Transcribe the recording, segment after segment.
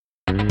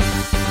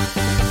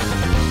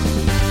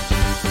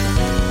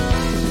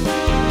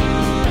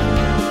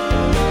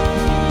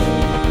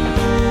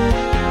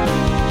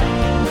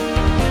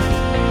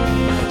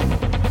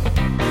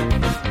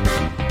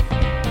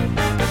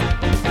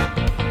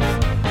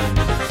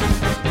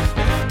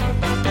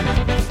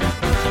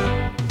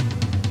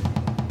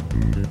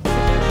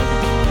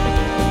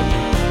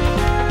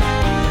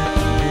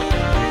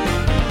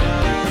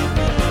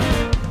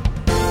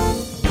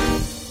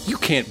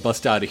can't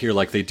bust out of here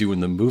like they do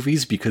in the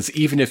movies, because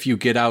even if you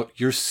get out,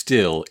 you're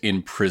still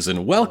in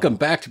prison. Welcome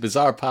back to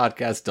Bizarre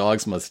Podcast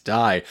Dogs Must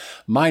Die.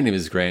 My name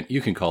is Grant. You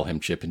can call him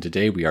Chip, and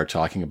today we are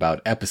talking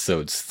about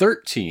episodes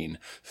 13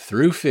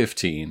 through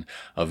 15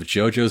 of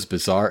JoJo's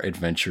Bizarre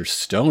Adventure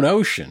Stone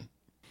Ocean.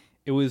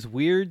 It was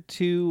weird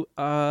to,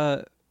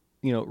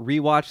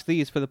 rewatch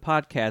these for the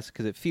podcast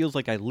because it feels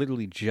like I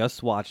literally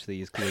just watched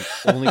these because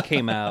they only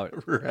came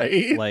out,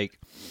 right? Like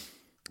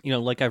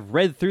I've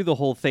read through the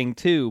whole thing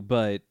too,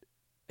 but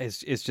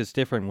it's just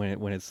different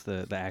when it's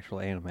the actual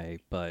anime.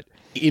 But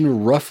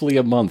in roughly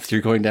a month,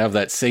 you're going to have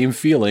that same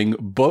feeling,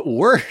 but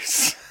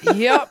worse.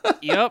 Yep.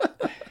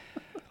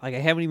 Like I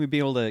haven't even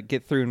been able to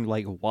get through and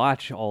like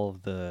watch all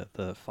of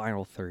the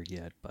final third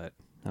yet, but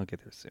I'll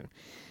get there soon.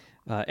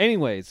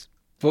 Anyways.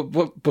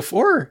 But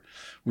before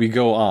we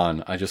go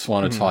on, I just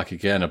want to talk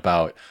again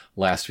about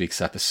last week's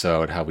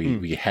episode, how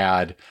we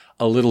had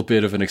a little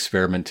bit of an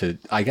experiment to,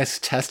 I guess,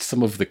 test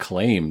some of the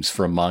claims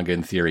from Manga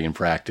in Theory and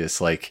Practice.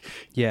 Like,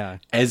 yeah,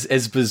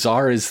 as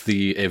bizarre as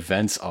the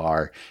events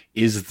are,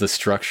 is the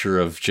structure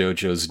of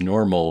JoJo's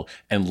normal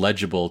and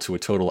legible to a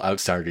total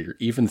outsider,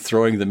 even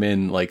throwing them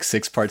in like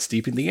 6 parts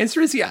deep? And the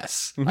answer is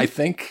yes. I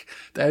think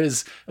that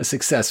is a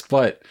success,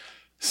 but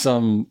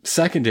some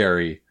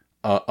secondary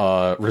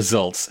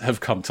results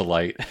have come to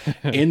light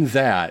in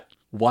that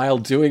while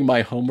doing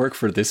my homework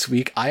for this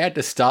week, I had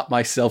to stop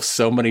myself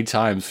so many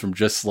times from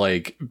just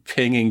like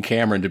pinging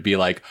Cameron to be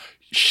like,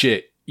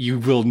 shit, you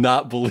will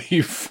not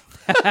believe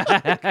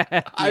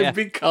I've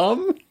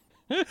become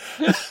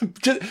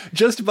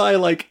just by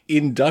like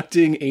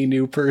inducting a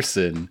new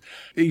person,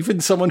 even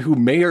someone who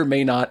may or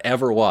may not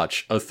ever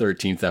watch a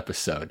 13th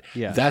episode.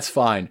 Yeah. That's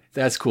fine.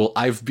 That's cool.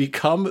 I've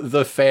become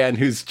the fan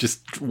who's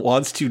just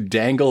wants to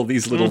dangle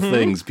these little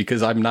things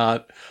because I'm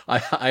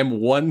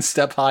one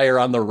step higher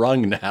on the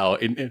rung now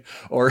in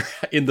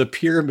the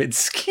pyramid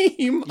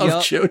scheme of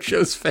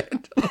JoJo's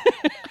fandom.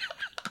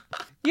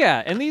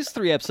 Yeah. And these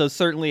 3 episodes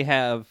certainly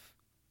have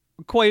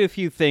quite a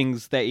few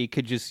things that you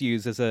could just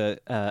use as a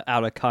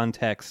out of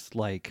context,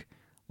 like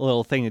a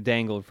little thing to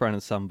dangle in front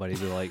of somebody.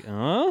 They're like,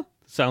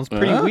 sounds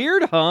pretty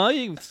weird, huh?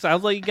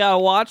 Sounds like you gotta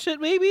watch it,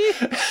 maybe?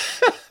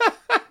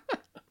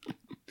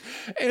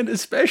 And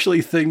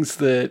especially things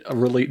that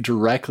relate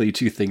directly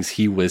to things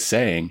he was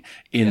saying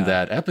in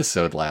that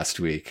episode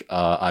last week.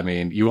 I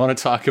mean, you want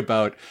to talk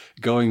about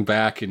going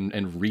back and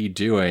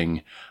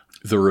redoing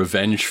the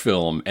revenge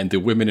film and the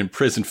women in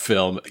prison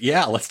film.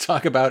 Yeah, let's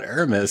talk about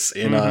Hermes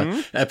in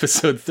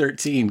episode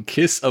 13,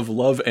 Kiss of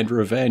Love and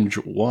Revenge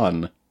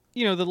 1.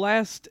 You know, the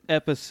last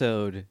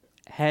episode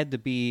had to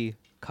be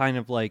kind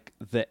of like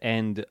the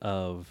end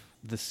of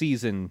the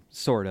season,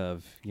 sort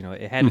of. You know,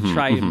 it had to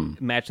try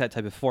and match that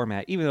type of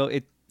format, even though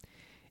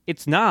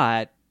it's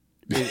not.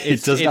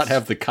 It does not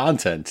have the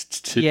content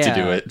to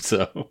do it,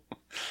 so.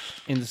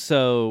 And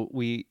so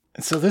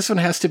So this one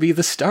has to be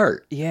the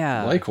start.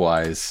 Yeah.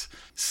 Likewise.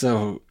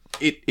 So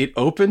it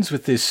opens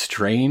with this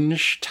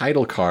strange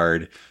title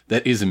card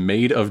that is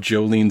made of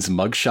Jolene's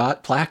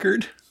mugshot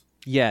placard.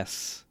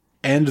 Yes.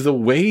 And the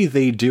way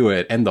they do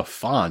it, and the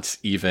font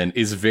even,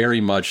 is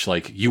very much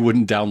like you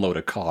wouldn't download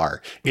a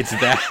car. It's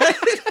that.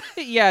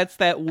 Yeah, it's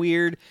that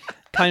weird,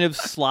 kind of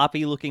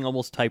sloppy looking,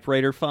 almost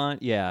typewriter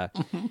font. Yeah.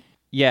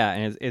 Yeah,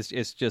 and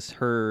it's just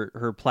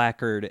her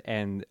placard,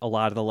 and a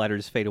lot of the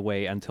letters fade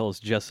away until it's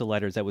just the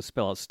letters that would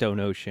spell out Stone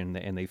Ocean,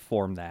 and they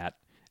form that,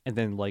 and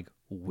then like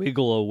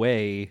wiggle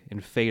away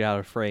and fade out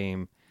of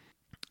frame.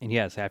 And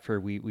yes, after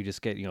we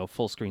just get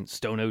full screen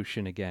Stone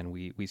Ocean again.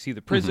 We see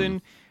the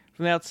prison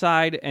from the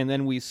outside, and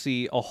then we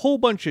see a whole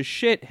bunch of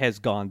shit has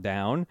gone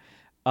down.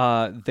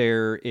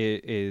 There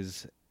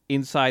is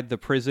inside the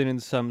prison in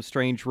some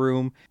strange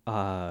room,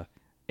 a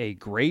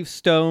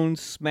gravestone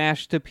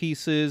smashed to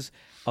pieces.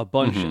 A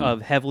bunch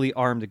of heavily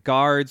armed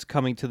guards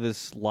coming to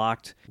this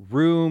locked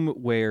room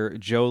where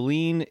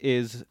Jolene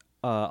is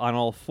on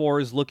all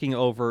fours looking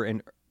over,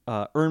 and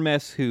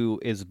Hermes, who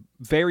is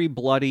very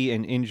bloody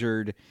and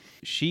injured,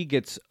 she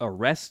gets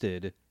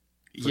arrested.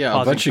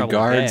 Yeah, a bunch of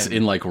guards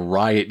in like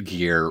riot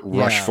gear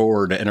rush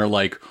forward and are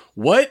like,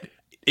 "What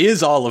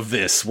is all of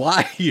this?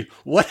 Why?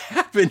 What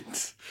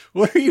happened?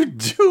 What are you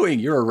doing?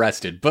 You're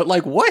arrested." But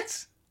like,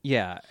 what?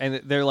 Yeah,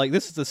 and they're like,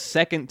 "This is the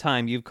second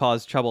time you've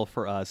caused trouble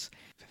for us."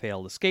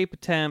 Failed escape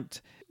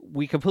attempt.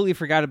 We completely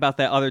forgot about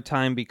that other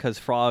time because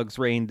frogs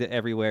rained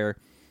everywhere.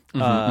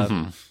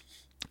 Yeah,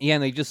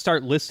 and they just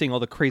start listing all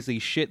the crazy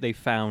shit they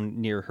found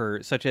near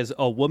her, such as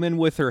a woman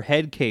with her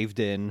head caved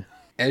in.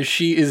 As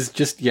she is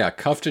just,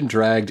 cuffed and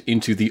dragged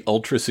into the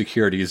ultra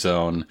security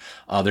zone.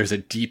 There's a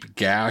deep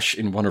gash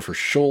in one of her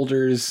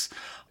shoulders.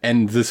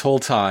 And this whole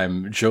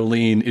time,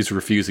 Jolene is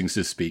refusing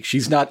to speak.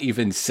 She's not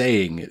even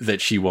saying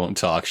that she won't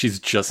talk. She's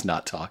just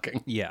not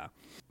talking. Yeah.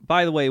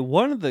 By the way,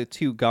 one of the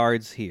 2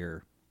 guards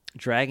here,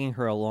 dragging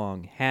her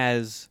along,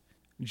 has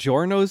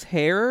Giorno's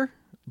hair,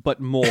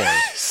 but more.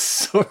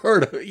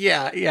 Sort of,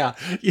 yeah.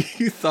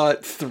 You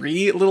thought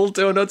 3 little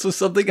donuts was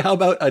something? How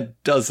about a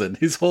dozen?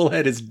 His whole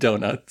head is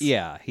donuts.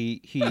 Yeah,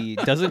 he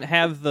doesn't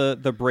have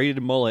the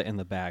braided mullet in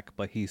the back,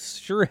 but he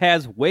sure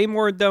has way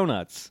more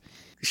donuts.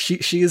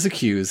 she is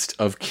accused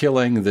of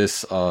killing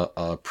this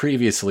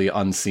previously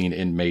unseen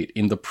inmate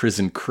in the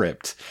prison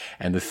crypt.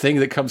 And the thing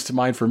that comes to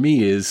mind for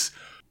me is,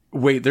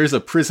 wait, there's a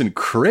prison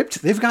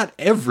crypt? They've got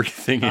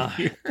everything in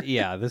here.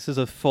 Yeah, this is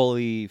a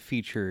fully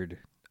featured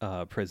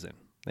prison.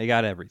 They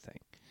got everything.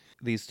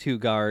 These two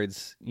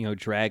guards,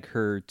 drag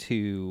her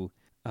to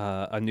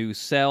a new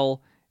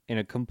cell in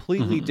a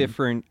completely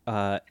different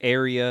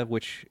area,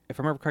 which, if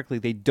I remember correctly,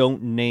 they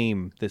don't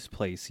name this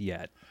place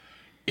yet.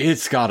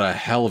 It's got a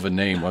hell of a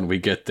name when we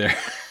get there.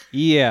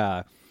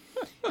 Yeah.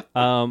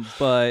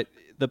 But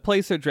the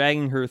place they're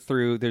dragging her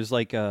through, it's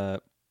like a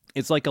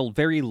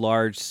very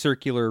large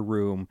circular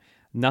room,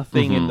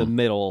 nothing in the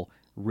middle,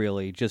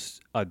 really,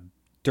 just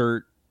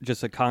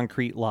a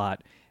concrete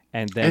lot.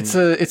 And then it's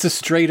a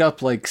straight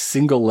up like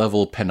single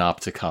level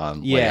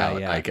panopticon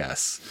layout, I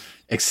guess.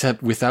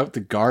 Except without the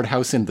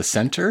guardhouse in the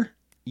center?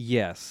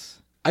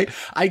 Yes.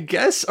 I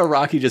guess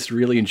Araki just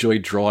really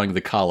enjoyed drawing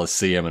the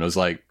Colosseum and was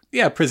like,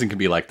 yeah, prison can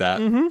be like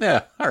that.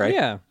 Yeah, all right.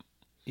 Yeah.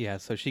 Yeah,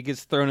 so she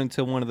gets thrown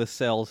into one of the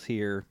cells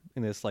here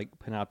in this like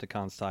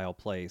panopticon style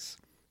place.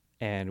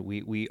 And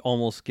we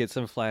almost get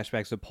some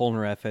flashbacks of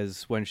Polnareff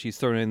as when she's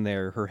thrown in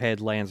there, her head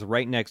lands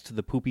right next to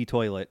the poopy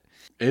toilet.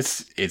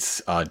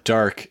 It's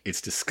dark,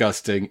 it's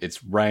disgusting,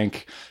 it's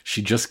rank.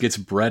 She just gets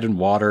bread and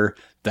water.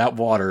 That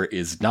water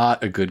is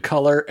not a good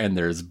color, and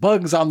there's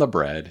bugs on the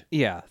bread.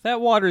 Yeah,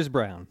 that water is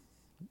brown.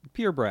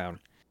 Pure brown.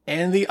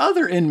 And the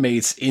other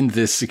inmates in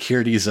this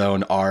security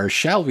zone are,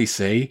 shall we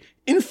say,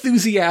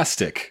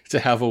 enthusiastic to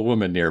have a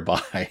woman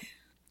nearby.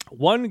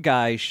 One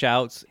guy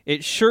shouts,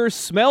 "It sure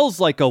smells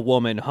like a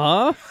woman,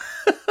 huh?"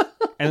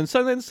 And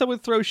then someone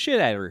throws shit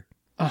at her.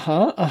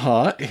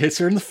 It hits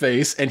her in the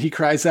face, and he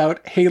cries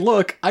out, "Hey,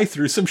 look, I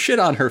threw some shit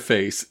on her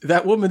face.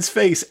 That woman's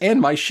face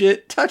and my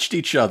shit touched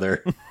each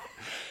other."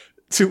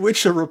 To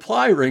which a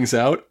reply rings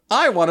out,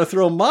 "I want to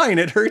throw mine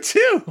at her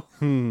too."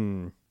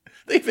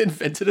 They've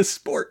invented a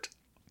sport.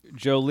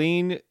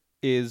 Jolene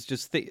is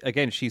just,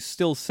 again, she's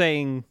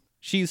saying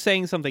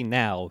something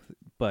now,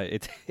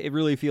 but it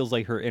really feels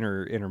like her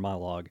inner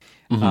monologue.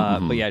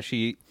 But yeah,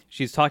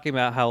 she's talking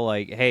about how,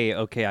 like, hey,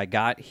 okay, I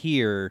got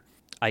here.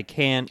 I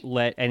can't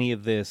let any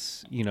of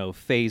this,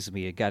 phase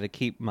me. I got to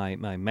keep my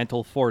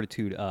mental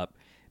fortitude up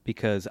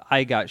because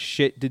I got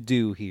shit to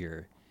do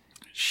here.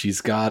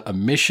 She's got a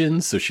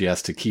mission, so she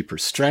has to keep her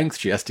strength.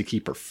 She has to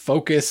keep her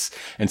focus.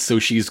 And so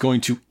she's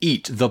going to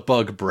eat the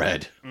bug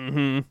bread.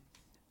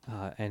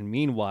 And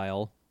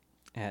meanwhile,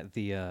 at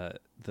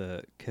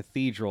the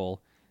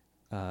cathedral,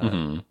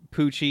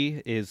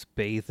 Pucci is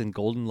bathed in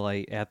golden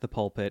light at the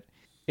pulpit.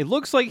 It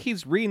looks like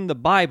he's reading the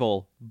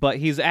Bible, but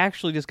he's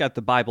actually just got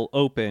the Bible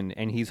open,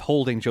 and he's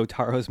holding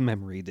Jotaro's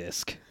memory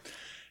disc.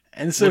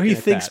 And so he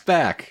thinks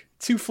back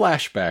to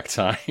flashback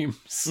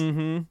times.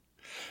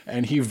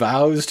 And he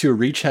vows to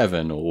reach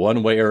heaven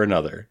one way or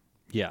another.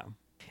 Yeah.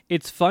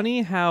 It's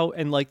funny how,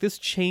 and like this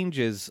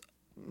changes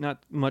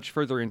not much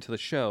further into the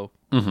show,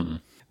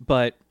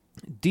 but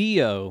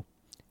Dio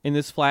in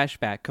this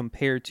flashback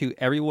compared to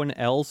everyone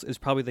else is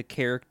probably the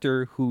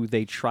character who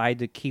they tried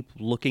to keep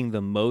looking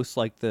the most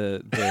like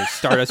the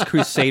Stardust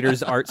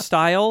Crusaders art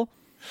style.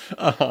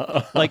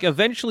 Like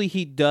eventually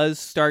he does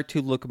start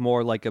to look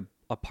more like a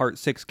Part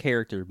 6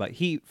 character, but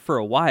for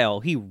a while,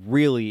 he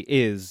really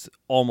is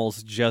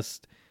almost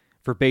just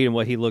verbatim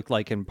what he looked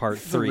like in Part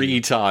 3.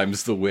 3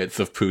 times the width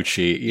of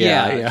Pucci.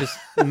 Yeah. Just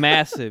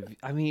massive.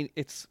 I mean,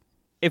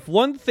 if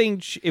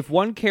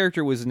one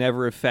character was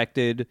never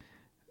affected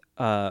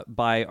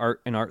by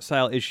an art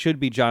style, it should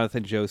be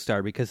Jonathan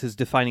Joestar, because his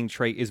defining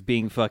trait is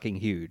being fucking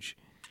huge.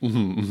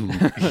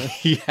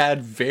 He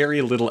had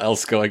very little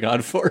else going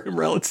on for him,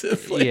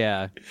 relatively.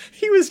 Yeah.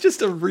 He was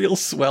just a real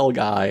swell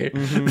guy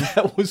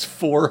that was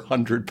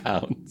 400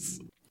 pounds.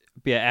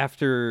 Yeah,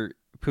 after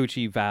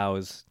Pucci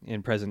vows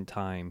in present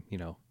time,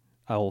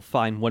 I will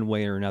find one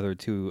way or another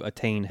to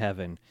attain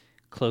heaven,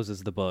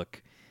 closes the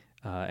book.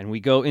 And we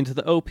go into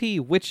the OP,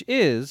 which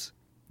is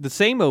the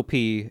same OP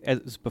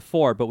as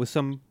before, but with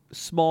some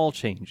small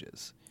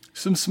changes.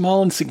 Some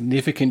small and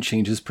significant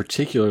changes,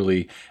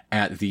 particularly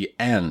at the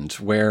end,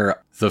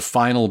 where the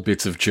final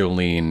bits of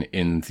Jolene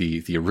in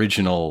the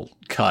original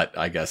cut,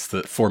 I guess,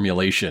 the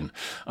formulation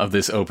of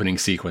this opening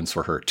sequence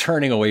were her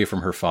turning away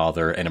from her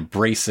father and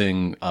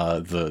embracing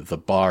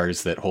the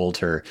bars that hold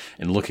her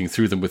and looking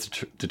through them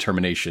with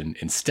determination.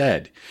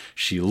 Instead,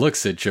 she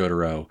looks at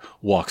Jotaro,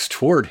 walks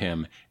toward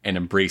him, and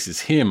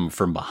embraces him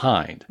from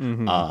behind.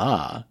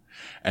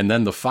 And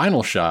then the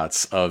final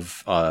shots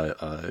of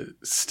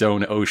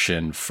Stone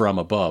Ocean from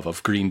above,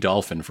 of Green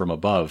Dolphin from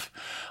above,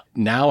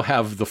 now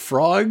have the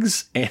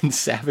frogs and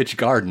Savage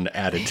Garden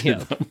added to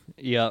them.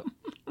 Yep.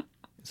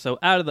 So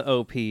out of the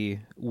OP,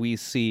 we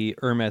see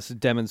Hermes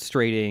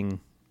demonstrating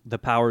the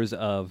powers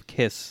of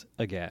Kiss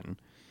again.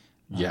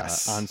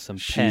 Yes. On some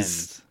She's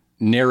pens.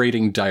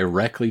 Narrating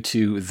directly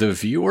to the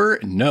viewer?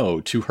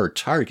 No, to her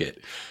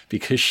target.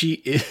 Because she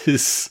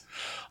is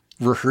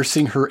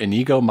rehearsing her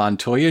Inigo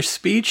Montoya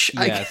speech,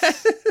 I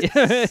guess.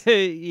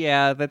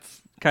 Yeah,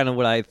 that's kind of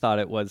what I thought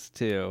it was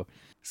too.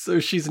 So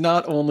she's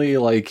not only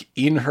like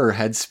in her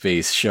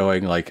headspace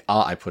showing like,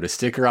 I put a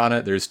sticker on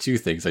it. There's two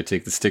things. I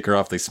take the sticker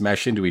off. They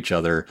smash into each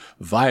other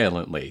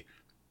violently.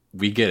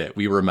 We get it.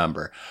 We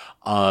remember.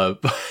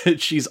 But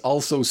she's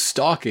also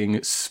stalking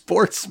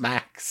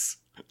Sportsmax.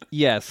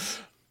 Yes.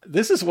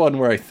 This is one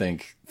where I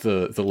think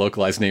the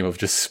localized name of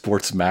just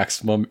Sports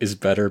Maximum is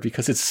better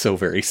because it's so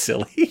very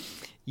silly.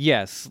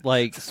 Yes,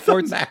 like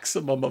Sports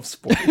maximum of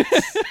sports.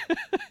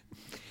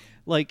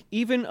 Like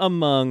even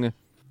among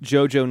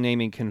JoJo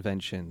naming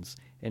conventions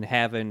and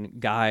having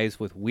guys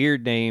with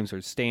weird names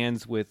or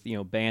stands with,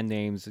 band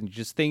names and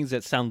just things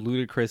that sound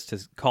ludicrous to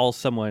call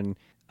someone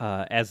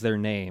as their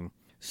name.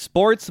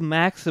 Sports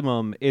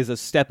Maximum is a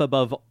step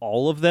above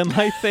all of them,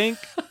 I think.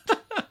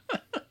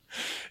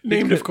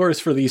 Named, of course,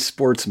 for the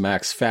Sports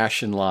Max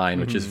fashion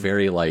line, which is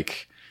very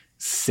like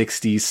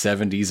 60s,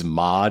 70s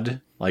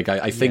mod. Like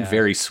I think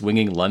very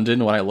swinging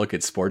London when I look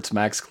at Sports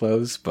Max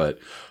clothes, but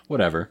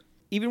whatever.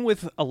 Even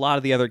with a lot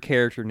of the other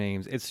character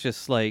names, it's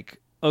just like,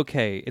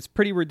 okay, it's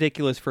pretty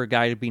ridiculous for a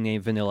guy to be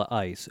named Vanilla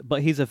Ice,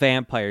 but he's a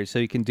vampire, so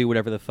he can do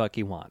whatever the fuck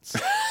he wants.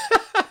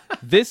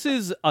 This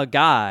is a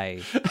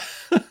guy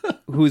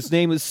whose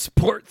name is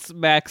Sports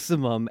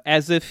Maximum,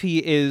 as if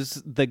he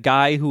is the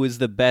guy who is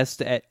the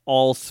best at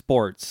all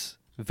sports.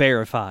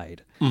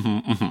 Verified.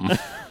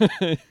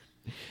 And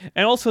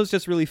also, it's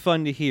just really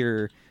fun to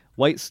hear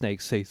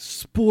Whitesnake say,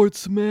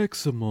 Sports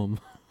Maximum.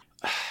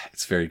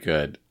 It's very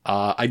good.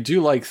 I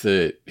do like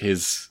that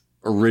his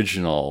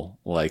original,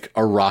 like,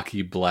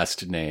 Iraqi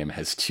blessed name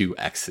has two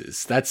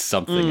X's. That's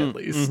something, at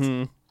least.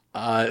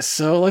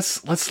 So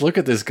let's look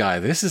at this guy.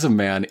 This is a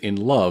man in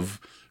love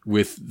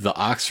with the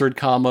Oxford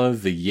comma,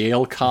 the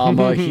Yale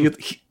comma.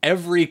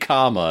 Every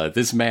comma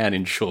this man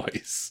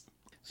enjoys.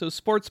 So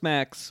Sports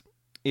Max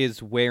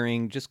is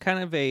wearing just kind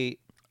of a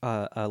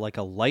like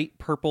a light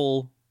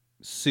purple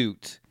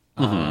suit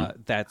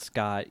that's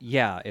got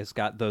it's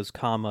got those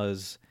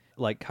commas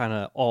like kind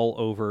of all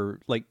over,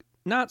 like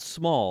not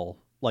small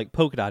like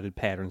polka dotted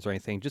patterns or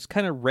anything, just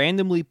kind of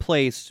randomly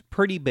placed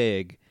pretty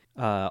big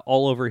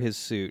all over his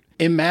suit.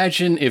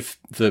 Imagine if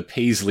the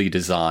Paisley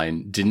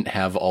design didn't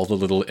have all the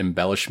little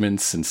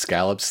embellishments and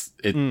scallops.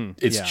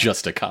 It's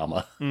just a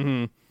comma.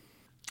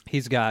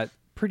 He's got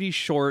pretty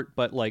short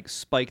but like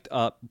spiked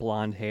up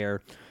blonde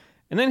hair,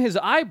 and then his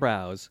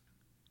eyebrows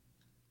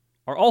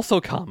are also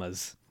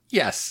commas.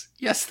 Yes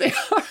they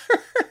are.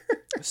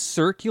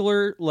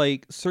 circular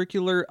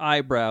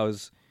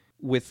eyebrows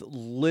with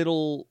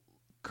little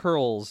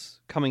curls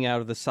coming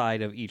out of the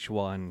side of each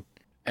one.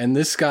 And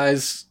this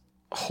guy's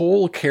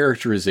whole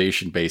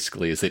characterization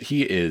basically is that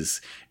he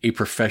is a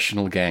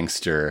professional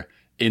gangster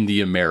in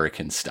the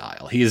American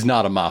style. He is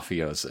not a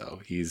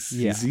mafioso. He's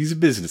a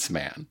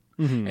businessman.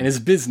 And his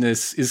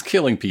business is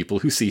killing people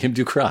who see him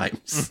do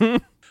crimes.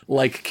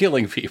 Like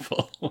killing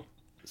people.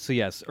 So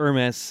yes,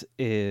 Hermes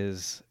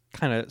is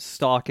kind of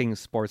stalking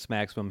Sports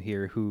Maximum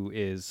here, who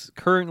is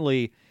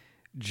currently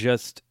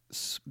just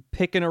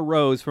picking a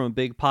rose from a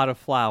big pot of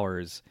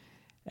flowers.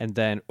 And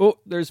then,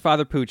 there's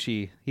Father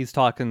Pucci. He's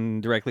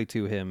talking directly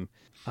to him.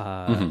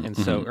 And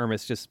so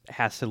Hermes just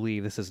has to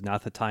leave. This is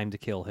not the time to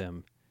kill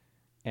him.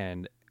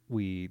 And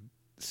we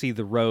see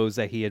the rose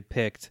that he had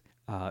picked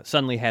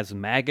suddenly has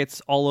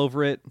maggots all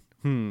over it.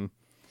 Well,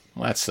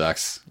 that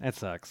sucks. That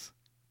sucks.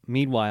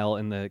 Meanwhile,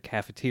 in the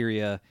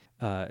cafeteria,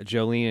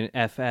 Jolene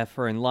and FF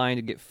are in line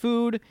to get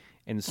food,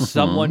 and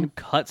someone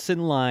cuts in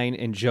line,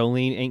 and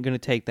Jolene ain't going to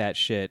take that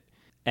shit.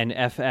 And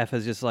FF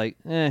is just like,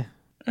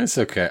 It's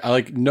okay.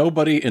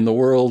 Nobody in the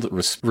world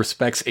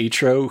respects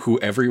Atro, who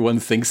everyone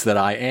thinks that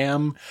I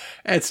am.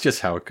 It's just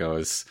how it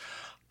goes.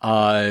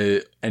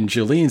 And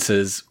Jolene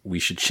says, we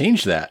should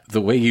change that.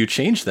 The way you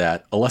change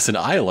that, a lesson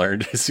I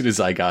learned as soon as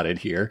I got in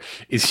here,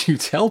 is you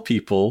tell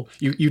people,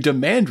 you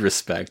demand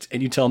respect,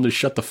 and you tell them to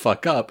shut the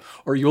fuck up,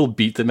 or you will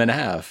beat them in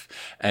half.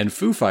 And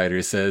Foo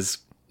Fighters says,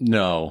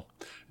 no,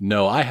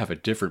 I have a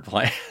different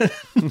plan.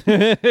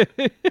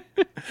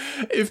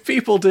 If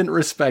people didn't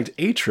respect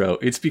Atro,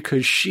 it's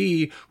because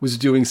she was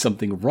doing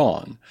something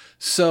wrong.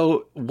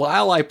 So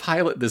while I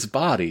pilot this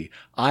body,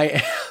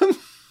 I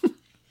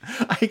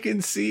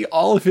can see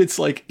all of its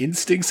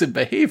instincts and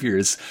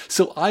behaviors,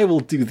 so I will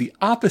do the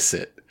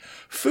opposite.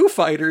 Foo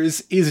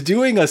Fighters is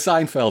doing a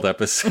Seinfeld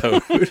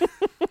episode.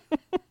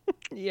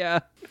 Yeah.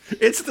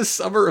 It's the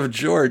summer of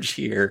George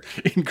here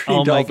in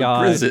Green Dolphin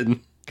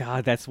Prison.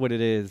 God, that's what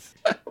it is.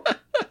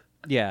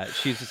 Yeah,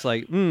 she's just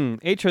like,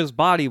 Atro's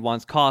body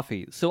wants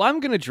coffee, so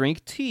I'm going to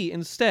drink tea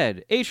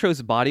instead.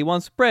 Atro's body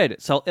wants bread,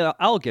 so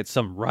I'll get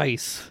some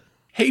rice.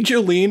 Hey,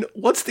 Jolene,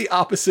 what's the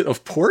opposite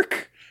of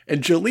pork?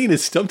 And Jolene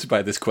is stumped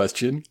by this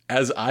question,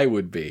 as I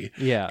would be.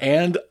 Yeah.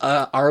 And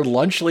our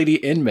lunch lady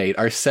inmate,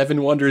 our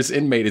Seven Wonders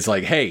inmate, is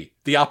like, hey,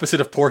 the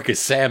opposite of pork is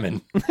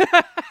salmon.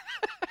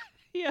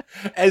 Yeah.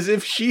 As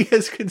if she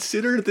has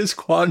considered this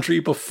quandary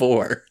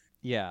before.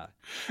 Yeah.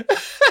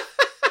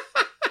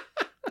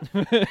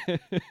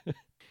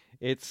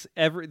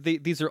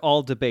 These are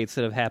all debates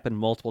that have happened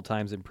multiple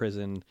times in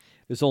prison.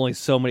 There's only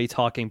so many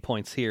talking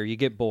points here. You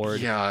get bored.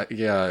 Yeah.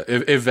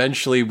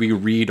 Eventually, we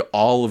read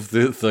all of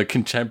the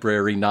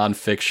contemporary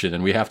nonfiction,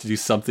 and we have to do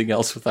something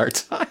else with our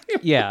time.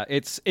 Yeah,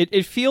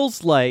 it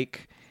feels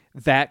like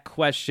that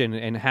question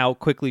and how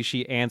quickly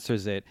she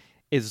answers it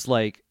is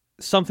like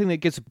something that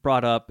gets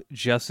brought up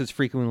just as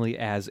frequently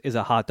as is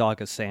a hot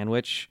dog a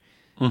sandwich.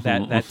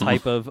 That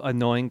type of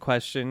annoying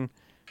question.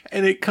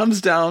 And it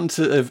comes down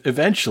to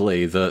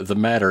eventually the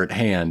matter at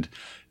hand.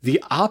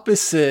 The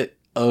opposite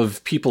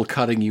of people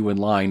cutting you in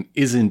line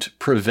isn't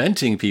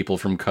preventing people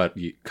from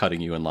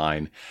cutting you in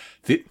line,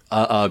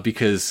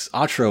 because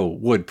Atro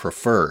would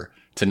prefer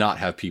to not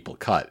have people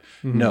cut.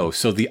 No,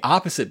 so the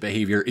opposite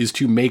behavior is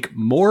to make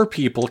more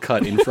people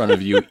cut in front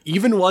of you,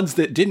 even ones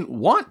that didn't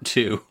want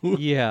to.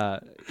 Yeah.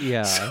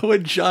 So a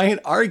giant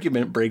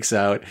argument breaks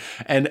out,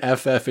 and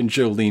FF and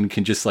Jolene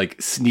can just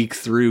like sneak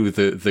through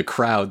the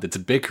crowd that's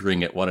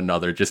bickering at one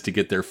another just to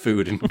get their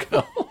food and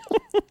go.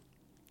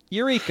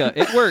 Eureka,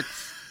 it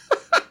works.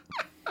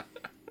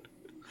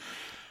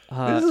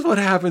 This is what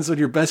happens when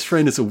your best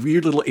friend is a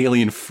weird little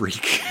alien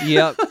freak.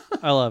 Yep,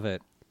 I love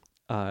it.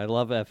 I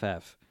love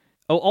FF.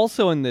 Oh,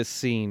 also in this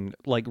scene,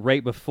 like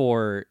right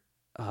before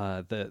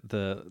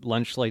the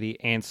lunch lady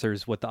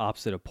answers what the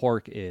opposite of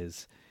pork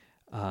is,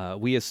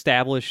 we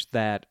established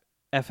that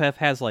FF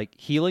has like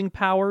healing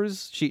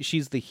powers.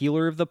 She's the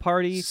healer of the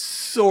party.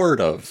 Sort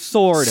of.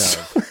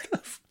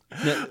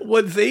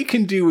 What they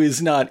can do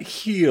is not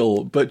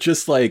heal, but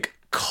just like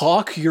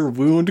caulk your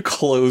wound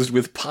closed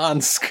with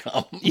pond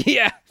scum.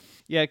 Yeah,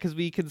 because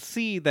we can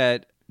see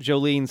that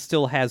Jolene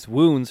still has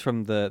wounds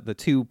from the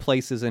two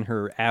places in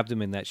her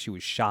abdomen that she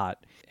was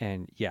shot.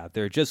 And yeah,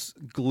 they're just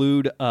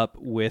glued up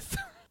with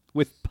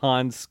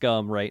pond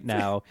scum right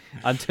now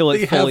until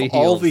it fully heals. They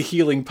have all the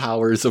healing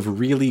powers of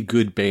really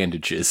good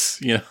bandages.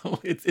 You know,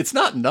 it's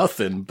not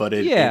nothing, but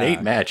it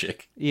ain't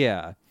magic.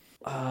 Yeah.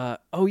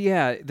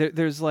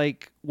 There's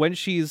like when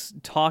she's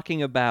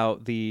talking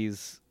about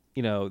these,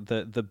 you know,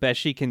 the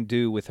best she can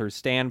do with her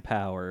stand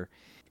power.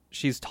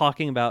 She's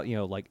talking about, you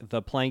know, like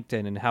the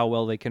plankton and how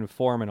well they can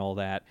form and all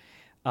that.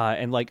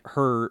 And like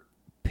her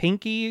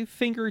pinky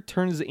finger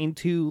turns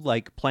into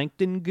like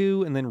plankton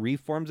goo and then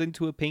reforms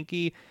into a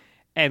pinky.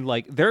 And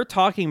like they're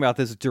talking about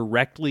this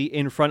directly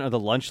in front of the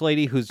lunch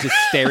lady who's just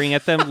staring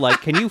at them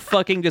like, can you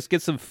fucking just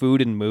get some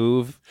food and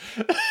move?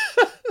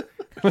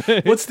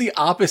 What's the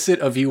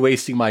opposite of you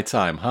wasting my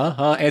time?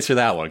 Huh? Answer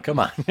that one. Come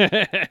on.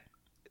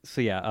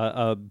 So yeah,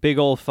 a big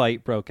old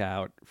fight broke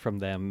out from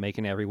them,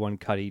 making everyone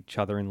cut each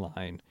other in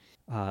line.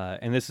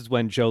 And this is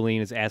when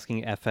Jolene is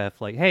asking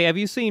FF, like, hey, have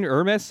you seen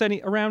Hermes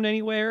around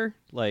anywhere?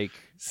 Like,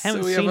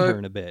 haven't seen her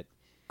in a bit.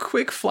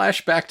 Quick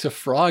flashback to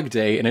Frog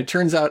Day, and it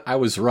turns out I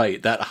was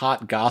right. That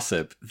hot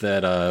gossip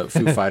that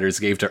Foo Fighters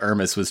gave to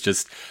Hermes was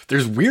just,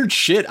 there's weird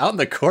shit out in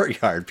the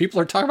courtyard. People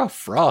are talking about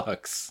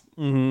frogs.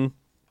 Mm-hmm.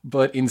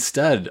 But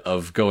instead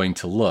of going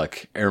to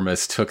look,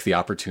 Hermes took the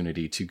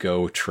opportunity to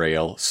go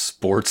trail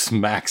Sports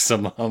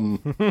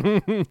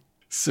Maximum.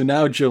 So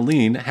now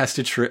Jolene has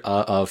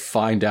to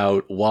find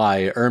out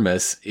why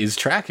Hermes is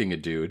tracking a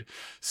dude.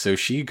 So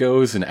she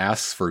goes and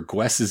asks for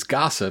Gwess's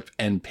gossip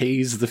and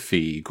pays the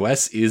fee.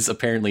 Gwess is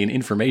apparently an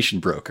information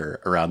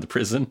broker around the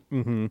prison.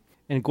 Mm-hmm.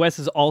 And Gwess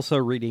is also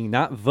reading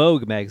not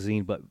Vogue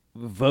magazine, but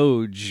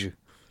Vogue.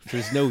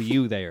 There's no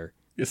U there.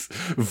 Yes,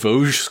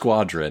 Vogue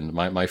Squadron,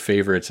 my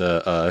favorite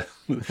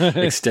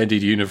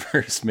extended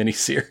universe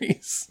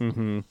miniseries.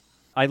 Mm-hmm.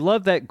 I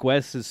love that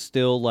Gwess is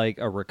still like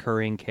a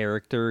recurring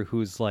character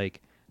who's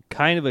like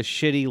kind of a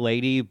shitty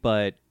lady,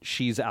 but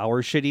she's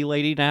our shitty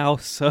lady now,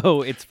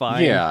 so it's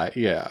fine.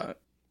 Yeah.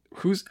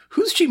 Who's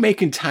she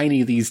making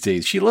tiny these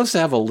days? She loves to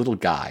have a little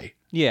guy.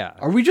 Yeah.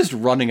 Are we just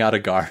running out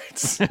of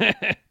guards?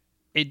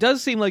 It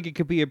does seem like it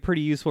could be a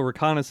pretty useful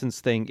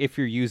reconnaissance thing if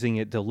you're using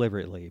it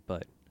deliberately,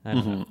 but I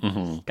don't know.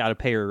 Mm-hmm. Got to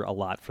pay her a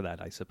lot for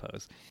that, I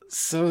suppose.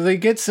 So they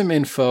get some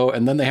info,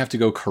 and then they have to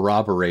go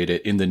corroborate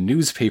it in the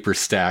newspaper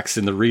stacks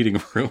in the reading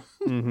room.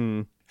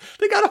 Mm-hmm.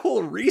 They got a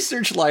whole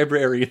research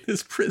library in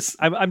this prison.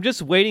 I'm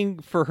just waiting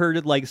for her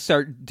to like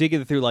start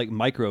digging through like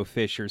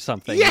microfiche or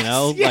something, yes, you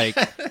know?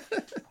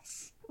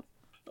 Yes.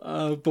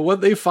 Like, but what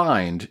they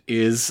find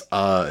is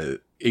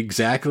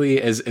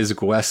exactly as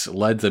Gwess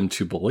led them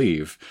to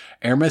believe.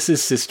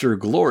 Hermes' sister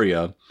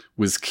Gloria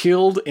was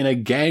killed in a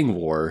gang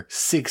war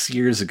 6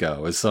 years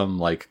ago as some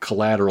like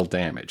collateral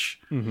damage.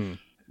 Mm-hmm.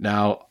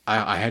 Now,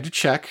 I had to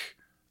check,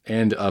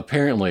 and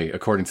apparently,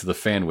 according to the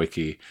fan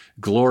wiki,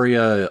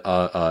 Gloria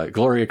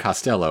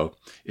Costello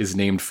is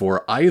named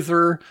for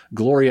either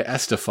Gloria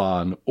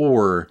Estefan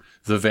or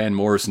the Van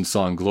Morrison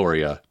song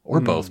Gloria,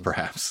 or both,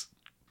 perhaps.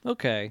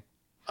 Okay.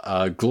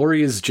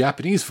 Gloria's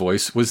Japanese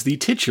voice was the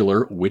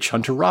titular Witch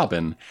Hunter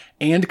Robin,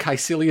 and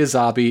Kaecilia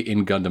Zabi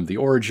in Gundam The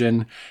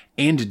Origin,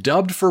 and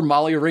dubbed for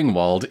Molly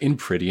Ringwald in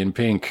Pretty in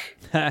Pink.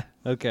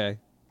 Okay.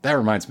 That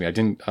reminds me, I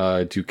didn't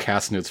do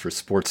cast notes for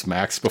Sports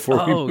Max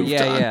before we moved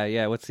on.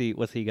 Yeah. What's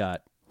he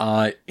got?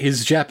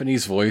 His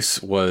Japanese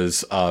voice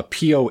was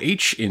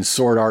POH in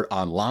Sword Art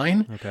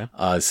Online.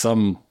 Okay.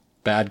 Some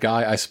bad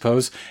guy, I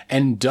suppose,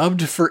 and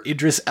dubbed for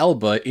Idris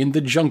Elba in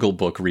the Jungle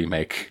Book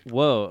remake.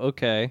 Whoa,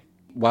 okay.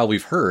 While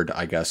we've heard,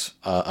 I guess,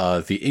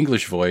 the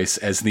English voice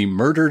as the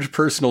murdered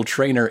personal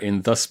trainer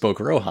in Thus Spoke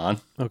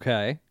Rohan.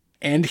 Okay.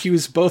 And he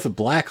was both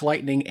Black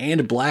Lightning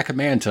and Black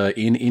Manta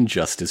in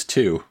Injustice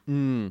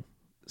 2.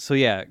 So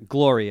yeah,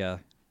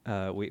 Gloria.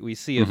 We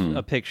see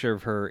a picture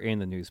of her in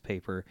the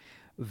newspaper.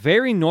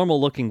 Very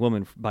normal-looking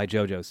woman by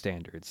JoJo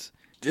standards.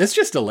 It's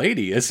just a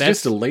lady. It's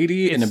just a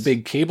lady in a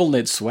big cable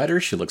knit sweater.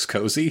 She looks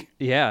cozy.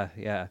 Yeah,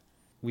 yeah.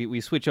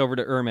 We switch over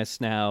to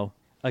Hermes now.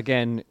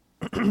 Again,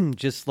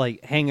 just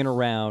like hanging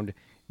around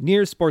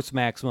near Sports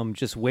Maximum,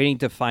 just waiting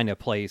to find a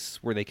place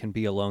where they can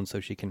be alone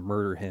so she can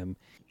murder him.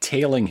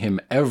 Tailing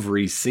him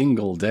every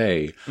single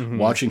day,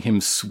 watching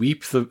him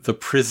sweep the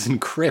prison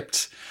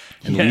crypt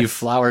and leave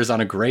flowers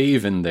on a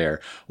grave in there,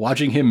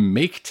 watching him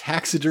make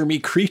taxidermy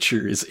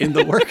creatures in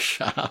the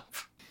workshop.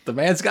 The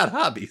man's got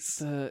hobbies.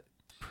 The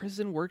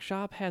prison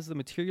workshop has the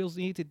materials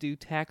needed to do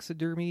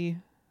taxidermy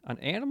on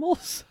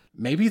animals?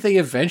 Maybe they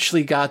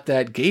eventually got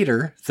that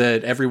gator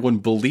that everyone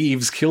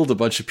believes killed a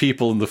bunch of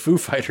people in the Foo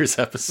Fighters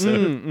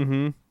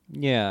episode.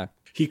 Yeah.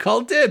 He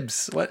called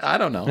dibs. What? I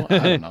don't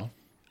know.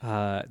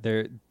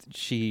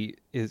 She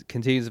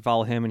continues to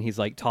follow him, and he's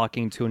like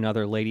talking to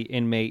another lady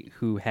inmate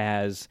who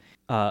has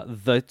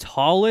the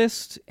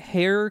tallest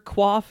hair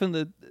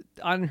coif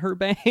on her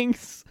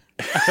bangs.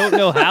 I don't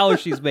know how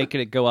she's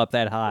making it go up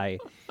that high.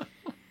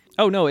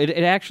 Oh no, it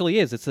actually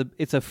is.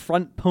 It's a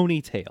front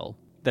ponytail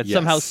that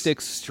somehow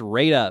sticks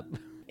straight up.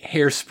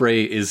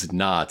 Hairspray is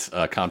not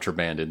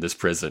contraband in this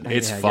prison.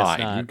 It's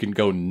fine. You can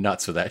go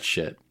nuts with that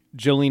shit.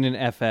 Jolene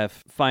and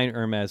FF find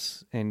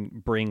Hermes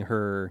and bring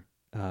her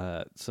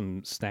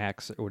some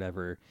snacks or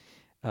whatever,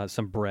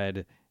 some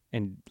bread,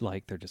 and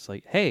like they're just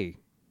like, "Hey,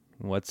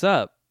 what's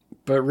up?"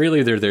 But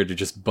really, they're there to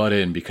just butt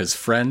in because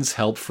friends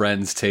help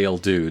friends tail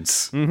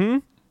dudes. Mm-hmm.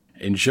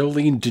 And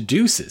Jolene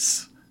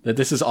deduces that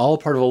this is all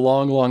part of a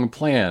long, long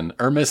plan.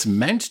 Hermes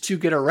meant to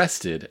get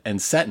arrested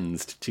and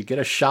sentenced to get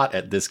a shot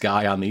at this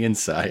guy on the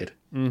inside.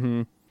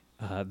 Mm-hmm.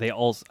 They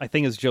also, I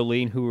think it's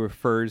Jolene who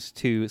refers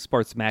to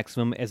Sports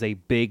Maximum as a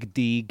Big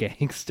D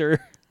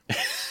gangster.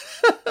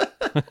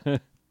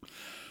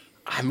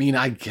 I mean,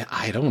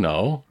 I don't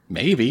know.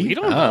 Maybe. We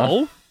don't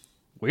know.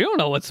 We don't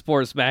know what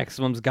Sports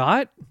Maximum's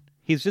got.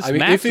 He's just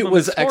if it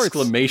was sports.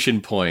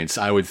 Exclamation points,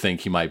 I would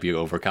think he might be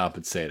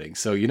overcompensating.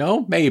 So,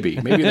 maybe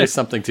there's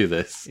something to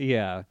this.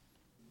 Yeah.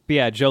 But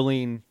yeah,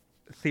 Jolene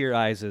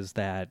theorizes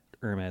that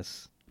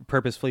Hermes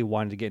purposefully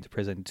wanted to get into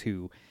prison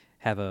to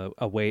have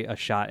a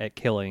shot at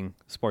killing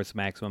Sports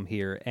Maximum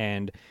here.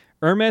 And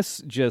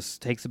Hermes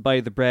just takes a bite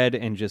of the bread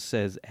and just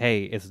says,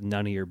 "Hey, it's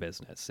none of your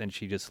business." And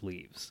she just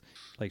leaves.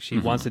 Like, she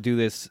wants to do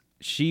this.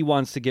 She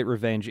wants to get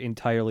revenge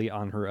entirely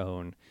on her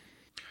own.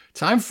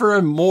 Time for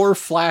more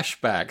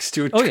flashbacks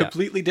to a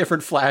completely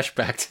different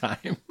flashback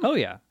time. Oh,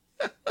 yeah.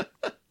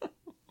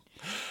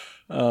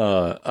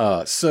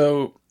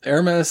 So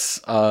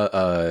Hermes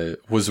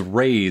was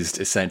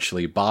raised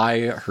essentially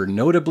by her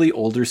notably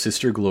older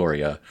sister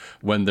Gloria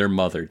when their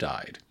mother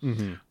died.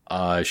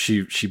 Mm-hmm.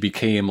 She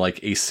became like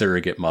a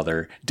surrogate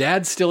mother.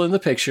 Dad's still in the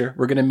picture.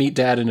 We're going to meet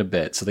Dad in a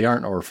bit, so they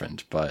aren't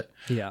orphaned. But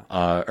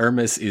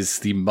Hermes is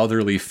the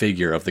motherly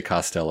figure of the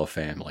Costello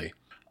family.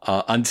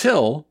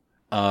 Until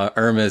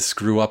Hermes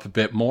grew up a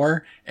bit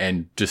more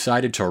and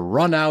decided to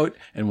run out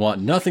and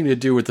want nothing to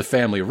do with the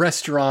family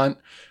restaurant.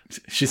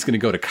 She's going to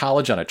go to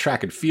college on a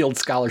track and field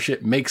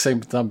scholarship, make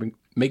something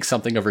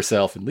of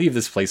herself, and leave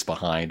this place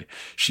behind.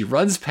 She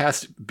runs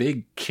past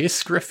big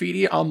kiss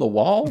graffiti on the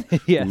wall.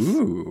 Yes.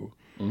 Ooh.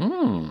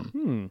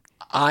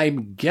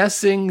 I'm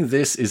guessing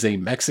this is a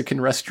Mexican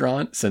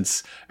restaurant,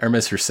 since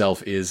Hermes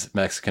herself is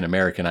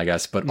Mexican-American, I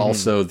guess, but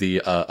also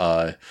the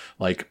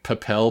like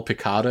papel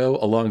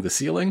picado along the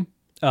ceiling.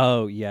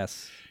 Oh,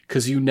 yes.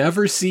 Because you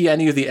never see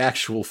any of the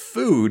actual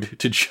food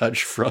to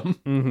judge from.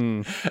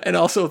 Mm-hmm. And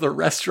also the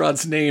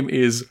restaurant's name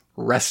is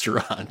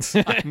Restaurant.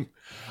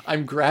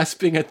 I'm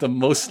grasping at the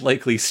most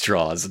likely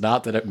straws,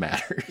 not that it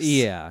matters.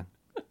 Yeah.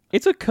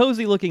 It's a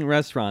cozy looking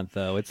restaurant,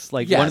 though. It's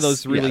like one of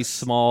those really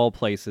small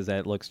places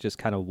that looks just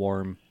kind of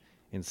warm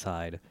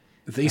inside.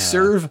 They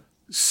serve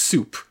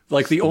soup.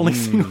 Like the only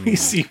thing we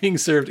see being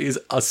served is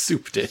a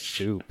soup dish.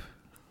 Soup.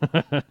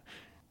 But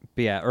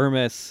yeah,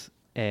 Hermes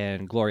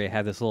and Gloria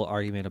have this little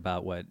argument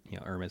about what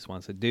Hermes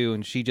wants to do,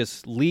 and she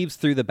just leaves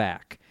through the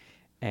back.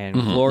 And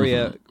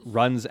Gloria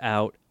runs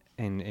out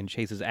and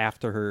chases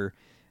after her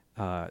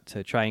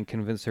to try and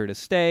convince her to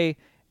stay.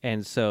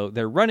 And so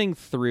they're running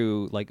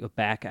through like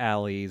back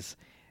alleys,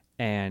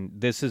 and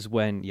this is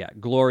when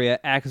Gloria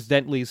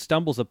accidentally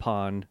stumbles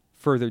upon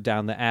further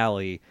down the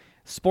alley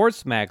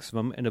Sports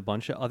Maximum and a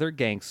bunch of other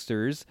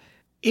gangsters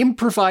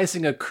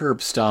improvising a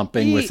curb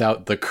stomping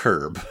without the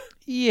curb.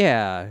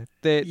 Yeah,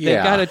 they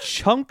got a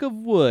chunk of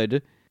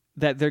wood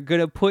that they're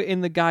gonna put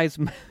in the guy's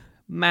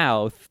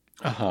mouth.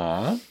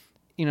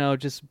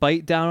 Just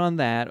bite down on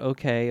that.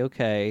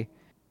 Okay,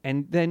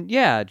 and then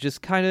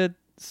just kind of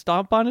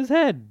stomp on his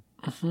head.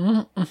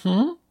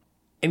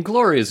 And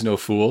Gloria's no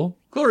fool.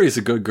 Gloria's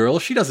a good girl.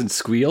 She doesn't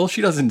squeal.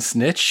 She doesn't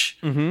snitch.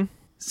 Mm-hmm.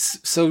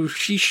 So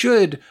she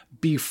should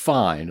be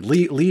fine.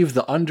 Leave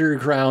the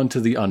underground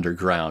to the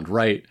underground,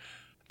 right?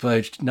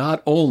 But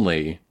not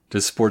only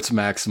does Sports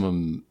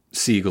Maximum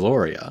see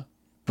Gloria,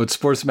 but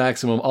Sports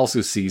Maximum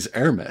also sees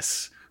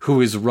Hermes, who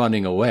is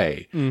running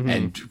away.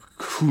 And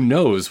who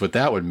knows what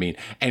that would mean.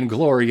 And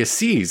Gloria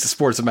sees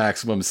Sports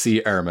Maximum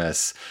see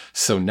Hermes.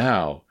 So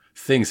now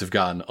things have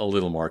gotten a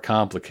little more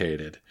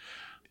complicated.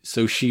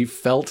 So she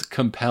felt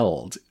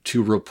compelled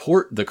to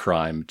report the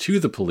crime to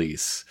the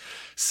police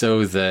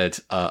so that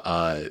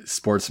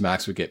Sports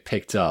Max would get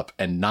picked up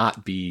and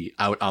not be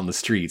out on the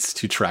streets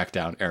to track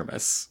down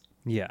Hermes.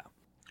 Yeah.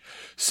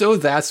 So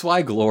that's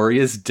why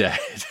Gloria's dead.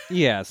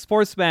 Yeah,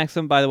 Sports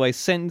Maximum, by the way,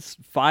 sentenced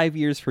 5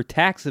 years for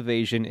tax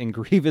evasion and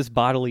grievous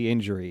bodily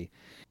injury.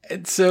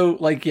 And so,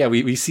 like, yeah,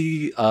 we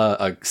see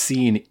a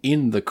scene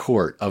in the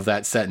court of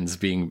that sentence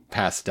being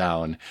passed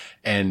down,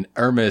 and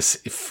Hermes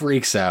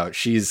freaks out.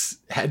 She's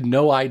had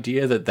no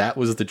idea that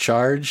was the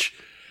charge,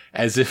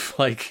 as if,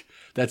 like,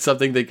 that's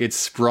something that gets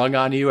sprung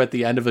on you at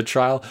the end of the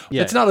trial.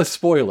 Yeah. It's not a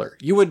spoiler.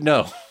 You would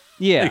know,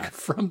 Yeah. like,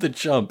 from the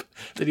jump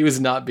that he was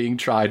not being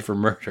tried for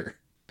murder.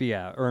 But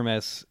yeah,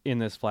 Hermes in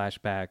this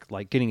flashback,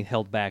 like, getting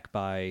held back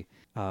by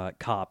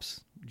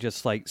cops,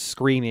 just, like,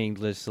 screaming,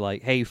 just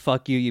like, hey,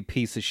 fuck you, you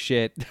piece of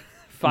shit.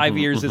 5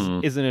 years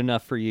isn't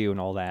enough for you and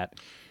all that.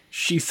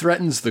 She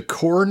threatens the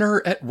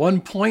coroner at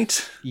one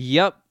point.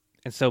 Yep.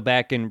 And so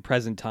back in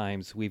present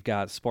times, we've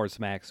got Sports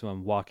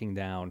Maximum walking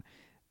down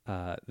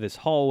this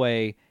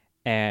hallway,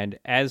 and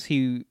as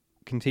he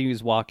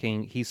continues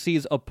walking, he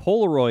sees a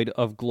Polaroid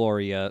of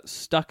Gloria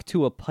stuck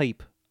to a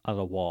pipe on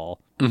a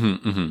wall.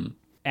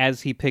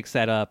 As he picks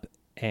that up,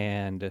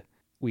 and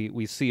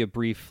we see a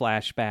brief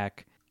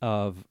flashback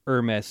of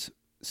Hermes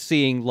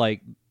seeing,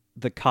 like,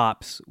 the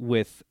cops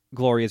with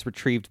Gloria's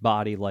retrieved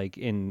body, like,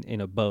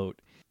 in a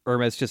boat.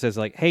 Hermes just says,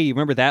 like, hey, you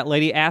remember that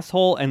lady,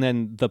 asshole? And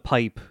then the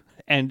pipe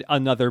and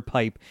another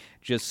pipe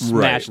just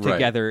smash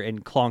together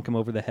and clonk him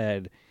over the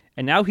head.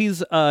 And now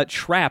he's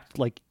trapped,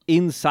 like,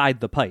 inside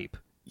the pipe.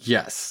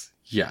 Yes.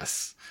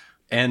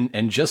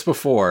 And just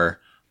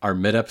before our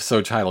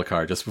mid-episode title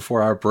card, just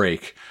before our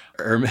break,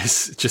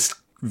 Hermes just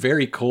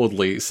very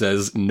coldly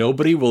says,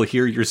 nobody will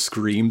hear your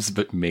screams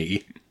but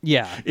me.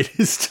 Yeah. It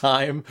is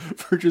time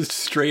for just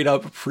straight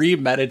up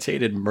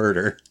premeditated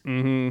murder.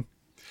 Mm-hmm.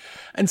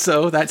 And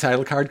so that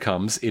title card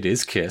comes. It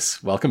is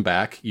Kiss. Welcome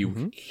back,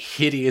 you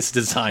hideous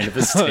design of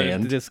a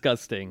stand.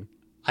 Disgusting.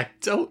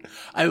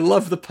 I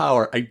love the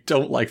power. I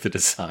don't like the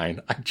design.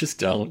 I just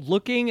don't.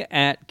 Looking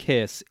at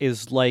Kiss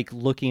is like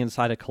looking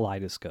inside a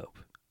kaleidoscope.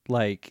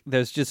 Like,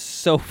 there's just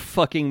so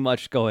fucking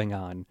much going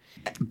on.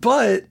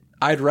 But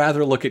I'd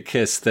rather look at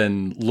Kiss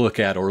than look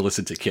at or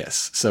listen to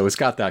Kiss. So it's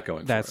got that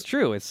going That's for it.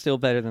 true. It's still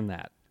better than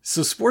that.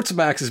 So Sports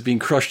Max is being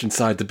crushed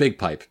inside the big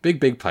pipe.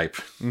 Big pipe.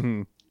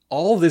 Mm-hmm.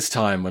 All this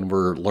time when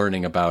we're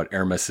learning about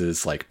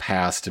Hermes's, like,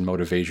 past and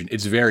motivation,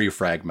 it's very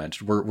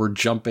fragmented. We're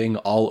jumping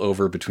all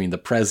over between the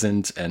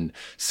present and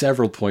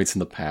several points in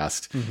the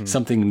past.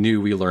 Something new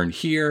we learn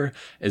here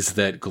is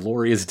that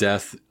Gloria's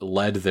death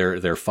led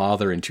their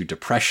father into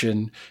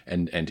depression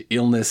and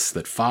illness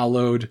that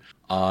followed.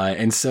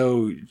 And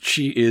so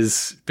she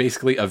is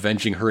basically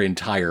avenging her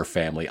entire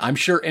family. I'm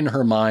sure in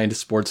her mind,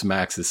 Sports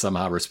Max is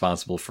somehow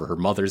responsible for her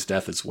mother's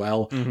death as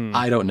well.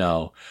 I don't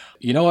know.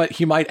 You know what?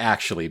 He might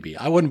actually be.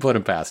 I wouldn't put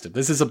him past him.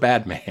 This is a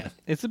bad man.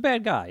 It's a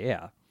bad guy,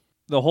 yeah.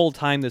 The whole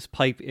time this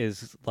pipe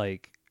is,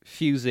 like,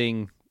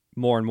 fusing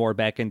more and more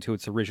back into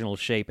its original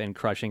shape and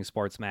crushing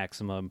Sports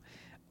Maximum.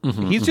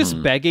 He's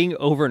just begging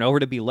over and over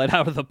to be let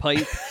out of the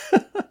pipe.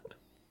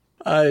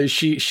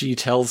 She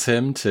tells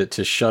him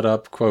to shut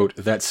up, quote,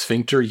 that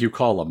sphincter you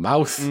call a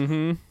mouth.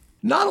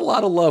 Not a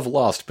lot of love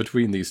lost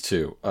between these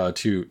two,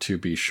 to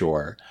be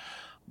sure.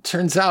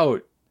 Turns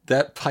out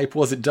that pipe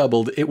wasn't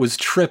doubled, it was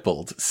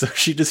tripled. So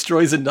she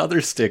destroys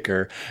another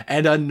sticker,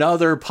 and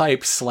another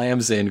pipe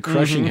slams in,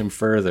 crushing him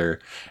further,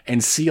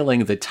 and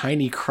sealing the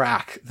tiny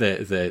crack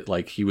that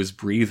like he was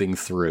breathing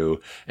through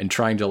and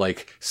trying to,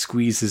 like,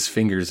 squeeze his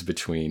fingers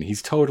between.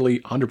 He's totally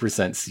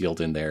 100%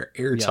 sealed in there,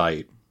 airtight.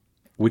 Yep.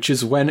 Which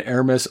is when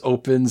Hermes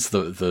opens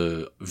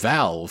the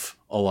valve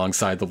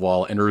alongside the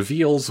wall and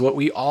reveals what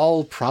we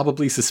all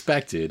probably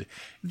suspected.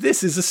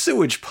 This is a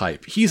sewage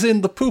pipe. He's in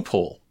the poop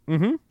hole.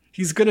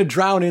 He's going to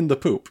drown in the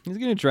poop. He's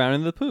going to drown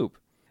in the poop.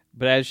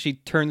 But as she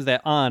turns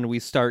that on, we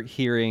start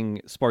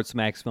hearing Sports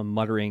Maximum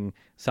muttering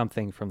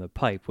something from the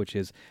pipe, which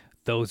is,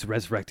 those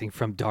resurrecting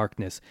from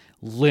darkness,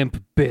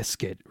 Limp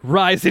Bizkit,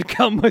 rise and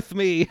come with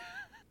me.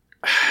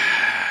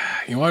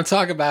 You want to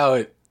talk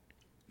about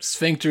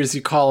sphincters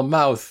you call a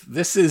mouth?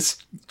 This is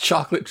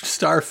Chocolate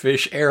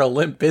Starfish era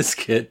Limp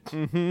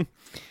Bizkit.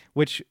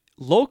 Which,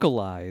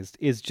 localized,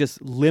 is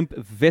just Limp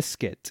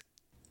Viscit.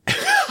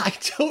 I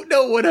don't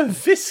know what a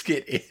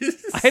viscit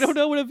is. I don't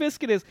know what a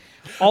viscit is.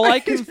 All I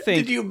can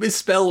think... Did you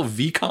misspell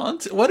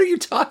Vicomte? What are you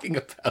talking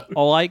about?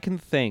 All I can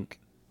think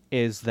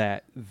is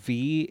that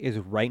V is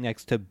right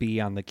next to B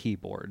on the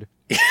keyboard.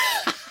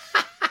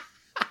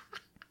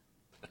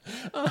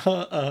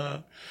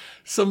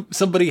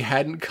 Somebody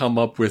hadn't come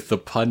up with the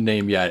pun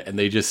name yet, and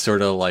they just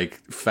sort of like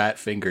fat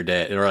fingered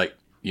it. And they're like,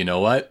 you know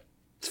what?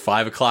 It's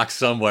 5 o'clock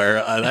somewhere.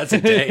 That's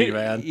a day,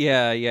 man.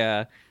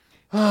 Yeah.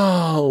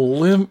 Oh,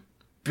 Limp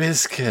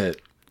Bizkit.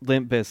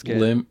 Limp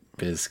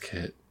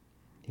Bizkit.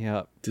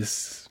 Yeah.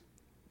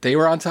 They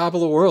were on top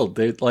of the world.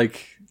 They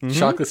like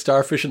Chocolate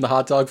Starfish and the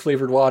hot dog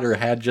flavored water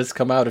had just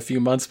come out a few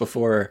months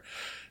before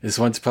this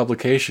went to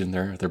publication.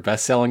 Their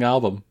best-selling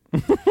album.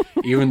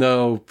 Even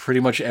though pretty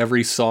much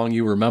every song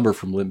you remember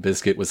from Limp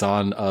Bizkit was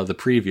on the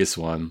previous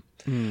one.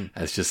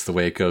 That's just the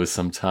way it goes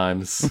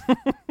sometimes.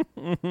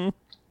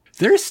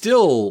 They're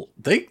still...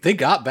 They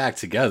got back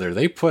together.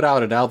 They put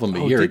out an album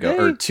a year ago.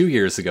 Or 2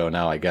 years ago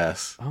now, I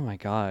guess. Oh my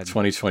God.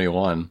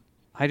 2021.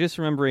 I just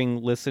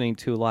remembering listening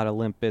to a lot of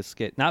Limp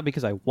Bizkit, not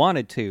because I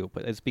wanted to,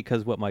 but it's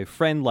because what my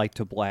friend liked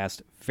to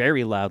blast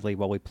very loudly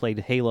while we played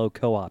Halo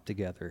co-op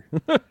together.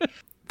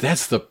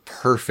 That's the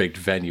perfect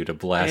venue to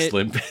blast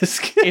Limp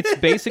Bizkit. It's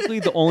basically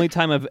the only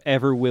time I've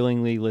ever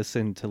willingly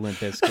listened to Limp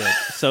Bizkit.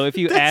 So if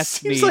you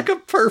ask me... seems like a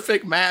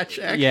perfect match,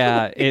 actually.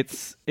 Yeah,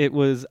 it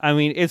was... I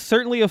mean, it's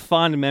certainly a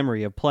fond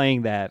memory of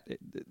playing that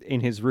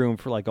in his room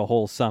for like a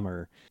whole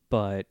summer,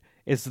 but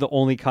it's the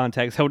only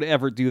context I would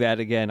ever do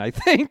that again, I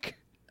think.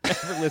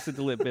 Ever listen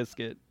to Limp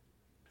Bizkit.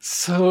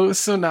 So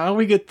now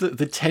we get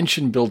the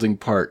tension building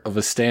part of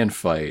a stand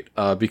fight,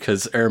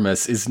 because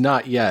Hermes is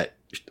not yet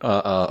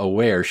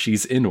aware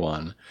she's in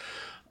one.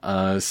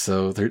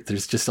 So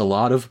there's just a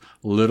lot of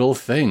little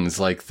things,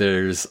 like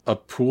there's a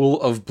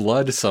pool of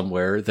blood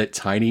somewhere that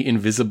tiny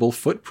invisible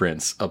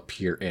footprints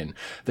appear in.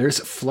 There's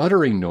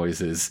fluttering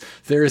noises.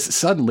 There's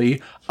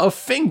suddenly a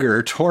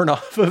finger torn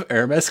off of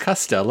Hermes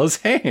Costello's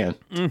hand.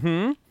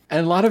 Mm-hmm.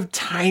 And a lot of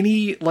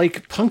tiny,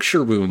 like,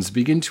 puncture wounds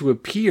begin to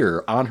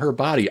appear on her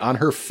body, on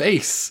her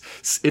face.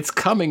 It's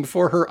coming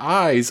for her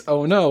eyes.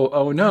 Oh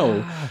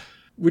no.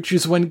 Which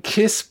is when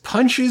Kiss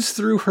punches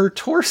through her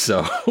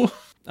torso.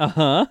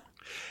 Uh-huh.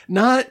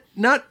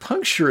 Not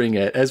puncturing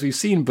it, as we've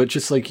seen, but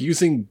just, like,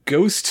 using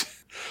ghost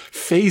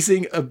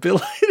phasing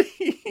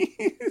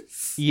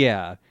abilities.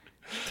 Yeah.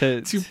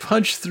 To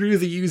punch through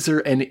the user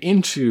and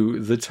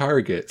into the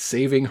target,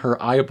 saving her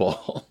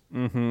eyeball.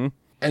 Mm-hmm.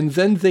 And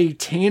then they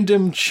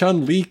tandem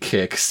Chun-Li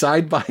kick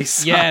side by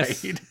side.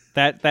 Yes,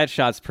 that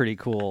shot's pretty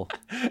cool.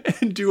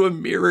 And do a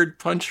mirrored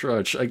punch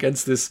rush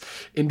against this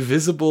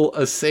invisible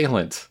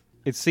assailant.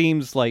 It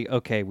seems like,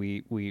 okay,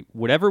 we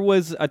whatever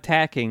was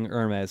attacking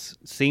Hermes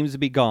seems to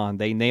be gone.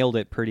 They nailed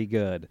it pretty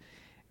good.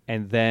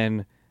 And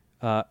then,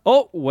 a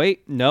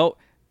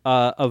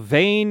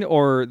vein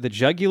or the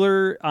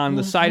jugular on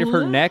the side of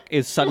her neck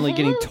is suddenly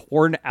getting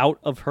torn out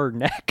of her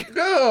neck.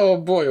 Oh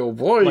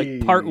boy.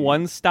 Like part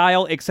 1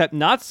 style, except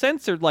not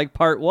censored like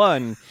part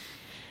 1.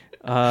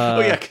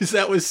 Because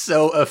that was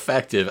so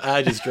effective.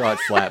 I just draw it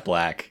flat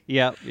black.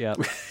 Yep.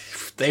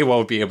 They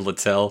won't be able to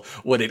tell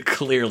what it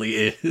clearly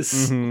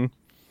is. Mm-hmm.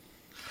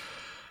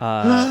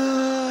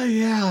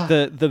 Yeah.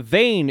 The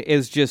vein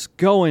is just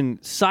going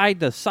side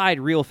to side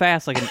real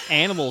fast, like an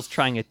animal's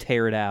trying to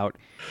tear it out.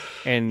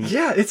 And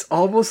yeah, it's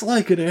almost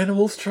like an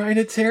animal's trying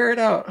to tear it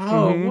out.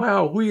 Oh,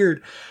 wow,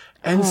 weird.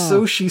 And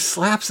so she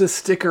slaps a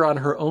sticker on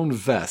her own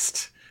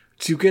vest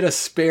to get a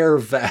spare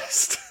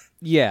vest.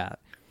 Yeah.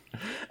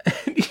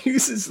 And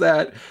uses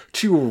that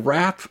to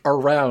wrap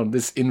around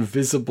this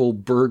invisible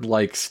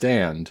bird-like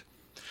stand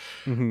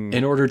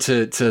in order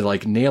to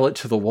like nail it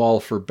to the wall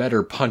for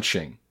better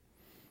punching.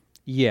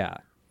 Yeah.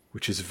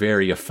 Which is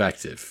very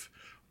effective.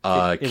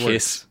 Kiss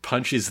works.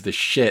 Punches the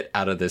shit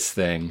out of this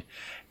thing.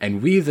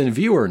 And we, the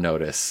viewer,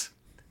 notice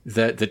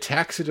that the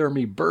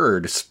taxidermy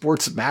bird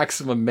Sports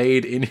Maximum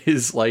made in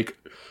his, like,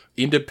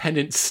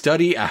 independent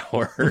study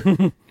hour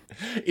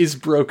is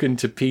broken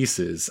to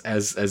pieces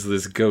as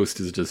this ghost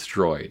is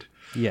destroyed.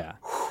 Yeah.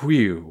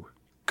 Whew.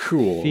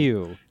 Cool.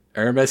 Phew.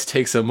 Hermes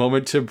takes a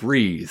moment to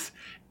breathe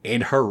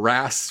and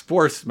harass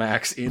Sports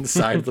Max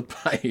inside the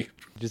pipe.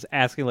 Just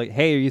asking, like,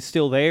 hey, are you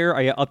still there?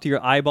 Are you up to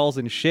your eyeballs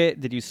in shit?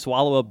 Did you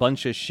swallow a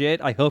bunch of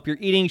shit? I hope you're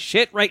eating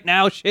shit right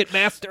now, shit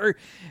master.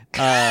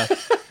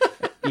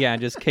 Yeah,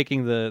 just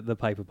kicking the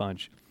pipe a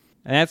bunch.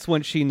 And that's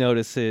when she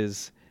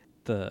notices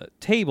the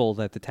table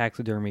that the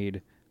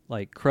taxidermied,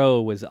 like,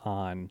 crow was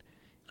on.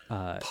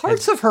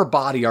 Parts of her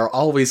body are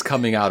always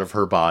coming out of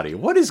her body.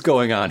 What is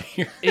going on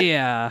here?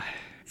 Yeah.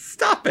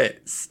 Stop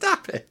it.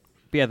 But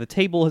yeah, the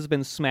table has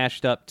been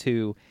smashed up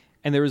too.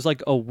 And there's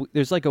like a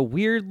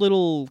weird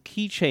little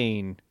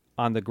keychain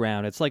on the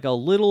ground. It's like a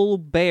little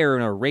bear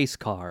in a race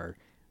car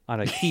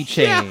on a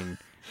keychain.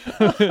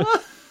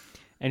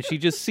 And she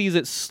just sees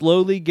it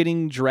slowly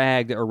getting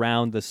dragged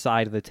around the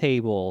side of the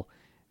table,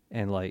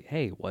 and like,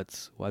 hey,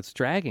 what's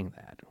dragging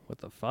that? What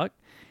the fuck?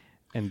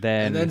 And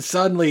then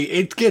suddenly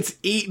it gets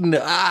eaten.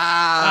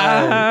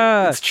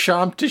 It's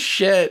chomped to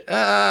shit.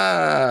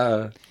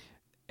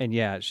 And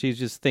yeah, she's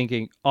just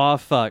thinking, oh,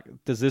 fuck,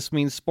 does this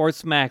mean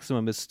Sports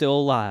Maximum is still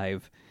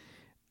alive?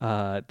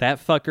 That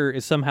fucker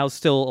is somehow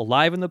still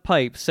alive in the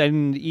pipe,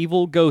 sending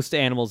evil ghost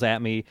animals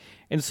at me.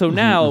 And so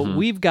now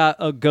we've got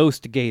a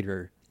ghost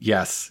gator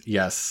Yes,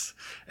 yes.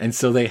 And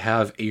so they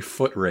have a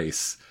foot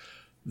race.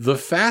 The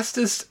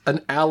fastest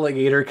an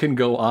alligator can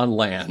go on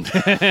land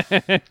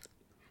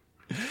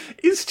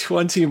is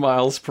 20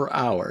 miles per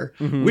hour,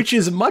 which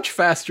is much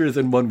faster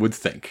than one would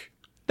think.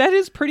 That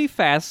is pretty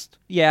fast.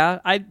 Yeah,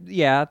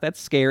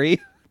 that's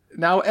scary.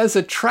 Now, as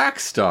a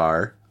track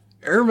star,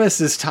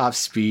 Hermes's top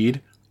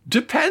speed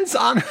depends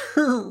on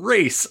her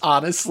race,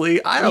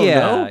 honestly. I don't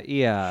know.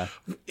 Yeah.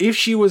 If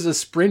she was a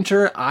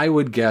sprinter, I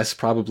would guess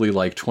probably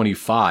like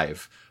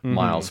 25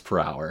 miles per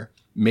hour.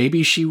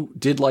 Maybe she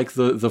did like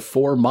the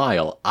 4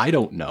 mile. I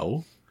don't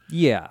know.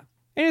 Yeah.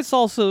 And it's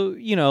also,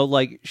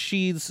 like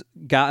she's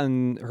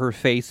gotten her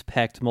face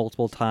pecked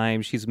multiple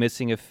times. She's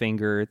missing a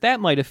finger. That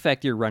might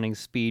affect your running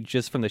speed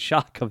just from the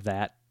shock of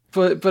that.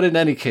 But in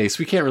any case,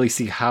 we can't really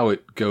see how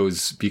it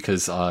goes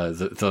because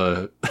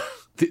the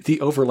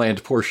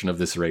overland portion of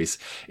this race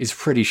is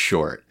pretty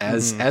short.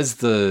 As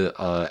the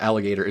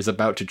alligator is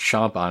about to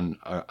chomp on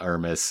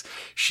Hermes,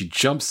 she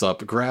jumps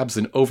up, grabs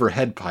an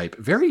overhead pipe.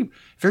 Very,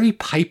 very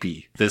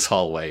pipey, this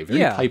hallway.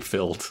 Very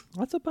pipe-filled.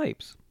 Lots of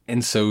pipes.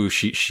 And so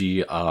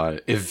she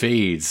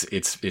evades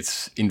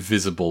its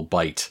invisible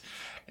bite.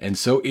 And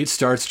so it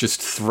starts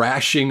just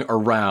thrashing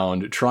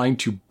around, trying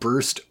to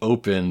burst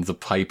open the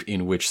pipe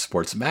in which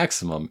Sports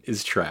Maximum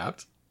is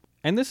trapped.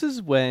 And this is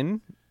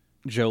when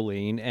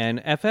Jolene and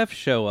FF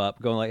show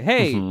up, going like,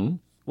 hey,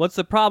 what's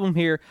the problem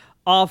here?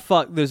 Oh,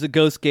 fuck, there's a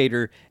ghost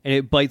gator, and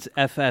it bites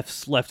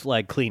FF's left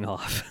leg clean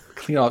off.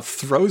 Clean off,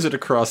 throws it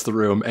across the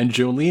room, and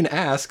Jolene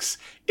asks,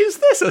 is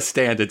this a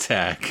stand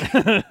attack?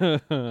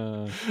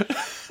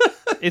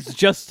 It's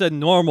just a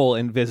normal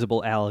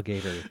invisible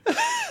alligator.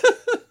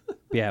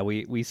 Yeah,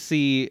 we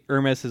see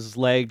Hermes's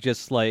leg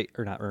FF's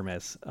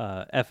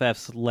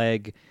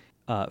leg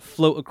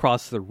float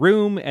across the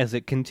room as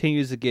it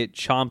continues to get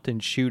chomped and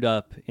chewed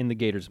up in the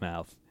gator's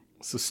mouth.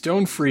 So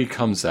Stone Free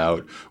comes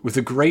out with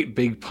a great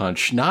big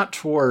punch, not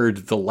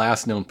toward the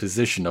last known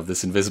position of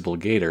this invisible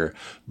gator,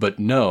 but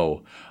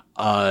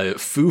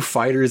Foo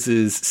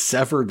Fighters'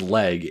 severed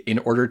leg in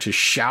order to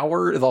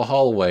shower the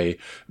hallway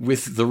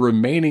with the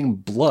remaining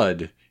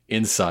blood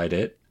inside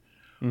it.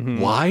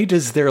 Why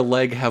does their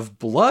leg have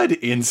blood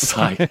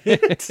inside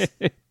it?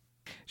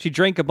 She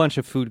drank a bunch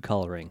of food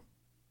coloring.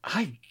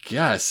 I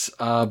guess,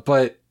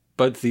 but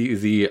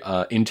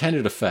the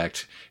intended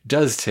effect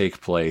does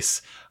take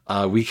place.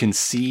 We can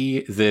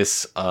see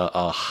this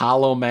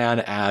Hollow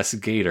Man-ass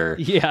gator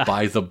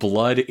by the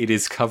blood it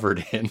is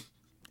covered in.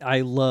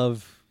 I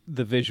love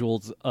the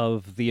visuals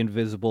of the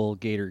invisible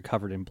gator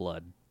covered in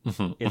blood.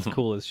 It's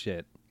cool as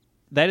shit.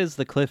 That is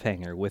the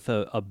cliffhanger, with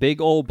a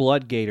big old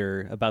blood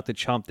gator about to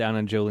chomp down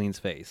on Jolene's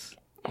face.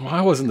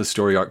 Why wasn't the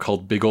story arc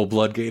called Big Ol'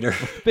 Blood Gator?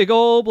 Big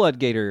old blood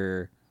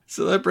gator.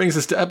 So that brings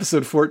us to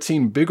episode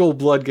 14, Big Ol'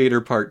 Blood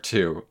Gator Part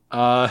 2.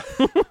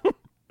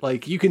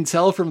 Like, you can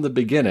tell from the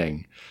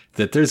beginning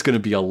that there's going to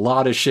be a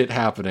lot of shit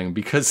happening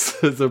because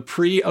the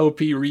pre-OP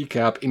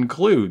recap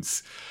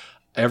includes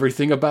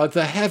everything about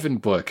the Heaven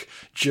Book,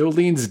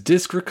 Jolene's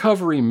disc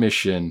recovery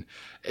mission,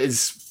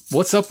 is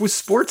what's up with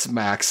Sports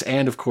Max,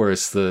 and of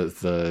course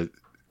the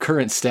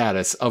current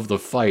status of the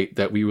fight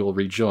that we will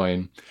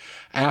rejoin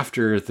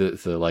after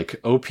the like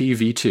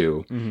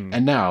OPV2.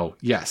 And now,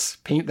 yes,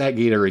 paint that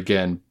gator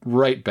again,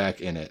 right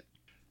back in it.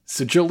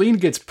 So Jolene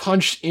gets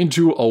punched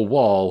into a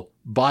wall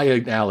by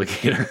an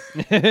alligator.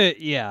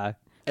 Yeah.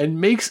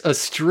 And makes a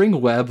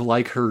string web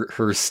like her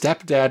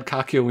stepdad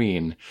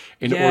Kakyoin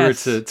in order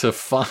to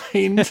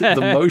find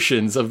the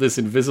motions of this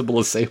invisible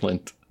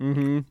assailant.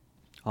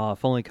 Oh,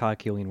 if only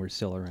Kakyoin were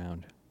still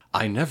around.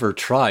 I never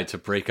tried to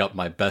break up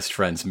my best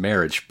friend's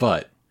marriage,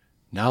 but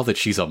now that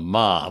she's a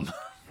mom,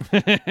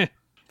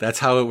 that's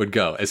how it would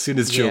go. As soon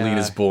as Jolene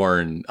is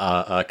born,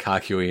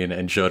 Kakyoin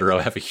and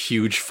Jotaro have a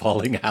huge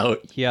falling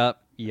out. Yep.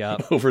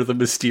 Over the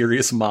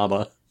mysterious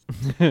mama.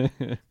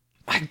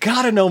 I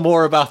gotta know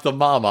more about the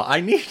mama.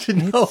 I need to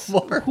know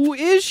more. Who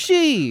is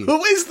she?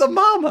 Who is the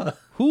mama?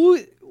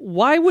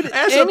 Why would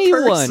As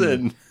anyone? a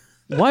person.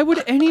 Why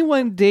would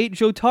anyone date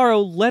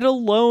Jotaro, let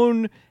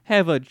alone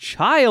have a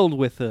child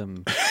with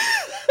him?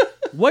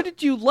 What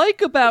did you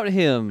like about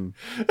him?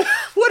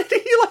 What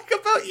did he like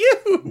about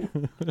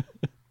you?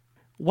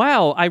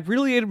 Wow, I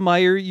really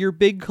admire your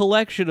big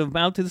collection of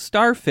mounted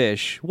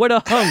starfish. What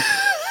a hunk.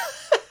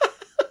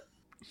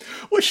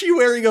 Was she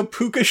wearing a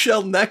puka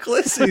shell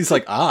necklace? And he's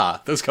like,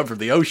 those come from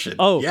the ocean.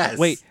 Oh, yes.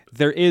 Wait,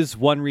 there is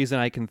one reason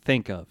I can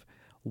think of.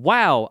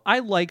 Wow, I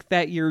like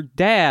that your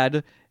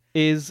dad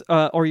is,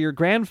 or your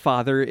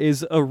grandfather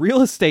is a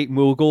real estate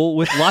mogul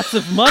with lots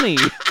of money.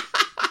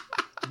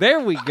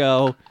 There we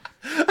go.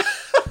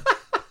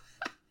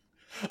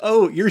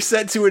 Oh, you're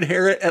set to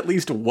inherit at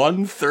least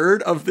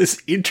 1/3 of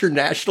this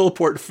international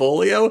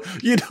portfolio?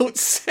 You don't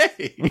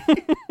say.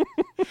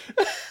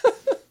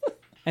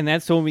 And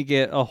that's when we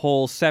get a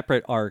whole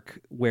separate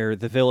arc where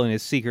the villain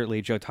is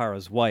secretly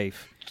Jotaro's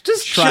wife.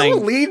 Does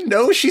Jolene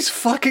know she's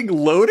fucking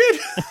loaded?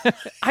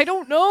 I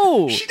don't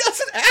know. She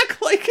doesn't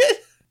act like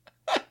it.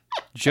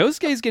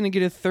 Josuke's gonna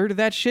get 1/3 of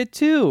that shit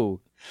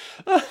too.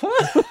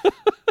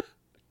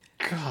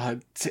 God,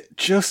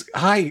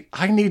 I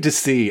need to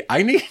see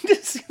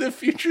the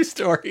future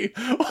story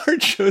where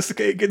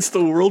Josuke gets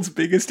the world's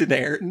biggest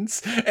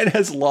inheritance and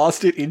has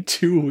lost it in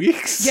 2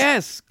 weeks.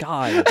 Yes,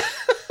 God.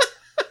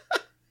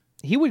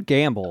 He would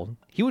gamble.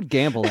 He would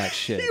gamble that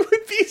shit. He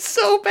would be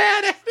so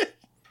bad at it.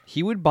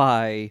 He would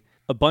buy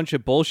a bunch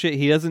of bullshit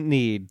he doesn't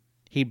need.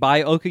 He'd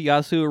buy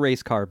Okuyasu a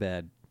race car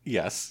bed.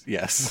 Yes. He'd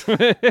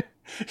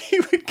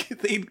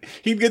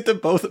get them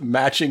both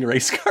matching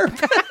race car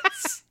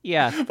beds.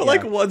 Yeah. But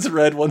like one's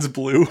red, one's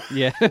blue.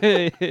 Yeah.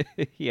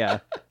 Yeah.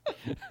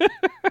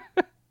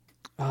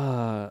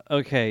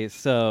 Okay,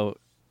 so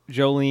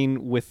Jolene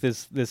with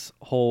this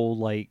whole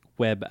like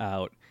web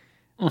out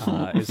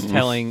is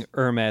telling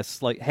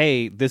Hermes like,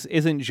 hey, this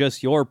isn't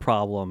just your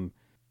problem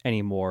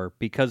anymore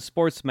because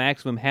Sports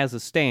Maximum has a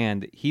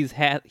stand. He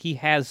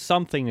has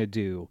something to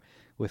do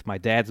with my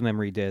dad's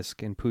memory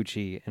disk and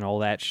Poochie and all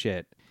that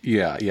shit.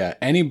 Yeah.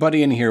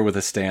 Anybody in here with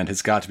a stand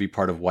has got to be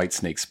part of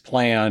Whitesnake's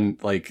plan.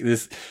 Like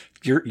this,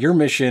 your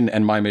mission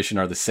and my mission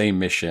are the same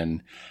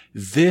mission.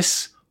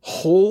 This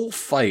whole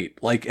fight,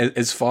 like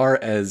as far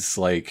as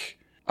like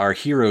our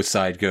hero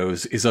side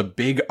goes, is a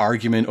big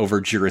argument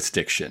over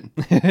jurisdiction.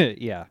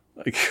 Yeah.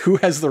 Like who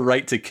has the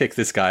right to kick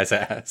this guy's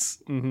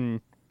ass? Mm-hmm.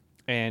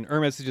 And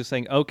Hermes is just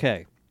saying,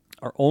 okay,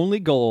 our only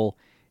goal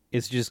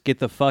is just get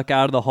the fuck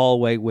out of the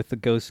hallway with the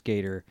Ghost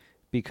Skater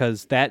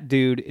because that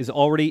dude is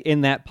already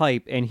in that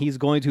pipe and he's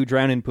going to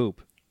drown in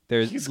poop.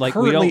 He's like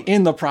currently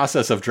in the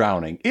process of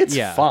drowning. It's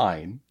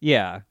fine.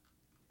 Yeah.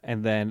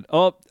 And then,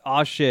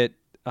 shit.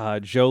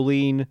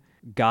 Jolene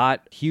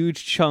got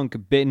huge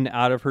chunk bitten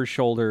out of her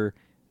shoulder,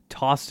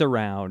 tossed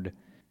around.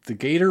 The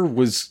gator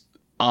was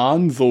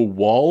on the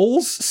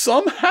walls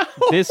somehow.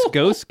 This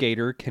Ghost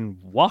Skater can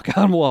walk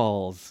on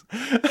walls.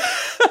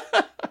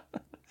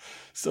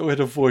 So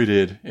it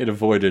avoided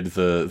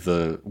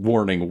the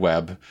warning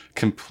web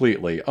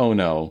completely. Oh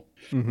no.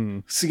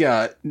 Mm-hmm. So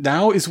yeah,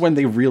 now is when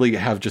they really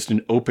have just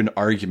an open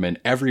argument.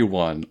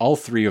 Everyone, all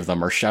three of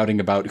them are shouting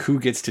about who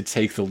gets to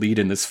take the lead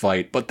in this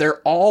fight, but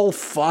they're all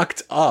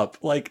fucked up.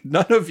 Like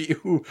none of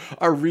you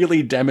are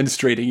really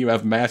demonstrating you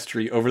have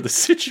mastery over the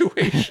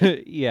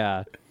situation.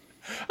 Yeah.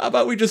 How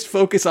about we just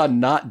focus on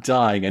not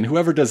dying, and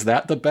whoever does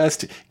that the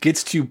best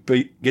gets to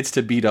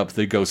beat up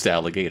the ghost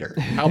alligator.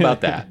 How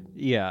about that?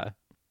 Yeah.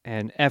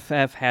 And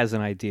FF has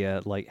an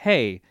idea like,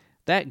 hey,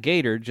 that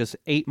gator just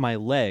ate my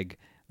leg.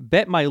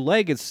 Bet my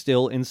leg is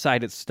still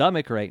inside its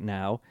stomach right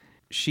now.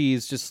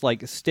 She's just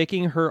like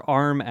sticking her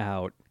arm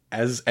out.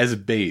 As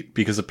bait,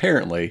 because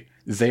apparently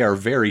they are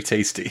very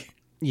tasty.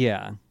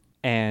 Yeah.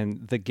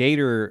 And the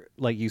gator,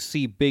 like you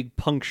see big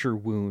puncture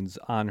wounds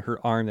on her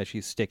arm that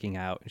she's sticking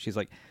out. And she's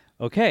like,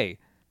 okay,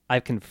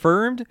 I've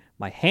confirmed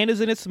my hand is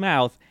in its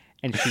mouth.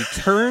 And she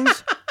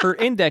turns her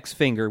index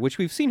finger, which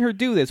we've seen her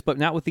do this, but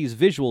not with these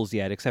visuals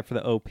yet, except for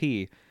the OP.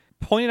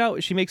 Pointed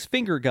out, she makes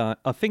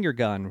a finger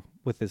gun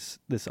with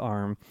this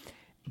arm,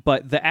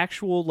 but the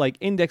actual like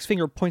index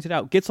finger pointed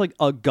out gets like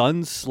a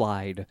gun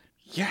slide.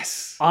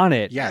 Yes. On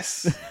it.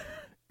 Yes.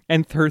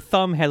 And her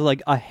thumb has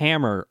like a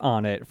hammer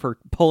on it for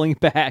pulling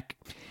back,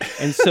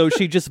 and so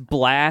she just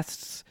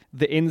blasts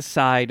the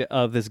inside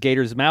of this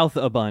gator's mouth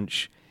a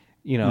bunch.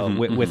 You know,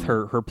 with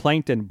her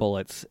plankton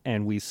bullets,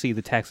 and we see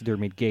the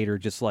taxidermied gator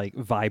just like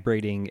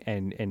vibrating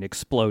and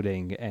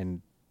exploding,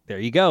 and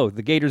there you go,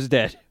 the gator's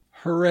dead.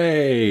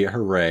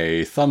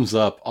 Hooray! Thumbs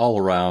up all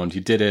around.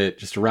 You did it.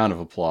 Just a round of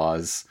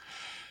applause.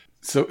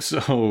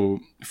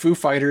 So Foo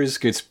Fighters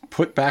gets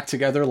put back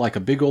together like a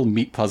big old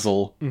meat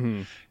puzzle,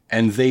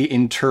 and they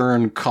in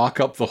turn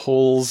caulk up the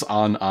holes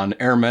on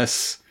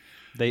Hermes.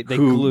 They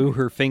glue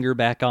her finger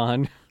back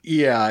on.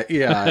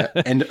 Yeah.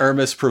 And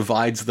Hermes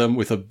provides them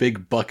with a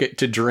big bucket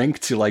to drink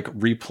to like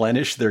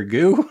replenish their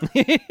goo.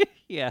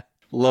 Yeah.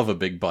 Love a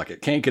big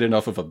bucket. Can't get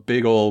enough of a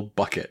big old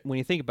bucket. When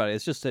you think about it,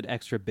 it's just an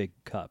extra big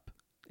cup.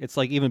 It's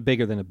like even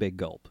bigger than a big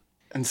gulp.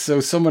 And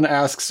so someone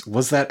asks,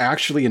 was that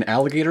actually an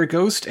alligator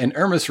ghost? And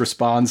Hermes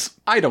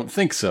responds, I don't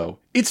think so.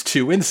 It's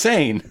too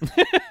insane.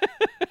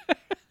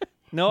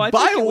 No, I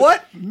By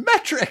what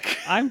metric?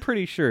 I'm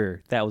pretty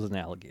sure that was an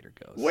alligator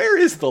ghost. Where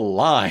is the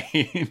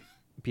line?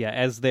 Yeah,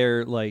 as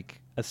they're like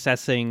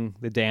assessing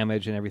the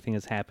damage and everything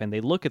that's happened,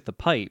 they look at the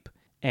pipe,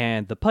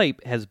 and the pipe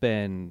has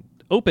been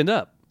opened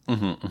up.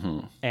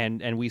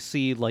 And we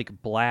see like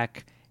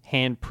black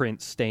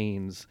handprint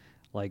stains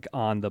like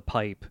on the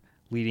pipe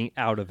leading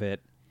out of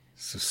it.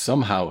 So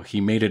somehow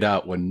he made it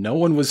out when no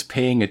one was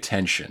paying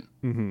attention.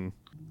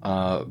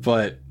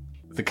 But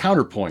the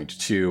counterpoint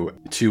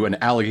to an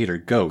alligator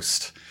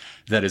ghost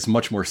that is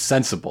much more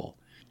sensible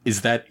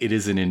is that it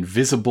is an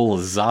invisible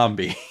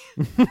zombie.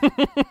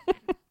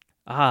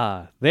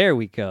 There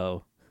we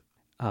go.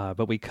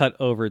 But we cut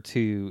over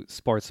to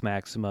Sports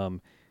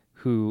Maximum,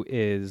 who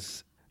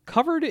is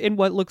covered in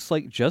what looks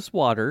like just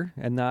water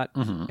and not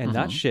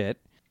not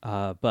shit.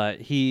 But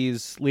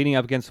he's leaning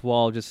up against the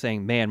wall, just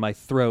saying, "Man, my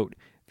throat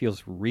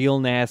feels real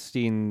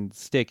nasty and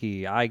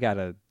sticky. I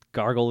gotta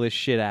gargle this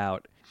shit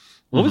out."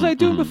 What was I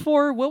doing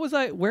before? Where was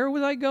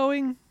I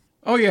going?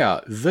 Oh yeah,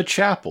 the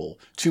chapel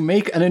to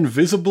make an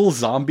invisible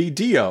zombie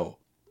Dio.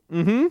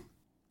 Mm-hmm.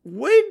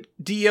 Would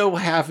Dio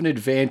have an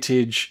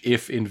advantage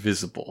if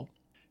invisible?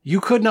 You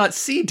could not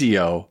see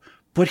Dio,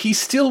 but he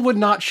still would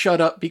not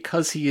shut up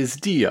because he is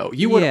Dio.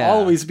 You would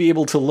always be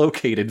able to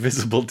locate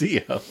invisible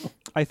Dio.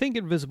 I think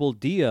invisible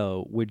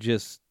Dio would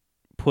just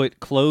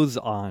put clothes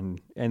on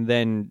and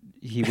then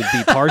he would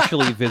be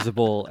partially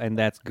visible and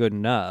that's good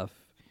enough.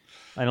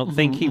 I don't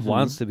think he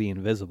wants to be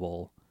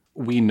invisible.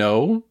 We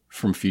know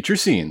from future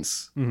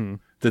scenes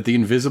that the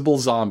invisible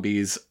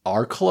zombies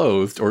are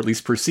clothed, or at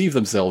least perceive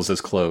themselves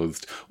as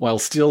clothed, while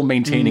still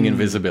maintaining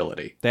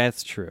invisibility.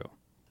 That's true.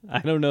 I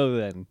don't know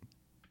then.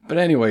 But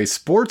anyway,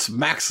 Sports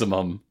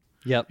Maximum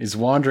is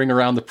wandering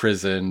around the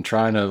prison,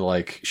 trying to,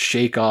 like,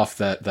 shake off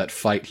that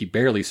fight he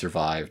barely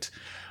survived.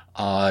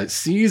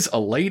 Sees a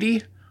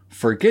lady,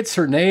 forgets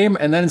her name,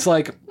 and then is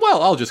like,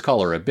 well, I'll just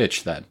call her a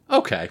bitch then.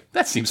 Okay,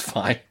 that seems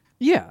fine.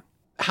 Yeah.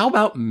 How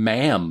about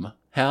ma'am?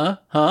 Huh?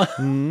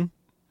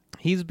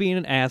 He's being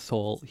an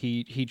asshole.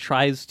 He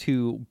tries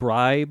to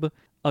bribe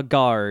a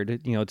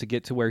guard, to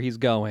get to where he's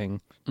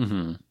going.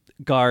 Mm-hmm.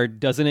 Guard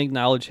doesn't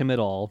acknowledge him at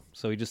all,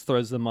 so he just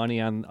throws the money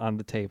on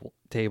the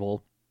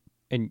table.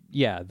 And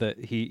yeah,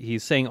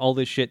 he's saying all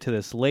this shit to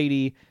this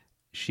lady.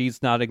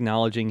 She's not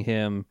acknowledging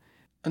him.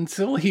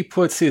 Until he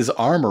puts his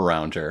arm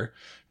around her,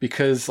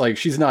 because, like,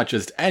 she's not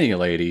just any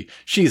lady.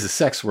 She's a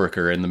sex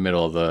worker in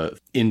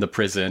the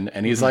prison,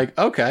 and he's like,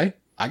 okay,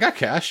 I got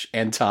cash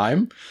and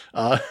time.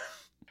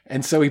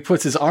 And so he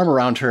puts his arm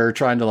around her,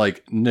 trying to,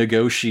 like,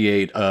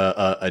 negotiate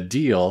a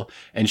deal,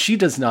 and she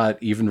does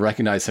not even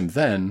recognize him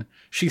then.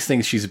 She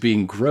thinks she's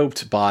being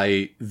groped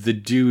by the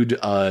dude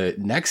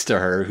next to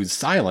her who's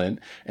silent,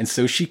 and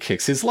so she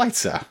kicks his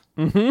lights out.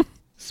 Mm-hmm.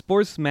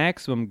 Sports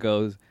Maximum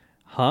goes,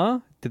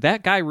 huh? Did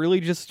that guy really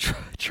just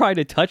try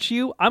to touch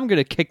you? I'm going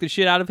to kick the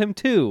shit out of him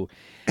too.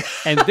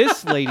 And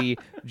this lady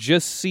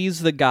just sees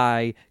the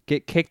guy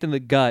get kicked in the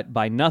gut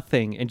by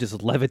nothing and just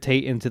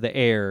levitate into the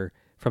air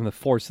from the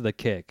force of the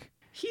kick.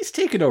 He's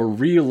taken a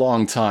real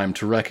long time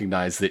to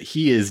recognize that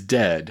he is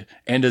dead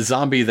and a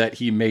zombie that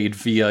he made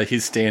via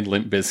his stand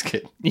Limp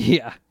Bizkit.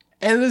 Yeah.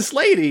 And this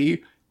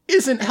lady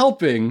isn't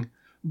helping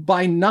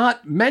by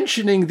not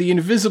mentioning the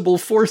invisible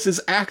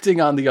forces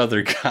acting on the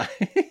other guy.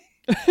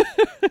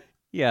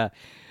 Yeah.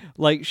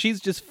 Like, she's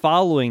just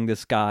following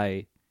this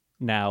guy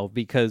now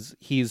because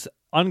he's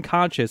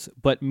unconscious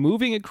but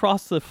moving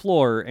across the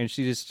floor, and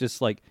she's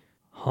just like,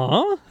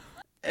 huh?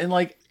 And,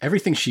 like,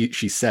 everything she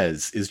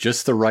says is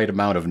just the right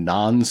amount of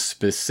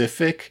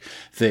non-specific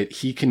that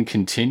he can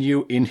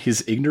continue in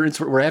his ignorance.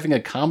 We're having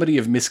a comedy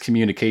of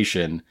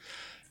miscommunication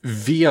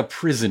via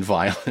prison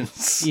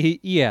violence.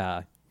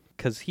 Yeah,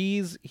 because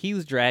he's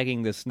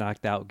dragging this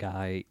knocked out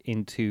guy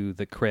into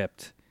the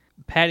crypt,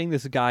 patting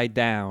this guy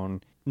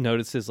down,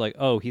 notices, like,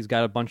 oh, he's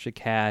got a bunch of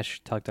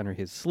cash tucked under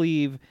his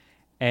sleeve,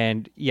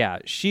 and yeah,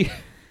 she's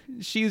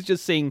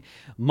just seeing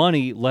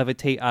money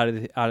levitate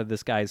out of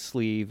this guy's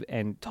sleeve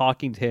and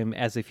talking to him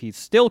as if he's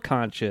still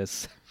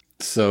conscious.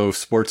 So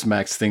Sports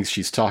Max thinks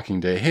she's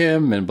talking to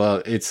him, and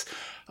but it's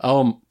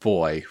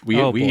boy, we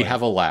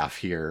have a laugh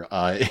here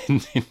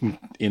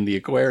in the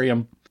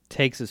aquarium.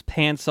 Takes his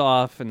pants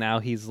off, and now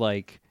he's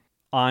like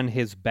on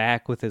his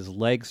back with his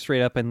legs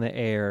straight up in the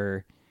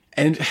air.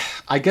 And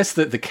I guess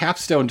that the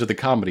capstone to the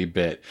comedy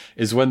bit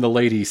is when the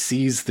lady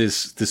sees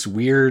this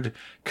weird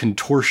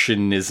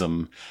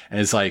contortionism and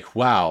is like,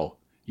 wow,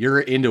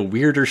 you're into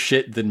weirder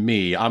shit than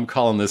me. I'm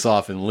calling this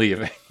off and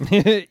leaving.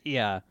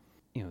 Yeah.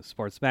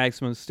 Sports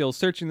Maximum is still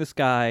searching this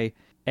guy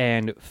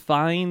and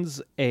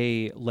finds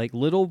a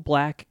little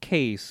black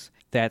case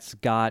that's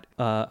got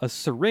a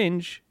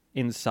syringe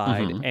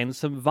inside and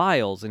some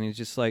vials. And he's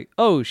just like,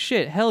 oh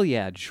shit, hell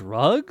yeah,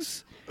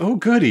 drugs? Oh,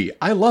 goody.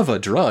 I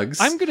love drugs.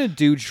 I'm going to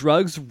do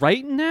drugs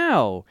right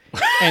now.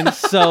 And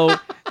so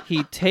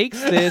he takes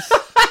this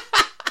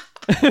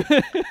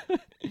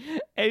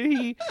and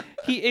he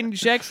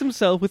injects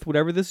himself with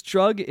whatever this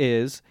drug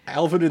is.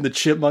 Alvin and the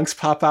Chipmunks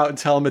pop out and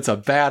tell him it's a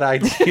bad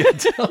idea.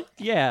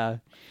 Yeah.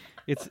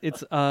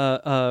 It's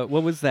what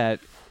was that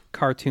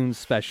cartoon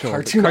special?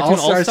 Cartoon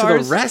All-Stars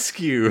to the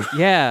rescue.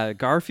 Yeah,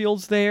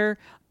 Garfield's there.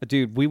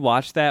 Dude, we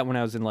watched that when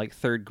I was in like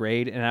third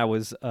grade, and I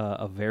was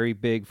a very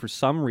big, for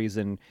some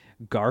reason,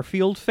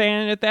 Garfield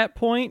fan at that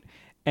point.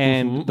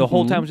 And the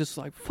whole time I was just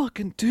like,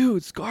 fucking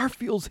dudes,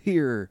 Garfield's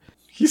here.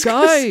 He's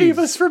going to save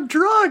us from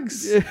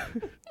drugs.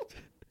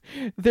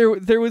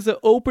 There was an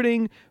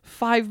opening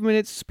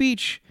 5-minute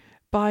speech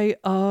by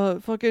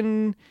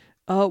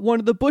one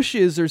of the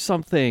Bushes or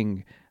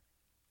something.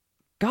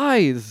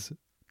 Guys,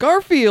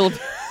 Garfield.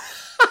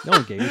 No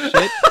one gave a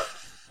shit.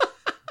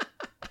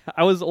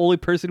 I was the only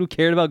person who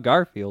cared about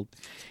Garfield.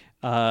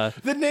 The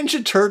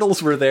Ninja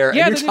Turtles were there, and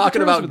you're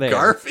talking about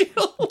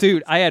Garfield?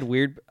 Dude, I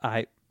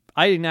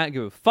did not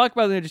give a fuck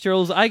about the Ninja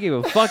Turtles. I gave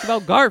a fuck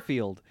about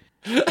Garfield.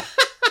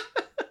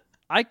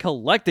 I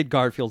collected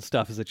Garfield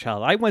stuff as a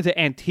child. I went to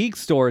antique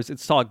stores and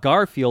saw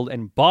Garfield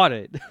and bought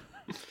it.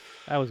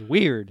 That was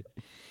weird.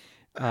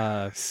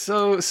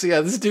 So yeah,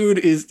 this dude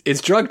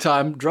it's drug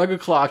time, drug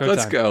o'clock.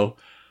 Let's go.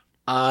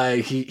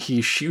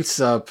 He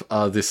shoots up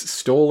this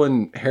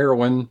stolen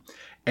heroin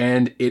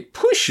and it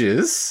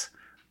pushes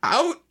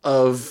out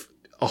of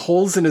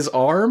holes in his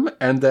arm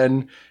and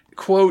then,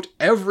 quote,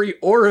 every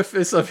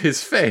orifice of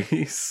his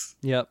face.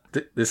 Yep.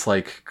 This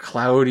like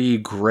cloudy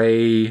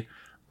gray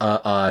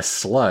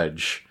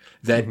sludge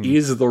that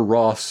is the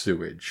raw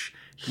sewage.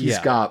 He's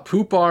got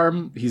poop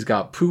arm, he's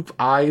got poop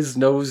eyes,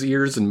 nose,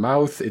 ears, and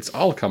mouth. It's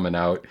all coming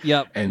out.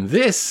 Yep. And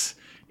this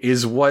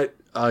is what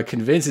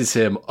convinces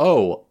him,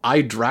 oh,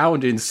 I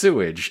drowned in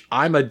sewage.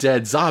 I'm a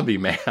dead zombie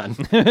man.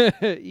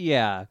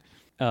 Yeah.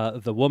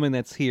 The woman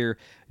that's here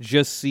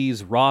just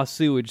sees raw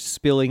sewage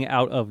spilling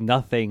out of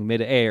nothing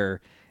midair,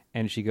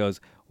 and she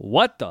goes,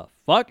 what the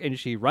fuck? And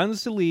she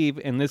runs to leave,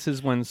 and this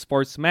is when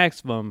Sports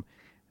Maximum,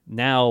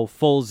 now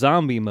full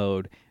zombie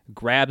mode,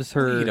 grabs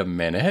her. Wait a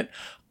minute.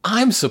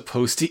 I'm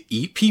supposed to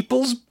eat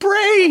people's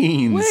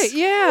brains. Wait,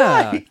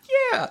 yeah. Right,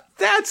 yeah,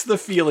 that's the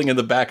feeling in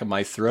the back of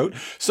my throat.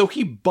 So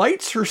he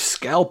bites her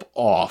scalp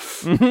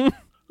off.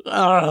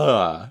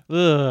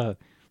 Ugh.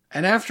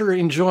 And after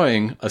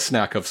enjoying a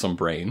snack of some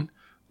brain,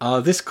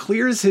 this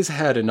clears his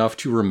head enough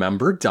to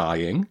remember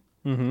dying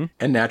and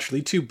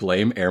naturally to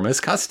blame Hermes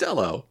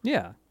Costello.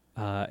 Yeah.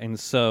 And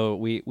so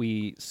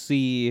we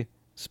see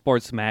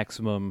Sports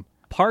Maximum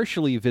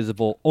partially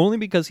visible only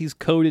because he's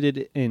coated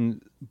it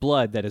in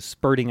blood that is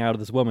spurting out of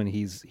this woman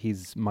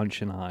he's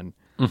munching on.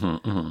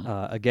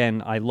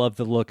 Again, I love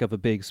the look of a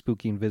big,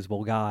 spooky,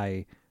 invisible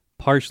guy,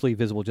 partially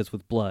visible just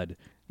with blood.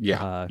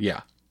 Yeah,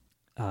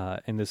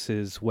 And this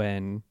is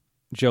when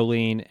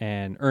Jolene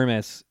and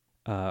Hermes,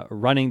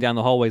 running down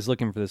the hallways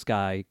looking for this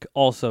guy,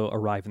 also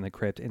arrive in the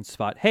crypt and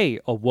spot, hey,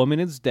 a woman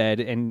is dead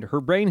and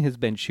her brain has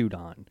been chewed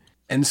on.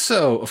 And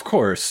so, of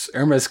course,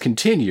 Hermes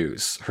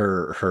continues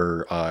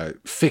her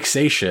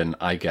fixation,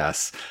 I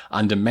guess,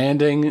 on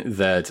demanding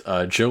that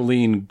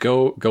Jolene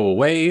go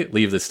away,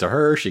 leave this to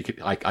her.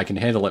 I can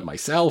handle it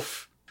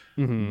myself.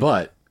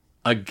 But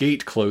a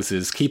gate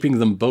closes, keeping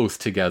them both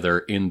together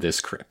in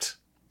this crypt.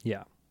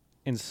 Yeah.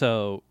 And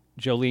so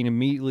Jolene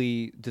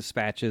immediately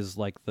dispatches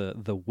like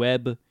the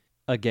web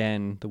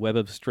again, the web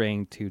of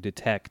string to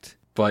detect.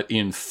 But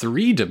in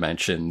 3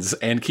 dimensions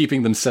and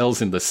keeping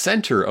themselves in the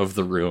center of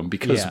the room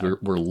because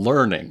we're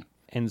learning.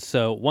 And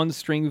so one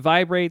string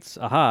vibrates.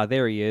 Aha,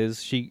 there he is.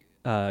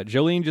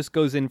 Jolene just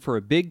goes in for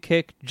a big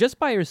kick just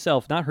by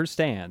herself, not her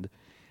stand.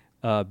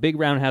 Big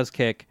roundhouse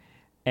kick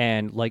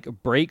and like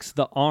breaks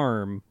the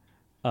arm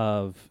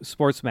of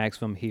Sports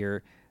Maximum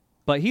here.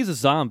 But he's a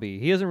zombie.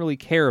 He doesn't really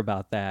care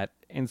about that.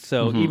 And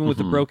so even with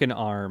the broken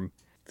arm,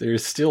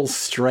 there's still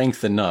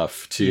strength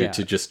enough to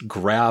just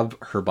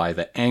grab her by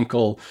the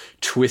ankle,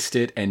 twist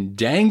it, and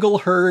dangle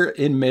her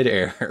in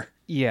midair.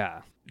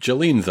 Yeah.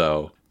 Jolene,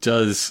 though,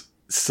 does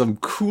some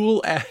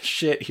cool ass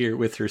shit here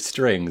with her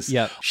strings.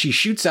 Yep. She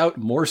shoots out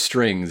more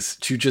strings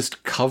to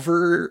just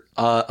cover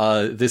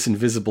this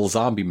invisible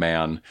zombie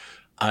man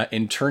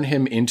and turn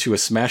him into a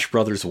Smash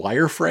Brothers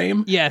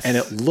wireframe. Yes. And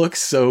it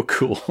looks so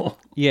cool.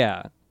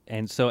 Yeah.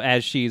 And so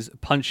as she's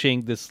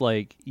punching this this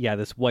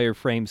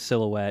wireframe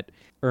silhouette,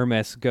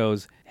 Hermes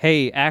goes,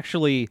 hey,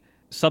 actually,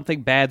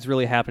 something bad's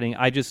really happening.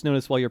 I just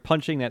noticed while you're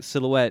punching that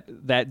silhouette,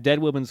 that dead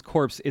woman's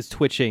corpse is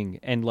twitching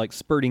and like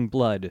spurting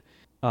blood.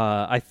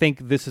 I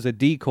think this is a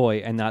decoy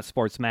and not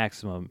Sports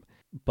Maximum.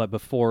 But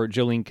before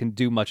Jolene can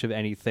do much of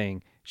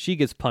anything, she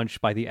gets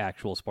punched by the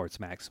actual Sports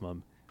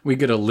Maximum. We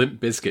get a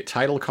Limp Bizkit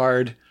title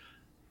card.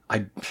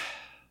 I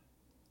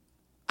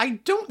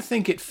don't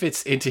think it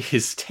fits into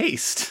his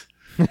taste.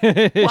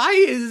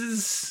 Why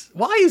is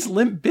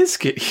Limp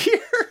Bizkit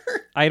here?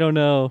 I don't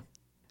know.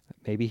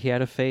 Maybe he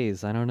had a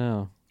phase. I don't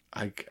know.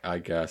 I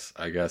guess.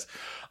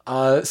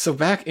 So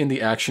back in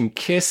the action,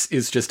 Kiss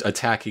is just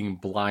attacking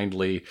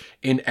blindly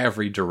in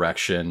every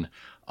direction.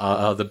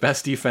 The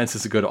best defense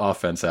is a good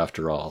offense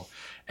after all.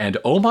 And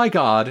oh my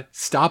God,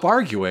 stop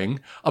arguing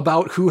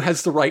about who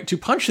has the right to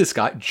punch this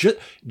guy.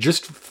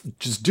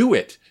 Just do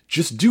it.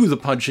 Just do the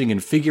punching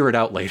and figure it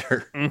out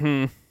later.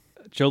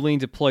 Jolene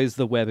deploys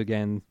the web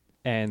again.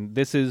 And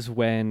this is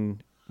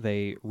when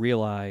they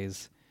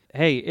realize,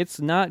 hey,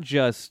 it's not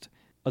just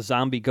a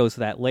zombie goes to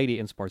that lady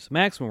in Sports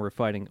Maximum we're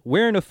fighting.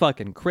 We're in a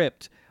fucking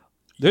crypt.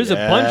 There's a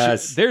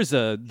bunch. There's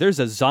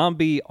a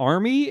zombie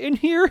army in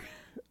here.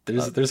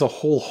 There's a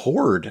whole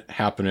horde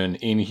happening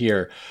in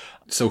here.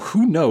 So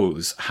who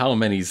knows how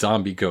many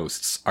zombie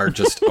ghosts are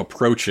just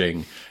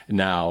approaching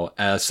now.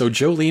 So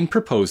Jolene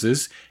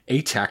proposes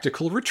a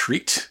tactical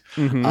retreat.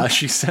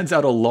 She sends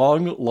out a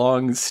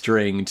long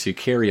string to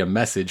carry a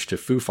message to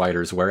Foo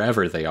Fighters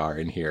wherever they are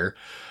in here.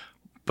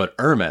 But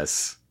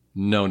Hermes,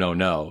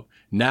 no.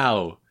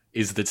 Now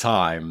is the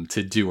time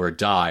to do or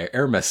die.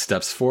 Hermes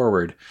steps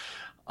forward.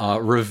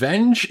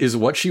 Revenge is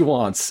what she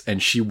wants,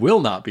 and she will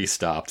not be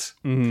stopped.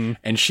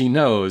 And she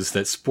knows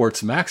that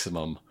Sports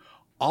Maximum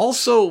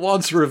also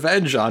wants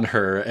revenge on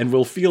her and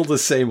will feel the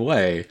same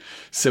way.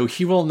 So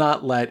he will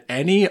not let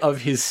any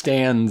of his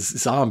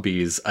stand's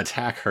zombies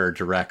attack her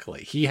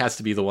directly. He has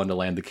to be the one to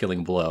land the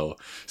killing blow.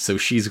 So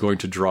she's going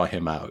to draw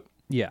him out.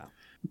 Yeah.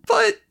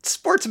 But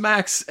Sports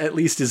Max, at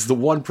least, is the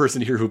one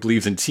person here who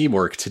believes in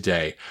teamwork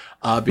today,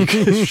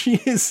 because she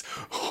is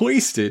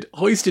hoisted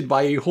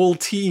by a whole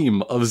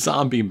team of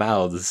zombie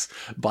mouths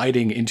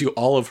biting into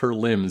all of her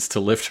limbs to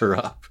lift her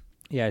up.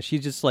 Yeah,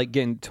 she's just like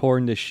getting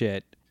torn to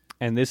shit.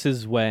 And this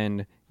is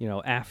when,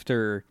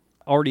 after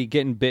already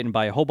getting bitten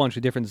by a whole bunch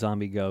of different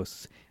zombie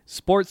ghosts,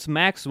 Sports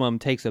Maximum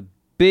takes a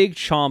big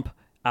chomp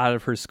out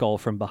of her skull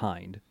from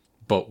behind.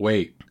 But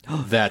wait,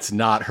 that's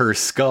not her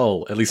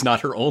skull. At least not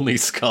her only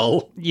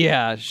skull.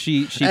 Yeah,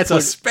 she That's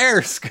a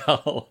spare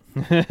skull.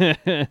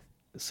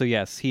 So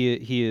yes,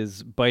 he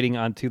is biting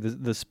onto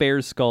the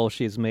spare skull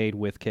she has made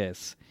with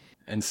Kiss.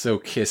 And so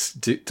Kiss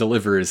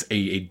delivers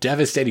a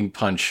devastating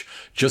punch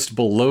just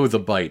below the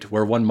bite,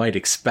 where one might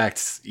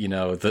expect,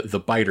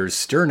 the biter's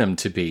sternum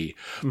to be,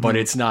 but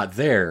it's not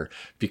there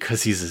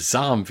because he's a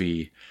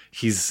zombie.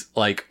 He's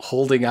like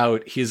holding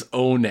out his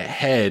own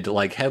head,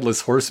 like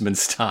Headless Horseman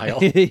style.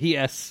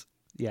 Yes.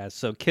 Yeah,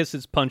 so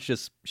Kiss's punch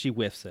she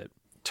whiffs it.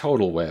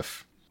 Total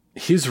whiff.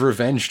 His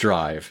revenge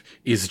drive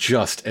is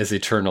just as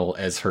eternal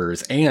as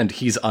hers, and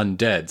he's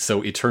undead,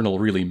 so eternal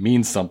really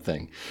means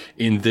something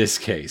in this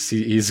case.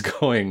 He's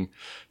going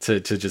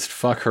to just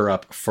fuck her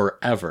up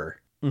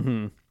forever.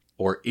 Mm-hmm.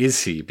 Or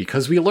is he?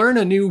 Because we learn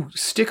a new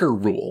sticker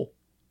rule.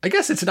 I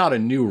guess it's not a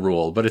new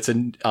rule, but it's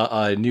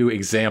a new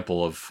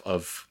example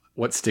of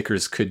what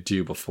stickers could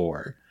do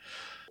before.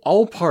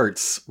 All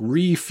parts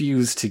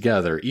refuse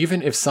together.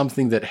 Even if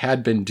something that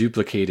had been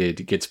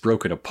duplicated gets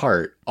broken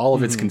apart, all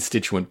of its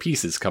constituent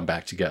pieces come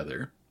back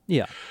together.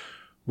 Yeah.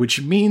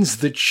 Which means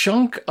the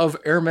chunk of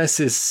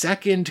Hermes's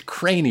second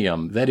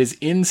cranium that is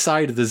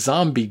inside the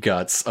zombie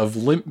guts of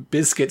Limp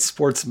Bizkit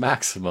Sports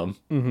Maximum.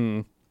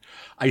 Mm-hmm.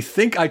 I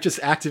think I just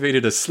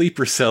activated a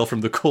sleeper cell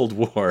from the Cold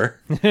War.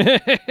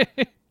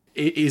 It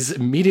is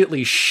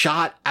immediately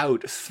shot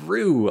out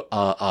through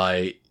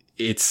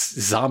its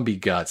zombie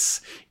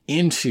guts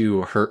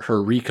into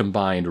her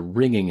recombined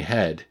ringing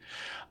head,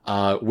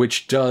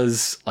 which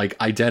does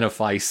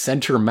identify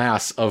center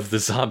mass of the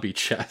zombie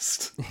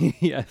chest.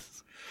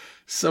 Yes.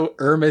 So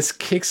Hermes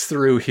kicks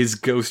through his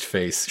ghost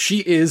face. She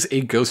is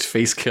a ghost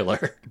face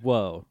killer.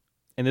 Whoa.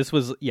 And this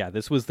was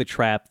the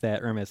trap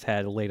that Hermes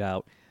had laid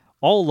out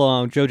all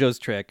along, JoJo's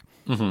trick,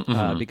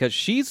 because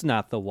she's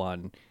not the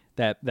one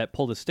that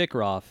pulled the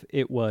sticker off.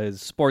 It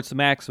was Sports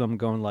Maximum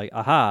going like,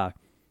 aha,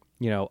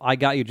 I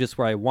got you just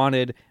where I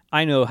wanted.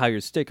 I know how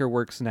your sticker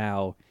works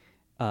now.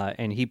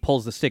 And he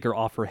pulls the sticker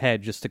off her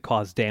head just to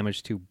cause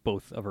damage to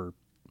both of her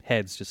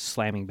heads just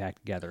slamming back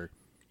together.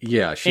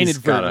 Yeah, she's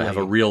got to have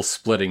a real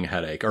splitting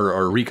headache,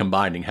 or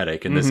recombining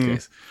headache in this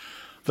case.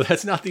 But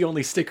that's not the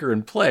only sticker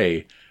in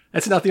play.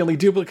 That's not the only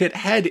duplicate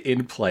head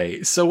in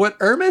play. So what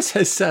Hermes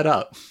has set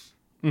up...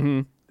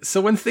 So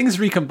when things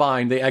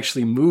recombine, they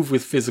actually move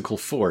with physical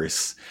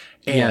force,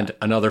 and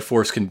another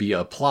force can be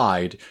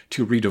applied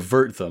to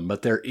redivert them,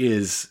 but there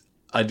is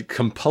a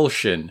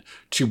compulsion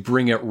to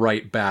bring it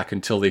right back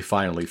until they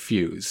finally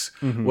fuse.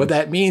 What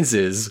that means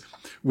is,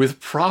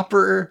 with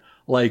proper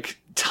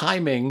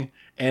timing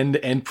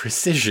and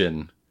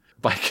precision,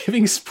 by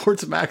giving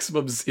Sports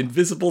Maximum's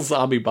invisible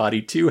zombie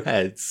body two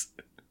heads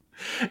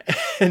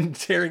and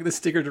tearing the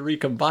sticker to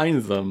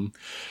recombine them,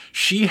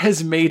 she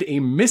has made a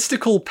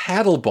mystical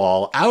paddle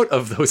ball out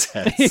of those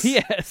heads.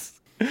 Yes.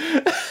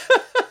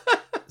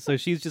 So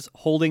she's just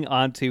holding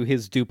onto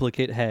his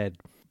duplicate head,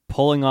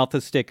 pulling off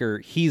the sticker.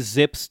 He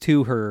zips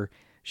to her.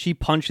 She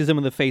punches him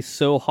in the face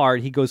so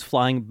hard he goes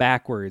flying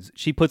backwards.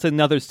 She puts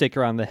another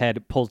sticker on the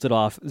head, pulls it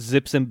off,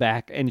 zips him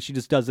back, and she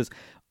just does this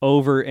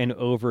over and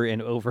over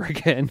and over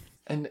again.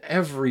 And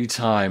every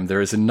time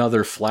there is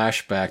another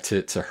flashback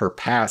to her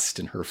past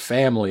and her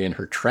family and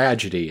her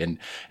tragedy and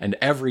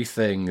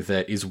everything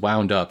that is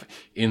wound up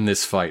in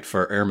this fight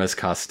for Hermes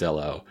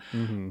Costello.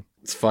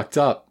 It's fucked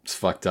up. It's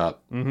fucked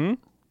up.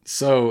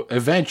 So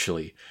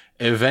eventually,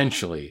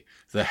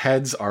 the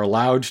heads are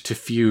allowed to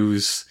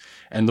fuse,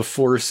 and the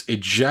Force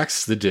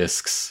ejects the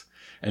discs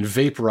and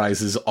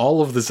vaporizes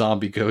all of the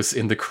zombie ghosts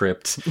in the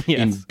crypt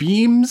in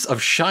beams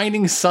of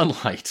shining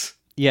sunlight.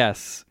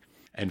 Yes.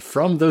 And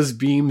from those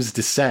beams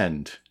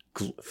descend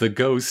the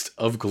ghost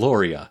of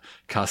Gloria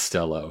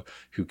Costello,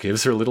 who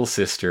gives her little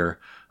sister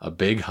a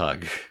big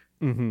hug.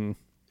 And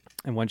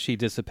when she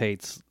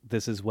dissipates,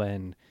 this is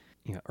when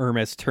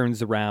Hermes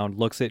turns around,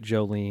 looks at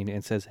Jolene,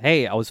 and says,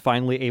 "Hey, I was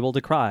finally able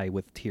to cry,"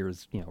 with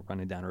tears,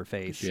 running down her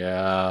face.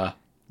 Yeah.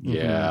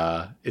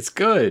 It's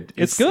good.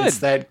 It's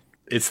good.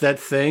 It's that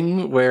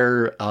thing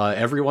where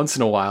every once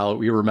in a while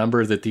we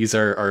remember that these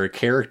are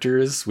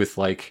characters with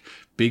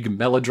big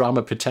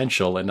melodrama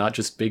potential and not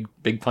just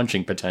big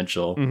punching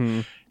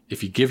potential.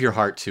 If you give your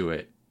heart to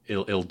it,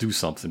 it'll do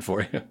something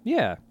for you.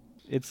 Yeah,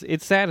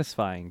 it's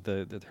satisfying.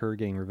 The her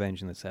getting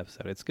revenge in this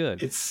episode. It's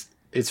good.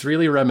 It's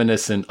really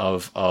reminiscent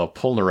of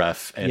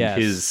Polnareff and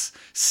his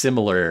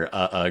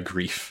similar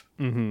grief.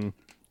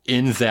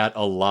 In that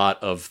a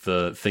lot of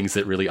the things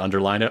that really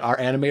underline it are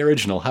anime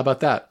original. How about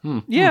that?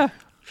 Yeah.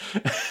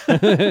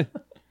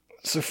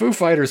 So Foo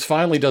Fighters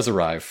finally does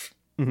arrive.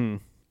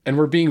 And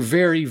we're being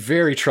very,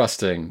 very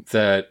trusting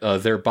that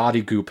their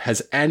body goop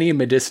has any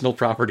medicinal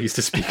properties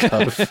to speak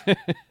of.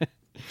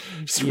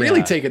 Just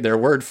really taking their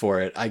word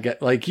for it. I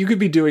get, like, you could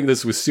be doing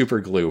this with super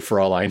glue for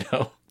all I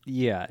know.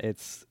 Yeah,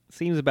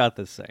 seems about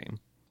the same.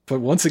 But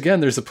once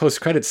again, there's a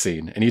post-credit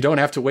scene, and you don't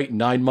have to wait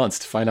 9 months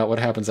to find out what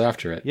happens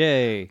after it.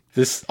 Yay.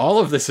 All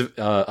of this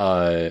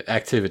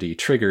activity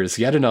triggers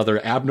yet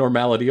another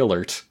abnormality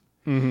alert.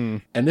 Mm-hmm.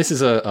 And this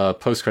is a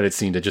post-credit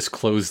scene to just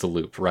close the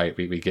loop, right?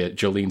 We get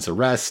Jolene's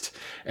arrest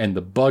and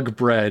the bug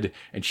bread,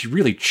 and she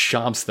really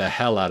chomps the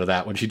hell out of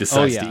that when she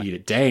decides to eat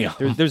it.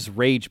 Damn. There's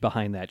rage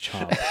behind that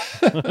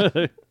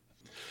chomp.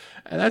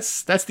 And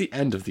that's the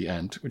end of the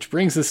end, which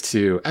brings us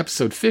to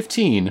episode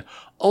 15,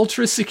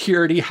 Ultra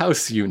Security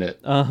House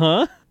Unit.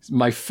 Uh-huh.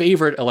 My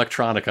favorite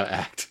electronica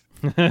act.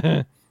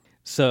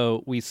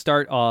 So we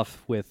start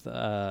off with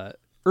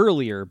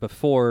earlier,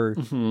 before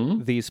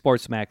the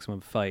Sports Maximum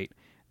fight.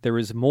 There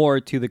is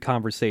more to the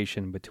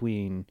conversation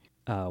between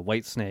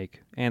Whitesnake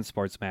and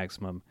Sports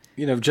Maximum.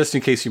 You know, just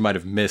in case you might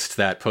have missed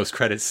that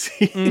post-credit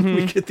scene,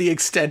 we get the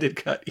extended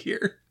cut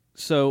here.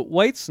 So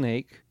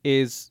Whitesnake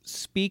is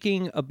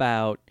speaking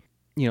about,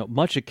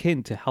 much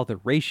akin to how the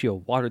ratio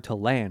of water to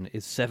land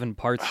is 7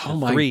 parts to 3. Oh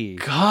my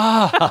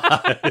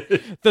God!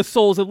 The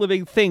souls of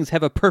living things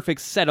have a perfect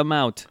set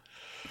amount.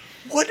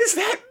 What does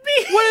that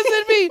mean? What does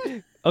it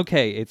mean?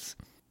 Okay,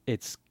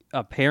 it's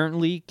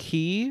apparently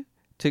key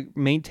to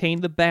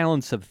maintain the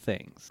balance of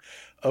things.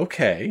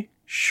 Okay,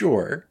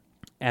 sure.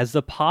 As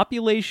the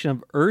population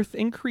of Earth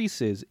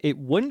increases, it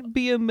wouldn't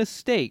be a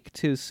mistake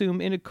to assume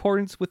in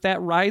accordance with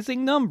that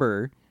rising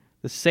number,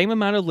 the same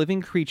amount of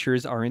living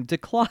creatures are in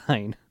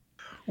decline.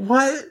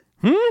 What?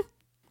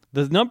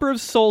 The number of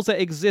souls that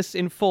exist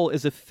in full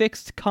is a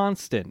fixed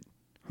constant.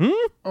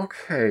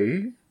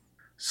 Okay.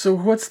 So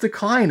what's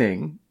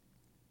declining?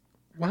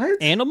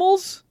 What?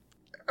 Animals?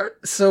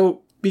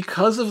 So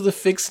because of the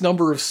fixed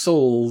number of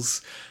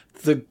souls,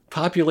 the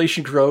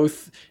population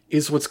growth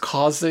is what's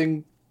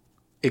causing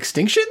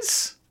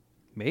extinctions?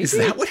 Maybe. Is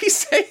that what he's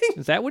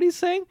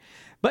saying?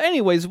 But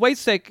anyways,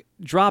 Whitesnake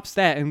drops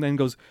that and then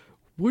goes,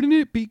 wouldn't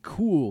it be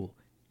cool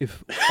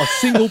if a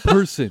single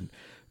person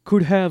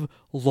could have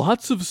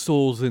lots of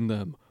souls in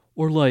them?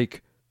 Or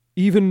like,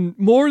 even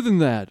more than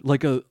that,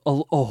 like a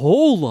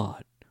whole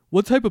lot.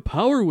 What type of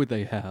power would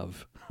they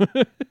have?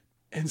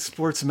 And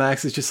Sports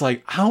Max is just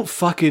like, I don't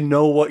fucking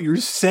know what you're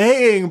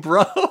saying,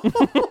 bro.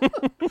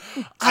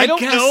 I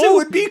don't guess know. it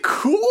would be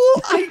cool.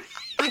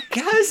 I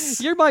guess.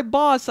 You're my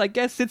boss. I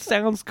guess it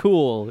sounds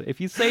cool. If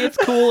you say it's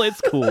cool,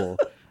 it's cool.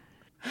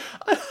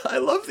 I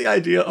love the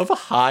idea of a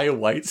high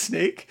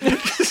Whitesnake.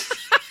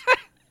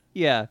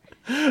 Yeah.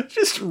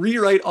 Just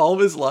rewrite all of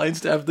his lines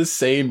to have the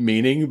same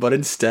meaning, but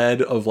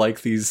instead of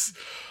like these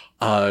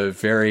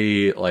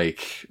very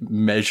like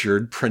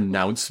measured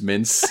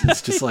pronouncements,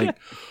 it's just like,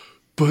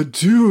 but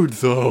dude,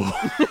 though.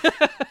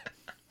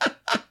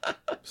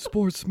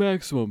 Sports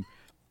Maximum,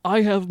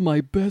 I have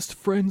my best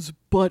friend's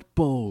butt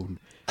bone.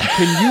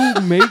 Can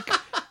you make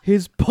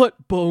his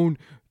butt bone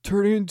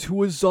turn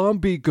into a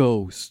zombie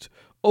ghost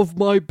of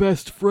my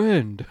best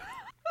friend?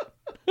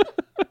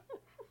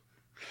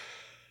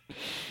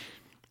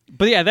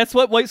 But yeah, that's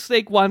what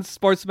Whitesnake wants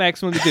Sports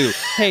Maximum to do.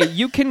 Hey,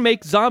 you can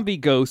make zombie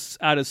ghosts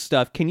out of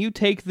stuff. Can you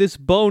take this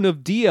bone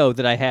of Dio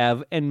that I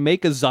have and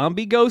make a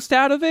zombie ghost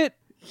out of it?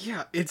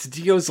 Yeah, it's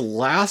Dio's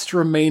last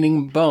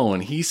remaining bone.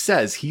 He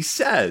says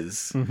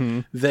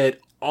that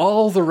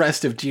all the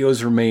rest of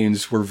Dio's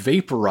remains were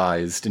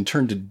vaporized and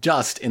turned to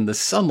dust in the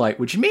sunlight,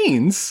 which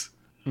means,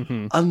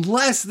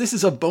 unless this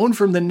is a bone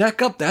from the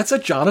neck up, that's a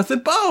Jonathan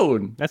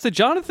bone. That's a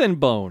Jonathan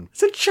bone.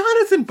 It's a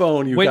Jonathan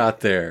bone you got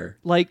there.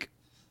 Like,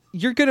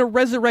 you're going to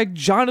resurrect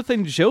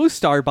Jonathan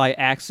Joestar by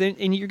accident,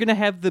 and you're going to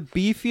have the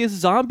beefiest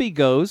zombie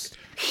ghost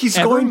He's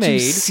ever going made.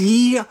 to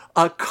see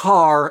a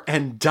car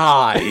and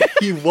die.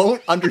 He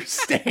won't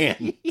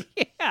understand.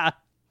 Yeah.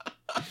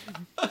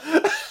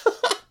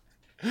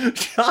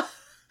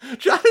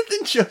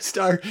 Jonathan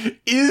Joestar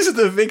is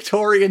the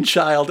Victorian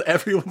child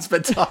everyone's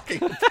been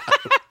talking about.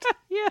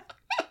 Yeah.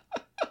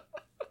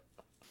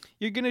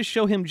 You're going to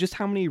show him just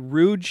how many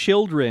rude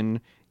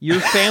children your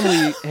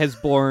family has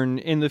born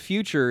in the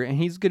future, and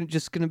he's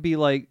just going to be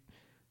like,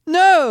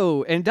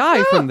 no, and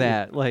die from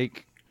that.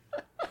 Like,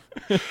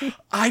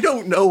 I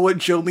don't know what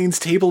Jolene's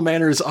table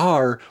manners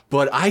are,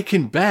 but I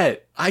can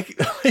bet,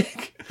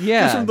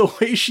 just from the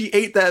way she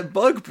ate that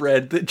bug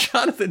bread, that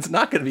Jonathan's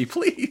not going to be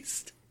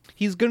pleased.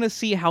 He's going to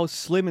see how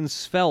slim and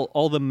svelte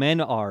all the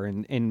men are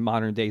in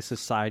modern day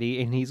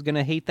society, and he's going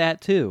to hate that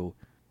too.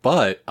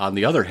 But, on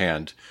the other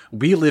hand,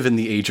 we live in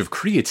the age of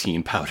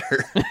creatine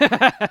powder.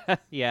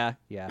 Yeah.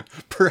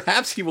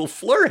 Perhaps he will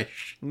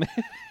flourish.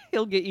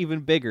 He'll get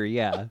even bigger,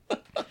 yeah.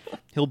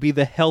 He'll be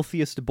the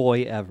healthiest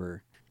boy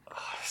ever.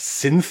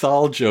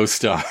 Synthol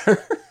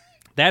Joestar.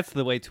 That's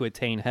the way to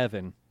attain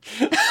heaven.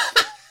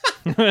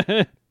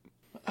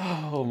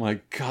 Oh my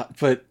god.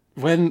 But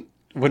when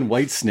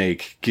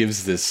Whitesnake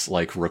gives this,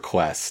 like,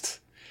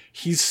 request,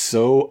 he's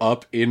so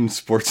up in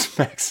Sports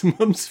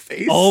Maximum's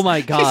face. Oh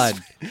my God.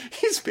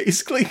 He's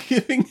basically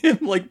giving him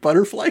like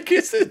butterfly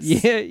kisses.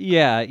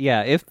 Yeah.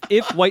 If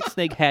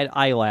Whitesnake had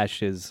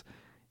eyelashes,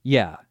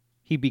 yeah,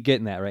 he'd be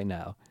getting that right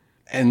now.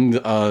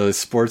 And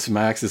Sports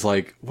Max is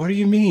like, what do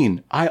you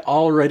mean? I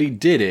already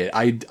did it.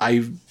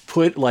 I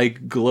put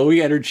like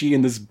glowy energy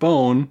in this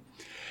bone.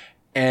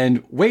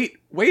 And wait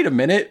a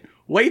minute.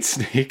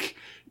 Whitesnake,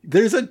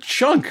 there's a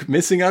chunk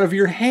missing out of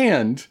your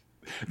hand.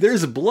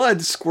 There's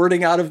blood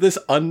squirting out of this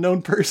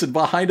unknown person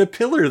behind a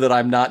pillar that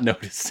I'm not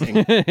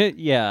noticing.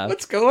 Yeah.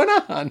 What's going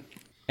on?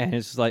 And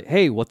it's like,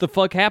 hey, what the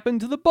fuck happened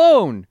to the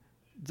bone?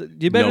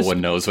 No one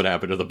knows what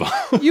happened to the bone.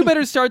 You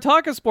better start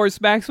talking, Sports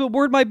Maximum.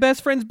 Where'd my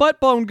best friend's butt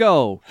bone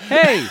go?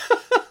 Hey,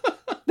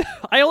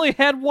 I only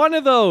had one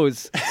of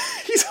those.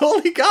 He's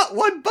only got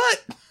one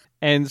butt.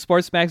 And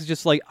Sports Max is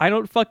just like, I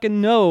don't fucking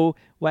know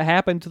what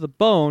happened to the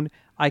bone.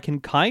 I can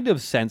kind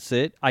of sense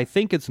it. I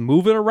think it's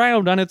moving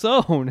around on its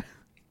own.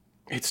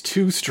 It's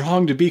too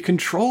strong to be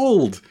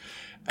controlled.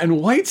 And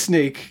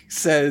Whitesnake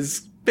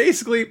says,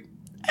 basically,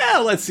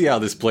 let's see how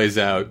this plays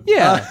out.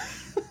 Yeah.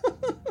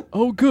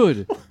 Oh,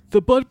 good.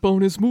 The butt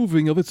bone is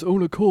moving of its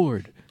own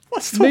accord.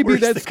 What's the Maybe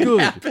worst that's that can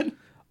good. happen?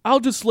 I'll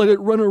just let it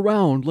run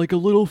around like a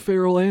little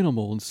feral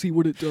animal and see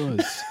what it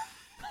does.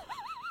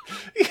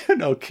 You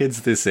know,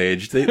 kids this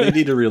age, they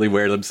need to really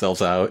wear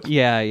themselves out.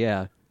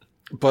 Yeah.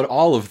 But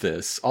all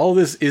this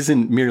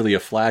isn't merely a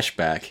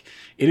flashback.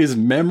 It is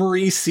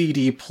memory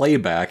CD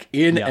playback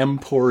in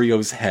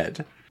Emporio's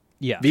head.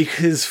 Yeah.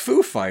 Because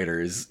Foo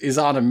Fighters is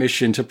on a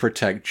mission to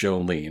protect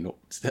Jolene.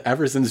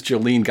 Ever since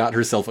Jolene got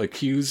herself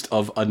accused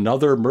of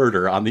another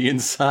murder on the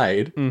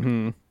inside,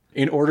 in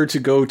order to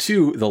go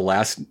to the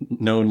last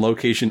known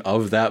location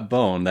of that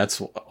bone.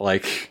 That's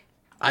like,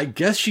 I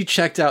guess she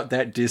checked out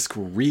that disc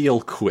real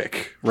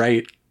quick,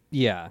 right?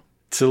 Yeah.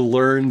 To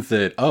learn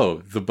that,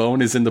 oh, the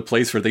bone is in the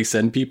place where they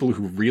send people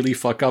who really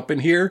fuck up in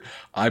here.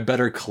 I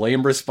better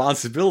claim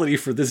responsibility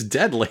for this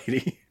dead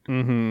lady.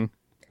 Mm-hmm.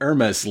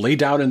 Hermes, lay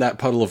down in that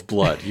puddle of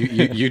blood.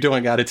 You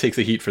don't got to take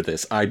the heat for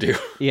this. I do.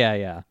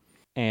 Yeah.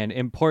 And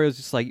Emporio's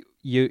just like,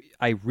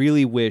 I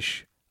really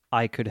wish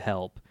I could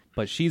help,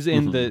 but she's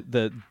in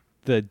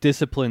the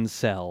discipline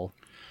cell.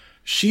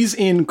 She's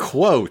in,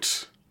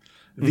 quote,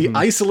 the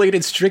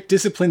isolated strict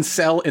discipline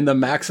cell in the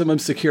maximum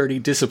security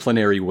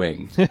disciplinary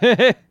wing.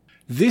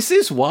 This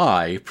is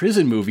why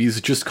prison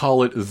movies just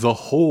call it the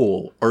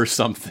hole or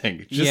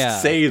something.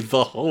 Just say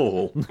the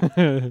hole.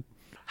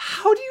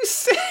 How do you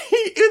say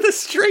in a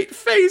straight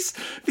face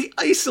the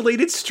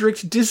isolated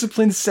strict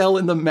discipline cell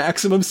in the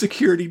maximum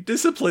security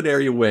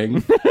disciplinary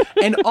wing?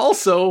 And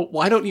also,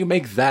 why don't you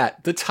make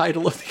that the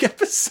title of the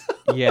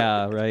episode?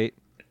 Yeah, right.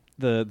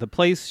 The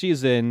place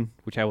she's in,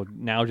 which I would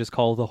now just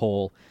call the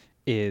hole,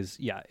 is,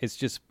 it's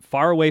just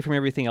far away from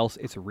everything else.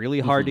 It's really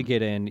hard to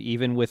get in,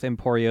 even with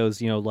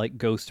Emporio's, like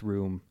ghost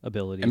room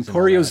abilities.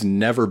 Emporio's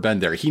never been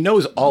there. He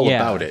knows all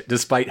about it,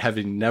 despite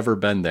having never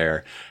been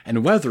there.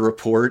 And Weather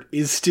Report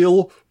is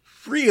still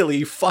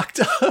really fucked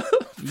up.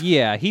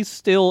 Yeah, he's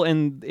still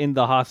in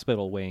the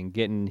hospital wing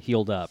getting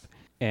healed up.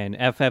 And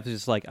FF is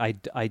just like,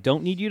 I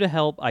don't need you to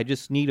help. I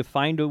just need to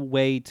find a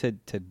way to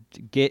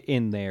get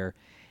in there.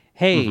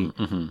 Hey,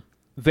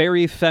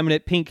 very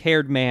effeminate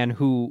pink-haired man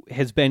who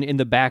has been in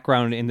the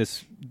background in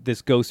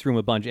this ghost room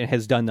a bunch and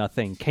has done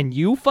nothing. Can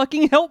you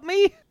fucking help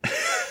me?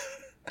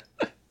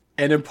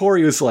 And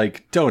Emporio's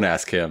like, don't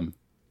ask him.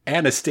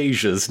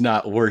 Anastasia's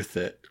not worth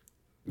it.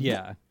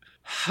 Yeah.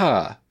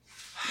 Huh.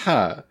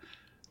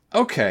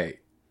 Okay.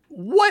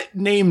 What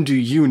name do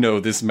you know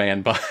this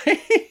man by?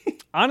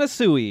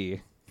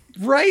 Anasui.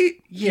 Right?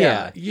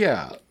 Yeah.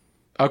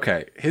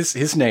 Okay.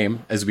 His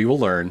name, as we will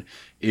learn,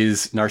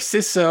 is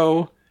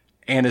Narciso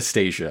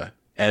Anastasia,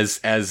 as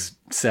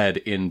said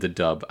in the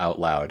dub out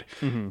loud.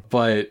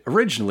 But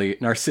originally,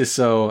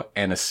 Narciso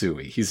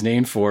Anasui. He's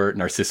named for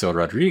Narciso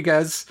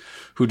Rodriguez,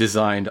 who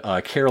designed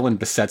Carolyn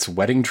Bassett's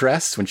wedding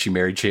dress when she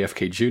married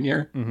JFK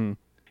Jr.,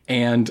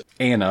 and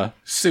Anna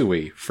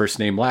Sui, first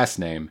name, last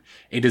name,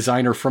 a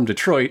designer from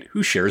Detroit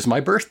who shares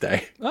my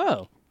birthday.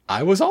 Oh.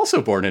 I was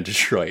also born in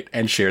Detroit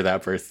and share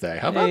that birthday.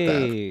 How about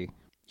that? You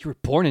were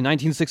born in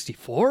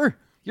 1964?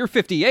 You're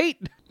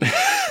 58?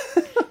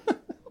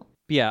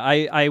 Yeah,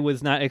 I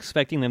was not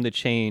expecting them to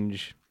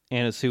change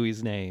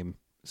Anasui's name.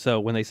 So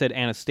when they said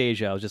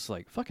Anastasia, I was just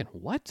like, fucking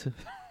what?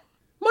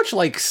 Much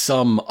like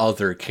some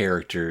other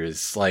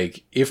characters,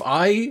 like if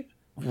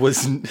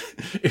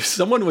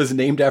someone was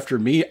named after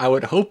me, I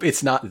would hope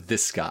it's not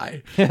this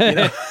guy. You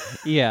know?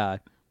 Yeah.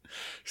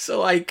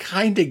 So I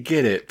kind of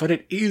get it, but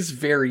it is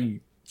very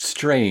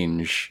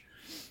strange.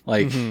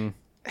 Like,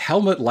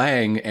 Helmut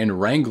Lang and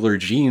Wrangler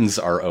jeans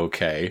are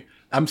okay.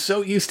 I'm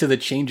so used to the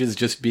changes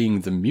just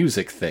being the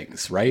music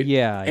things, right?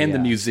 Yeah. And the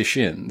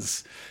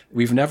musicians.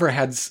 We've never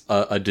had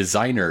a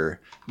designer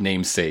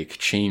namesake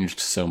changed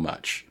so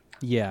much.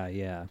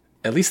 Yeah.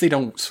 At least they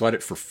don't sweat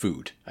it for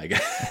food, I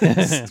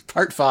guess.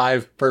 Part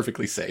 5,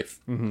 perfectly safe.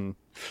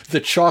 The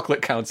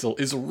Chocolate Council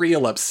is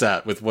real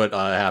upset with what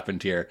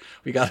happened here.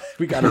 We got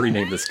to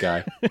rename this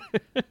guy.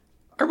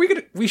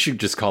 We should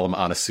just call him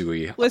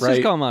Anasui. Let's right?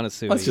 just call him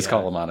Anasui. Let's just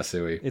call him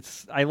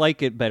Anasui. I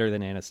like it better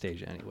than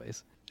Anastasia,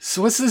 anyways.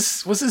 So what's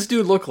this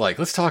dude look like?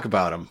 Let's talk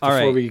about him All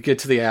before right. we get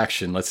to the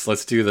action. Let's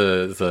do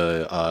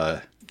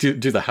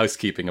do the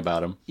housekeeping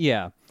about him.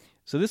 Yeah.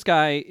 So this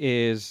guy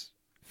is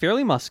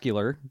fairly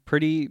muscular,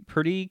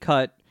 pretty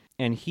cut,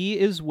 and he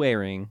is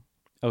wearing.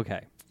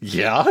 Okay,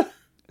 Yeah.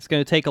 it's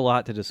going to take a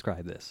lot to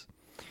describe this.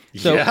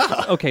 So,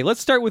 Yeah. okay,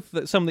 let's start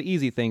with some of the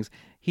easy things.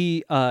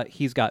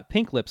 He's got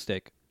pink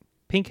lipstick,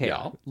 pink hair,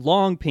 Yeah.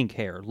 long pink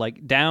hair,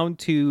 like down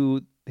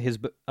to his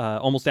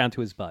almost down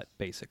to his butt,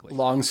 basically.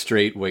 Long,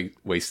 straight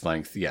waist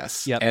length,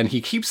 yes. Yep. And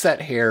he keeps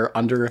that hair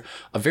under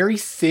a very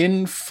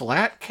thin,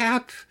 flat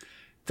cap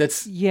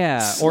that's or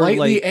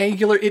slightly like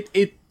angular.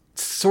 It's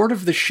sort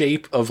of the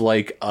shape of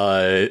like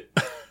a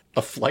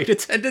flight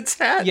attendant's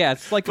hat. Yeah,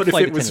 it's like a but if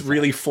flight it was attendant's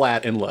really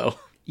flat and low.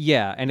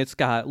 yeah, and it's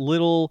got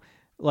little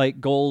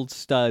like gold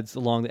studs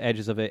along the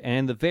edges of it, and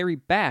in the very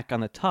back on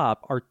the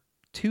top are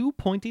two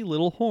pointy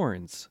little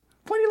horns.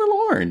 Pointy little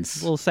horns.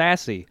 A little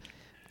sassy.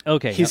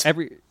 Okay, His- now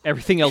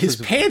everything else His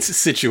is pants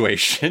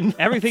situation.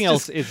 everything Let's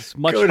else just is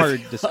much go to harder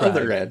to the describe.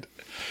 other end.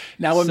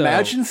 Now So-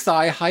 imagine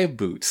thigh-high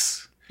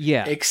boots.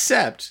 Yeah.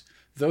 Except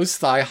those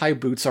thigh-high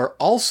boots are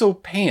also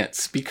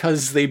pants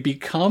because they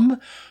become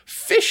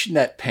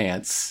fishnet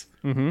pants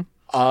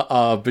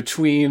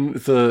between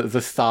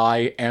the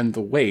thigh and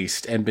the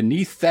waist. And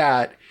beneath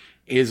that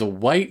is a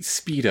white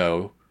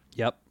Speedo,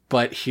 Yep.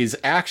 but his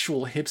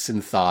actual hips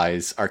and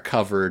thighs are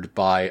covered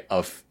by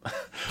a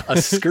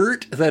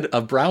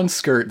brown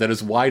skirt that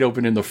is wide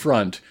open in the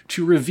front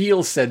to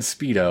reveal said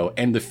Speedo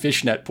and the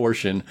fishnet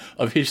portion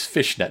of his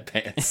fishnet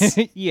pants.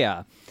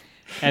 Yeah.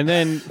 And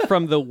then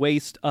from the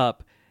waist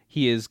up,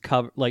 he is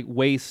covered like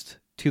waist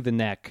to the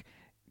neck,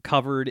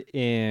 covered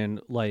in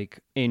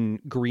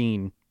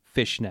green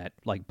fishnet,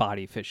 like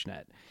body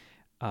fishnet.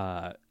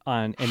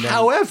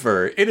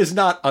 However, it is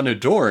not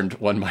unadorned,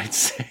 one might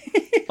say.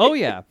 Oh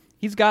yeah,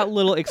 he's got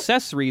little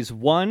accessories.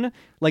 One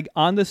like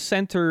on the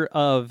center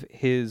of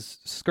his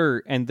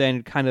skirt, and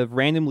then kind of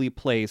randomly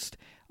placed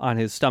on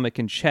his stomach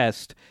and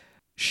chest,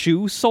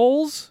 shoe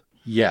soles.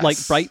 Yes. Like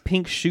bright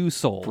pink shoe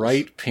soles.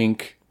 Bright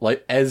pink,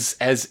 like as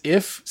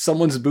if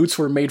someone's boots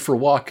were made for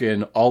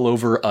walking all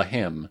over a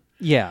hem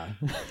Yeah.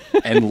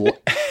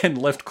 and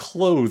left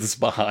clothes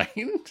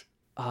behind.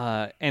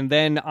 And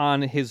then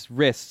on his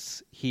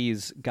wrists,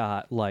 he's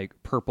got like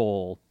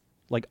purple,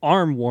 like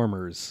arm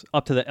warmers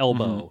up to the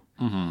elbow.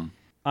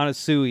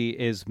 Anasui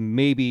is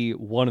maybe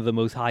one of the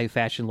most high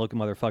fashion looking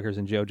motherfuckers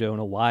in JoJo in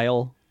a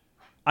while.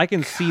 I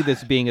can see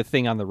this being a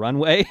thing on the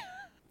runway,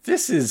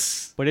 This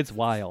is but it's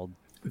wild.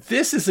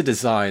 a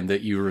design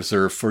that you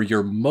reserve for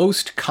your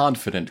most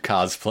confident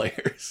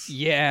cosplayers.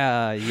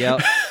 Yeah,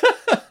 yep.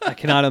 I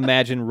cannot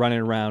imagine running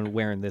around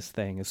wearing this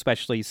thing,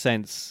 especially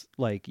since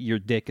like your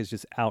dick is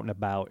just out and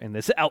about in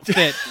this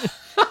outfit,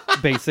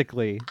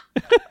 basically.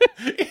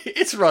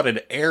 It's running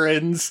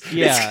errands.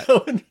 Yeah. It's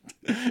going...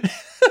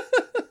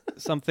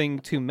 Something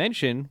to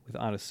mention with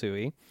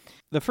Anasui,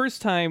 the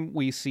first time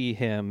we see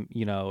him,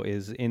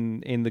 is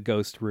in the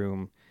ghost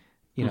room,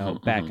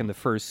 back in the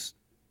first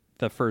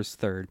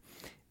third.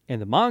 In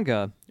the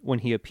manga, when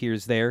he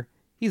appears there,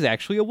 he's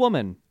actually a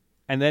woman.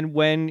 And then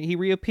when he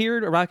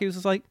reappeared, Araki was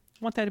just like, I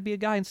want that to be a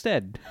guy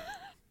instead.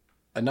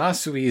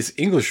 Anasui's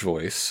English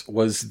voice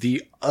was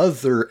the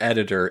other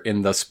editor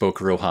in Thus Spoke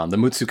Rohan, the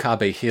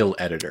Mutsukabe Hill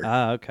editor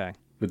Ah, okay.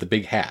 with the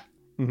big hat.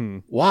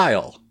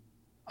 While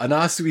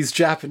Anasui's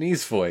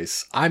Japanese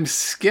voice, I'm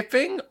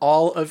skipping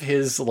all of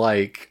his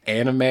like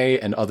anime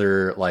and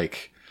other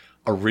like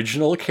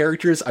original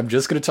characters. I'm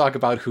just going to talk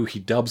about who he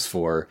dubs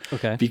for.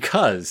 Okay.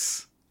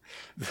 Because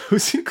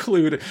those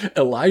include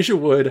Elijah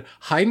Wood,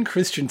 Hayden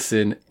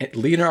Christensen, and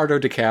Leonardo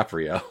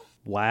DiCaprio.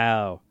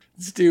 Wow.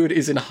 This dude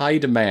is in high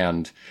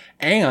demand.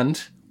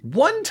 And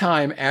one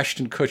time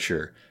Ashton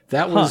Kutcher.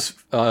 That was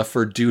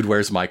for Dude,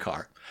 Where's My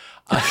Car?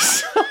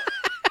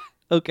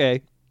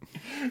 Okay.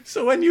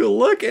 So when you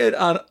look at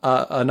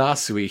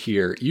Anasui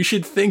here, you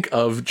should think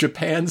of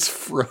Japan's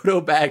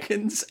Frodo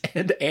Baggins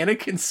and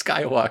Anakin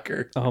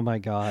Skywalker. Oh my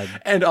god.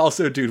 And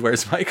also Dude,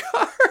 Where's My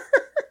Car?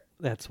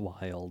 That's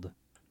wild.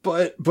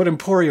 But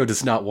Emporio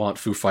does not want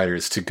Foo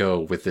Fighters to go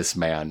with this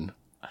man.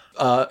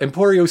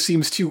 Emporio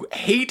seems to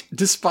hate,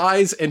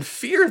 despise, and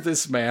fear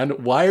this man.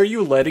 Why are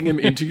you letting him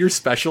into your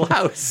special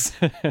house?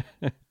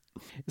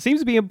 It seems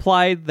to be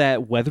implied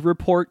that Weather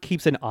Report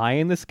keeps an eye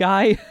on this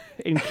guy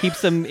and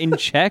keeps him in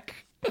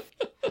check.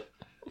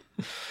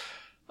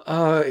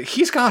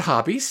 He's got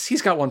hobbies.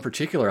 He's got one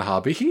particular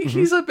hobby.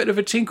 He's a bit of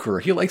a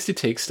tinkerer. He likes to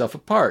take stuff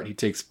apart. He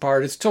takes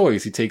apart his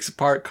toys. He takes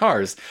apart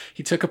cars.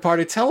 He took apart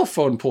a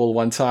telephone pole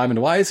one time,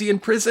 and why is he in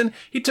prison?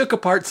 He took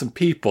apart some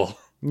people.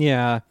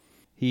 Yeah.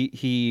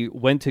 He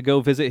went to go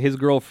visit his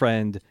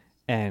girlfriend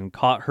and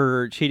caught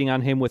her cheating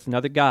on him with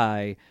another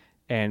guy,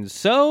 and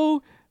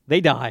so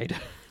they died.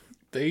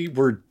 They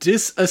were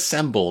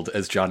disassembled,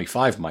 as Johnny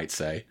Five might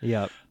say.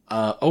 Yep.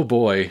 Oh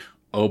boy.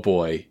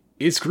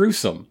 It's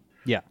gruesome.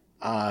 Yeah.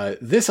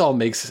 This all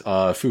makes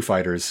Foo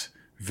Fighters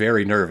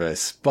very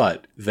nervous,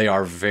 but they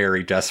are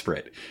very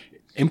desperate.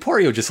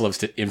 Emporio just loves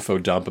to info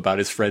dump about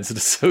his friends and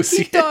He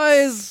associates.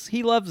 does.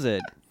 He loves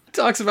it.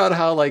 Talks about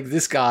how, like,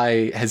 this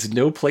guy has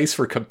no place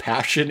for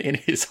compassion in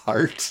his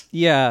heart.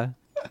 Yeah.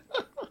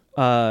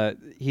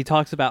 He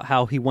talks about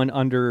how he went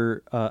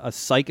under a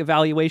psych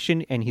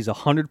evaluation and he's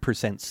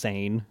 100%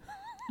 sane.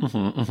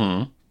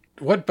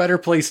 What better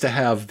place to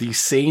have the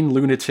sane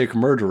lunatic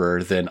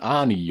murderer than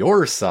on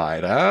your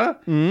side, huh?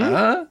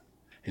 Huh?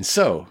 And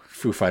so,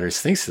 Foo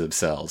Fighters thinks to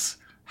themselves,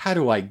 how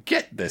do I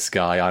get this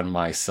guy on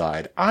my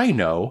side? I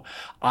know.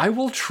 I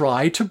will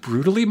try to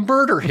brutally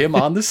murder him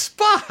on the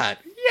spot.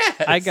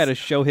 Yes! I gotta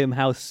show him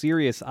how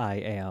serious I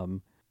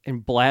am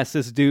and blast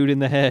this dude in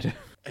the head.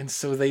 And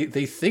so they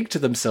think to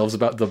themselves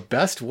about the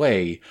best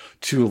way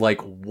to, like,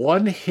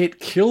 one-hit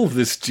kill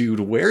this dude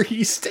where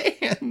he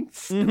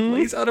stands.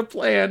 Lays out a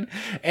plan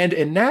and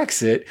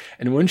enacts it.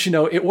 And wouldn't you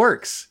know, it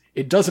works.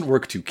 It doesn't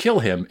work to kill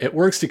him. It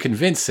works to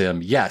convince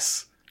him,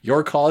 yes,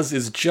 your cause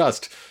is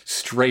just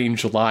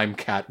strange lime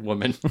cat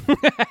woman.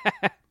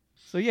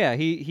 So yeah,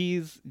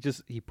 he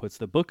puts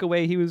the book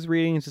away he was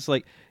reading. It's just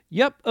like,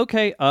 yep,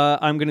 okay,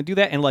 I'm gonna do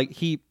that. And like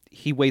he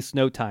wastes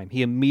no time.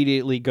 He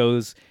immediately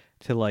goes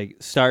to like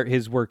start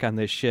his work on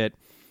this shit.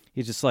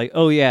 He's just like,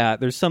 oh yeah,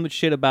 there's some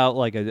shit about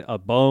like a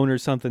bone or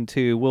something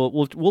too.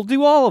 We'll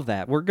do all of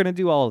that. We're gonna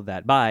do all of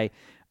that. Bye.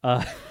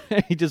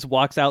 He just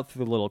walks out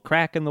through the little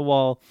crack in the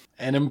wall.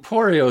 And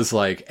Emporio's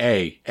like,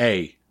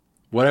 hey,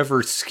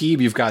 whatever scheme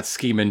you've got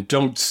scheming,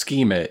 don't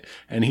scheme it.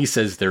 And he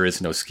says there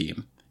is no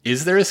scheme.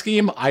 Is there a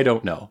scheme? I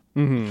don't know.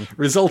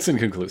 Results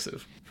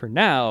inconclusive. For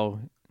now,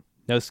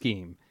 no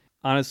scheme.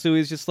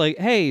 Anasui's just like,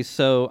 hey,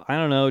 so, I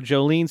don't know,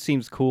 Jolene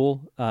seems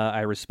cool. I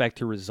respect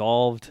her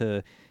resolve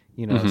to,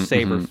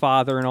 save her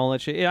father and all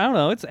that shit. I don't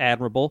know, it's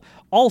admirable.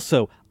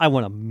 Also, I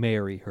want to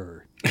marry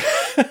her.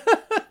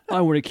 I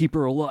want to keep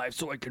her alive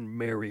so I can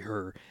marry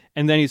her.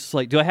 And then he's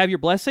like, do I have your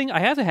blessing? I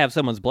have to have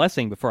someone's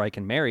blessing before I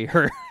can marry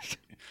her.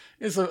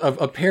 It's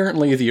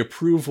apparently the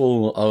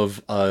approval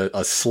of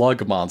a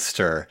slug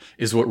monster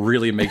is what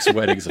really makes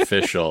weddings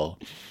official.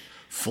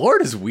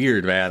 Florida's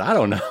weird, man. I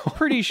don't know.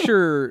 Pretty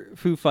sure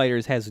Foo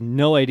Fighters has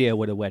no idea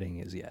what a wedding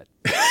is yet.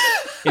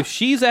 If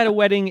she's at a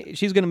wedding,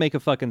 she's going to make a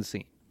fucking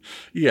scene.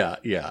 Yeah.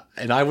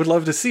 And I would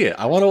love to see it.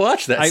 I want to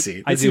watch that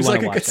scene. I It do seems want like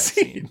to a watch good that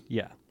scene. scene.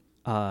 Yeah.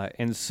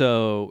 And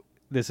so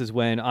this is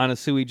when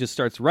Anasui just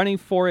starts running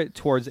for it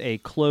towards a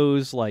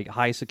closed, like,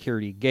 high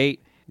security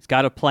gate. He's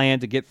got a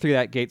plan to get through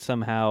that gate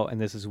somehow, and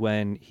this is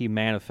when he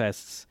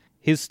manifests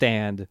his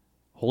stand,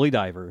 Holy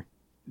Diver.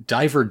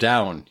 Diver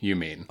Down, you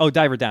mean? Oh,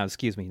 Diver Down,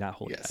 excuse me, not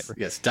Holy Diver.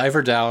 Yes,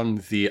 Diver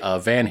Down, the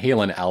Van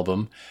Halen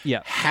album.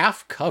 Yeah.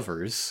 Half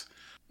covers.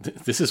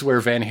 This is where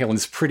Van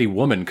Halen's Pretty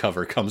Woman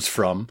cover comes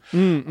from.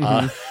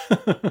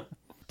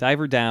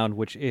 Diver Down,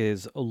 which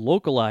is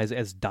localized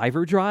as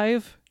Diver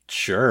Drive.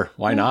 Sure,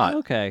 why not?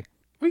 Okay.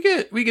 We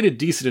get a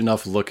decent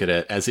enough look at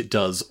it as it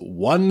does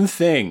one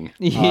thing.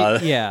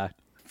 Yeah.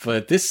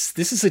 But this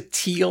is a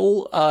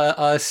teal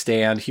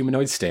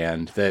humanoid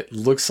stand that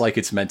looks like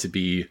it's meant to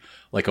be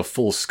like a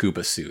full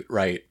scuba suit,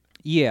 right?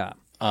 Yeah.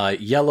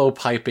 Yellow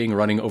piping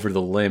running over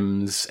the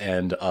limbs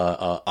and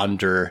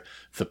under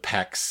the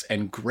pecs,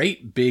 and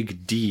great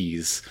big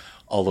D's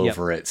all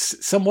over it.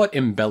 Somewhat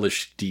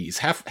embellished D's,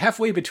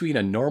 halfway between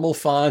a normal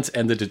font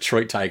and the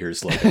Detroit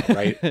Tigers logo,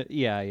 right?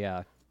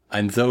 Yeah.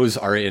 And those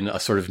are in a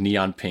sort of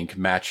neon pink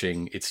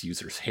matching its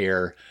user's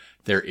hair.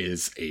 There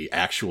is a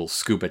actual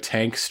scuba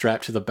tank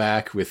strapped to the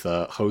back with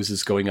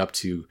hoses going up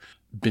to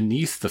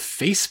beneath the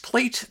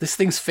faceplate. This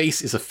thing's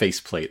face is a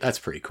faceplate. That's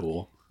pretty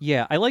cool.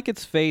 Yeah, I like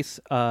its face.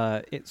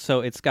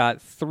 So it's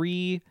got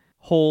 3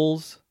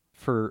 holes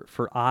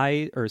for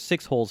eye, or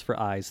 6 holes for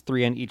eyes,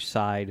 3 on each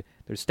side.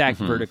 They're stacked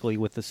vertically,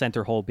 with the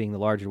center hole being the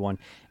larger one.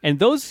 And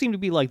those seem to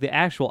be like the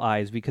actual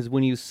eyes, because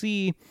when you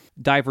see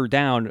Diver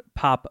Down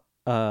pop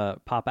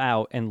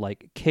out and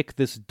like kick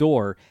this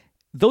door,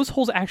 those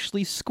holes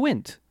actually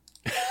squint.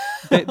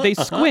 They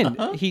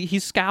squint. He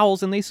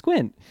scowls and they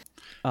squint.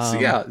 So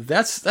yeah,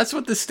 that's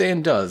what this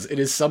stand does. It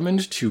is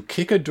summoned to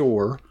kick a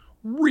door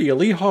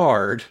really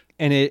hard.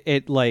 And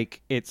it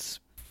like its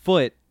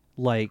foot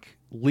like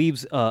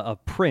leaves a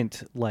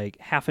print like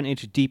half an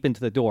inch deep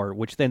into the door,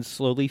 which then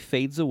slowly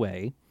fades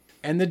away.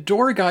 And the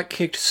door got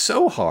kicked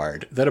so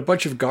hard that a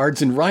bunch of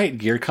guards in riot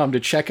gear come to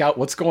check out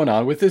what's going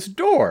on with this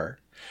door.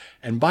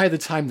 And by the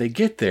time they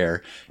get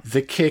there,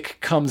 the kick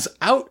comes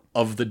out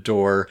of the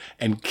door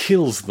and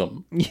kills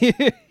them.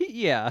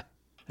 Yeah.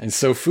 And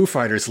so Foo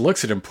Fighters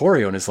looks at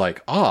Emporio and is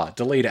like,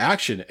 delayed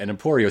action. And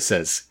Emporio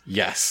says,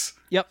 yes.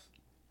 Yep.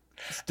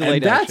 It's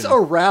delayed and that's action. a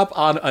wrap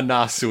on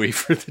Anasui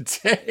for the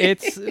day.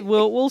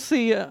 We'll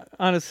see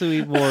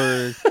Anasui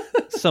more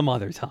some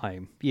other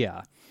time.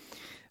 Yeah.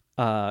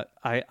 I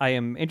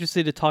am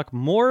interested to talk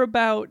more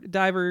about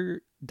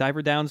Diver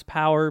Down's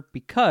power,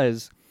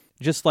 because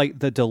just like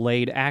the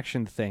delayed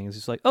action things,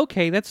 it's like,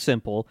 okay, that's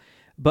simple.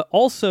 But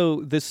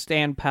also this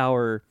stand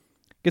power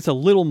gets a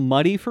little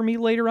muddy for me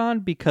later on,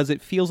 because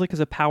it feels like it's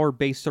a power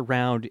based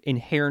around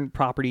inherent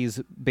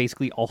properties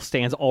basically all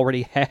stands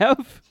already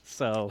have.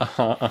 So,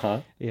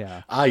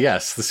 yeah.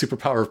 Yes, the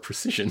superpower of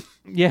precision.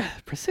 Yeah,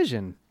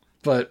 precision.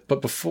 But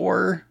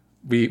before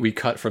we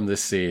cut from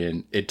this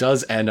scene, it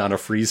does end on a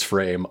freeze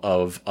frame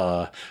of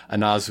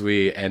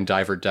Anazui and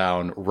Diver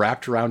Down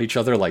wrapped around each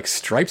other like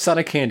stripes on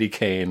a candy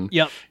cane.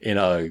 Yep. In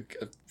a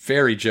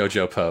very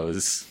JoJo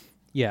pose.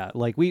 Yeah,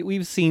 like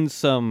we've seen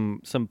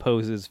some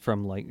poses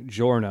from like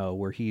Giorno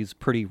where he's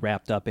pretty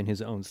wrapped up in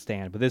his own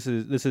stand, but this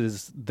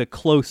is the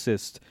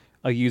closest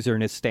a user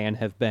and his stand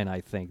have been.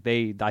 I think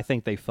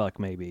they fuck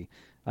maybe.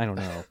 I don't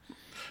know.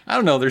 I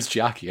don't know. There's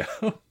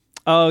Giacchio.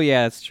 Oh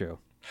yeah, that's true.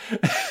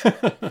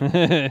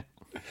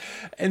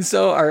 And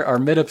so our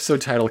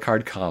mid-episode title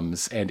card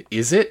comes, and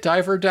is it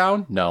Diver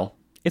Down? No.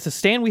 It's a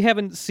stand we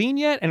haven't seen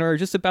yet and are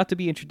just about to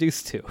be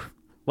introduced to.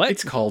 What?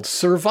 It's called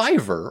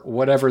Survivor,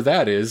 whatever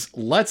that is.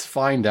 Let's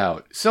find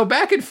out. So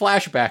back in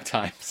flashback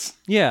times.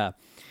 Yeah.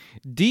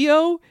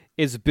 Dio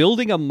is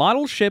building a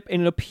model ship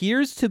and it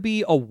appears to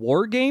be a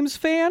War Games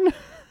fan.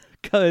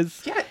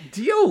 Because... Yeah,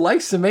 Dio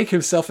likes to make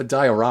himself a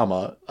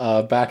diorama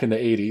back in the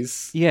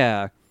 80s.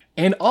 Yeah.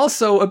 And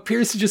also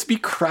appears to just be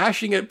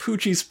crashing at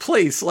Poochie's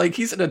place. Like,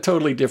 he's in a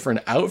totally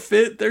different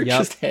outfit. They're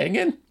just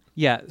hanging.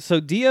 Yeah, so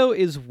Dio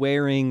is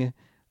wearing,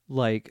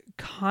 like,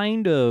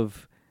 kind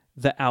of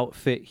the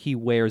outfit he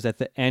wears at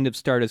the end of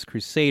Stardust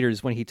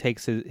Crusaders when he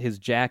takes his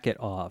jacket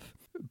off.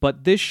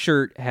 But this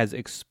shirt has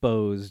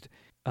exposed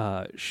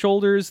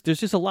shoulders. There's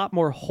just a lot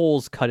more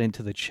holes cut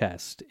into the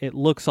chest. It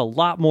looks a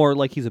lot more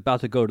like he's about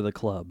to go to the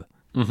club.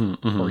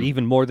 Or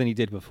even more than he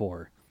did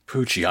before.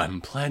 Poochie,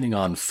 I'm planning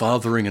on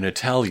fathering an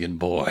Italian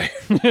boy.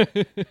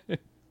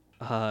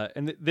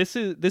 And this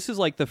is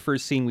like the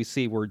first scene we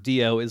see where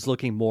Dio is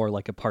looking more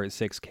like a Part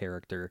 6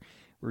 character,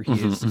 where he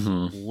is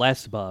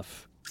less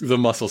buff. The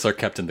muscles are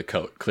kept in the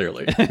coat,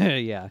 clearly.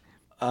 Yeah.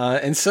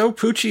 And so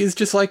Poochie is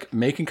just like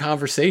making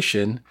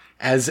conversation,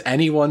 as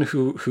anyone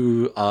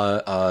who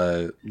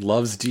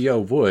loves Dio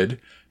would.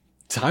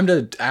 Time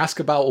to ask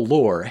about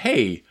lore.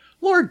 Hey,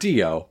 Lord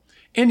Dio,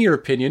 in your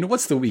opinion,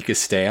 what's the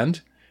weakest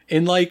stand?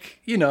 In,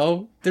 like, you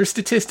know, their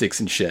statistics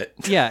and shit.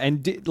 Yeah,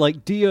 and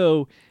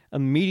Dio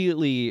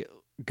immediately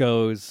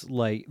goes,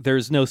 like,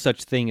 there's no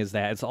such thing as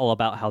that. It's all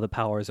about how the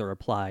powers are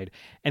applied.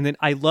 And then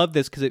I love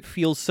this because it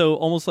feels so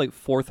almost like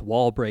fourth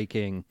wall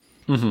breaking,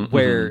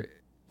 where...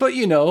 But,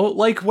 you know,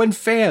 like when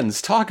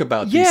fans talk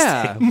about these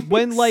things.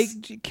 When, like,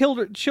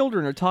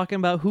 children are talking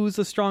about who's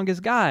the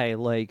strongest guy,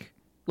 like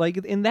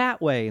in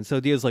that way. And so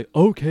Dio's like,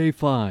 okay,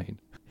 fine.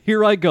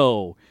 Here I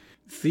go.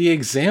 The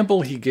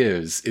example he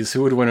gives is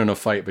who would win in a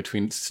fight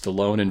between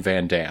Stallone and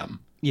Van Damme.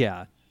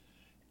 Yeah.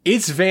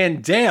 It's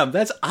Van Damme.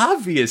 That's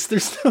obvious.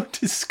 There's no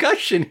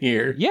discussion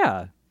here.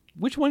 Yeah.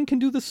 Which one can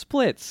do the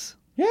splits?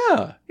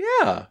 Yeah.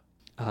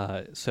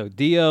 So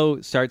Dio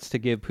starts to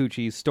give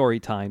Poochie story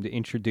time to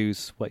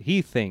introduce what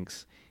he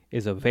thinks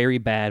is a very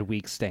bad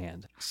weak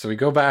stand. So we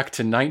go back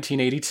to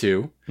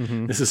 1982.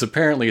 This is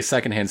apparently a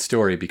secondhand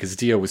story because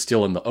Dio was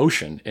still in the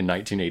ocean in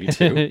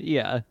 1982.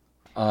 Yeah.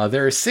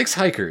 There are 6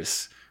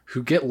 hikers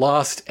who get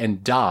lost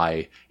and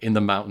die in the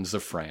mountains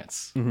of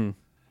France.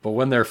 But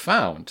when they're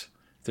found,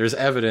 there's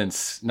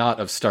evidence not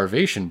of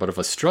starvation, but of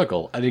a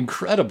struggle, an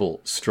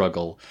incredible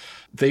struggle.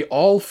 They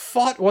all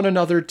fought one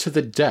another to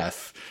the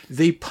death.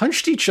 They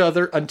punched each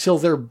other until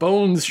their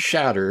bones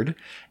shattered,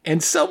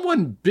 and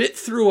someone bit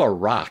through a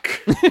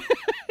rock.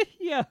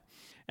 Yeah.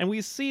 And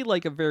we see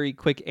like a very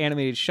quick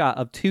animated shot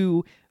of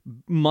 2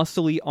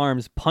 muscly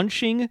arms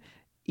punching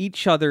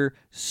each other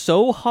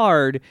so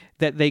hard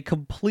that they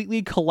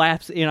completely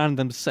collapse in on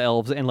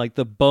themselves, and like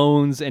the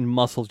bones and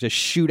muscles just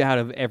shoot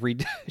out every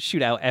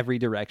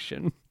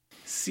direction.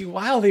 See,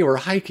 while they were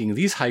hiking,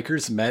 these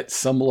hikers met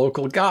some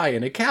local guy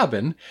in a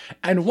cabin,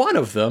 and one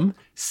of them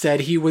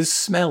said he was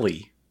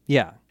smelly.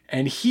 Yeah.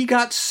 And he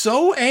got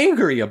so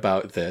angry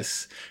about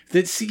this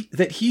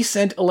that he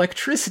sent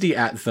electricity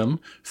at them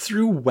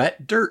through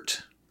wet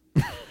dirt.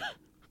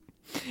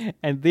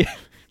 And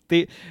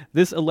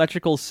this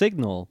electrical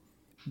signal...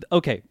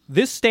 Okay,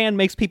 this stand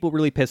makes people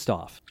really pissed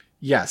off.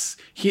 Yes.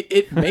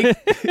 The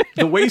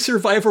way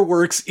Survivor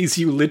works is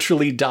you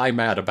literally die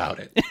mad about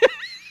it.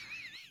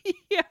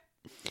 Yeah.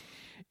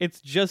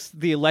 It's just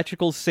the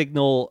electrical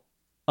signal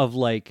of,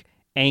 like,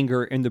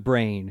 anger in the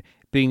brain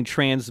being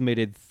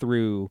transmitted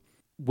through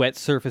wet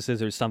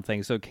surfaces or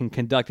something so it can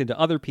conduct into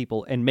other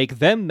people and make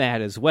them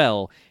mad as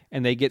well.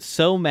 And they get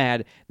so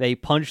mad, they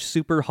punch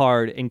super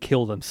hard and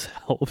kill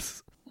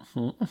themselves.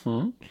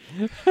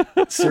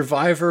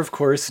 Survivor, of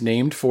course,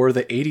 named for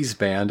the 80s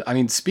band. I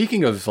mean,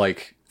 speaking of,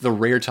 like, the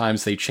rare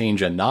times they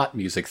change a not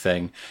music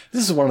thing,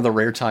 this is one of the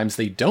rare times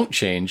they don't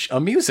change a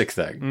music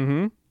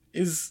thing.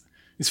 Is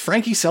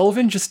Frankie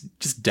Sullivan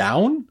just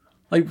down?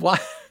 Like, why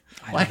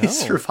is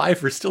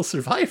Survivor still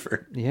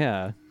Survivor?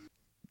 Yeah.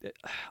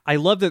 I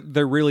love that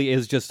there really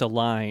is just a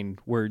line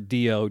where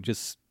Dio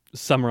just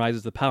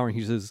summarizes the power and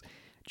he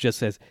just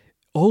says,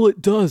 All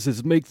it does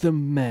is make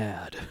them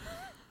mad.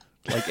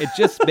 Like, it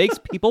just makes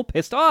people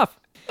pissed off.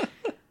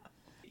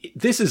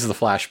 This is the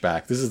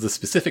flashback. This is the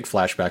specific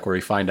flashback where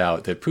we find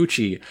out that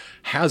Poochie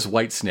has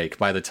Whitesnake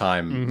by the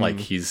time like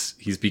he's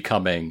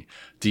becoming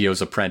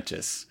Dio's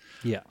apprentice.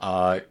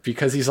 Yeah.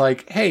 Because he's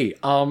like, hey,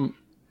 can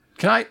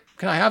I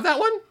have that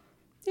one?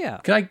 Yeah.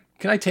 Can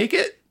I take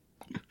it?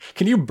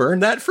 Can you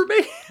burn that for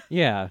me?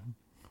 Yeah.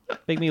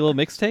 Make me a little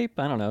mixtape?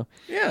 I don't know.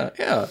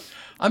 Yeah.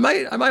 I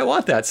might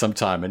want that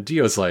sometime. And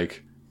Dio's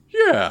like,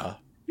 yeah,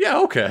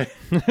 okay.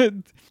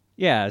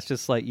 Yeah, it's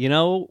just like, you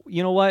know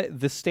what?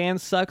 The stand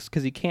sucks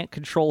because you can't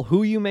control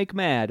who you make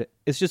mad.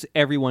 It's just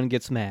everyone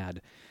gets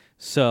mad.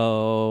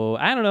 So,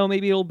 I don't know,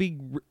 maybe it'll be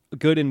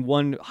good in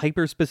one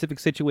hyper-specific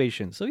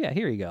situation. So yeah,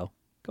 here you go.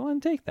 Go on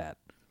and take that.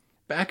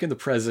 Back in the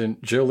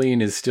present,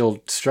 Jolene is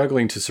still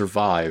struggling to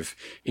survive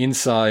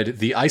inside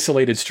the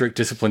isolated strict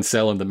discipline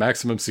cell in the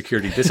maximum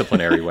security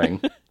disciplinary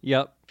wing.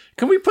 Yep.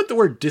 Can we put the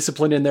word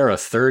discipline in there a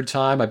third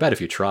time? I bet if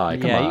you try.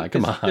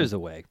 Come on. There's a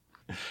way.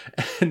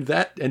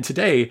 And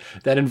today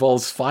that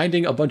involves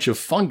finding a bunch of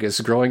fungus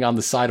growing on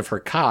the side of her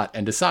cot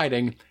and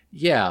deciding,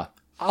 yeah,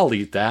 I'll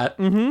eat that.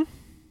 Mm-hmm.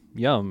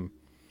 Yum.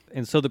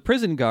 And so the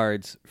prison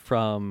guards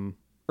from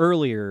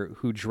earlier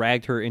who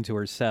dragged her into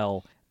her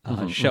cell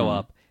show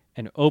up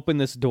and open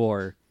this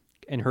door.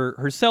 And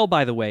her cell,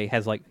 by the way,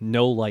 has like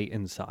no light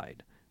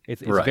inside.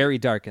 It's Right. very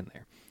dark in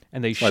there.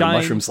 And they Why shine the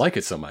mushrooms like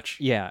it so much.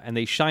 Yeah, and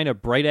they shine a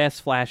bright ass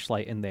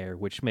flashlight in there,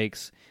 which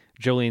makes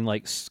Jolene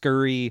like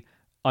scurry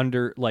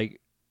under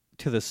like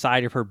to the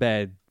side of her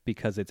bed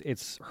because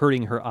it's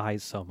hurting her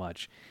eyes so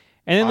much.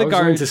 And then I was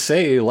going to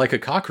say like a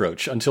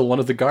cockroach until one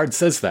of the guards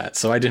says that,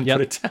 so I didn't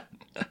put it down.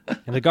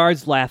 and the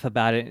guards laugh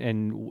about it,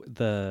 and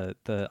the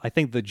I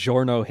think the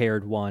Giorno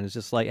haired one is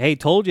just like, "Hey,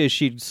 told you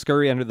she'd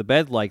scurry under the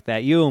bed like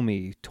that. You owe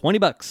me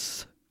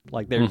 $20."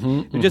 Like they're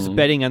just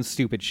betting on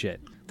stupid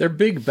shit. They're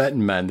big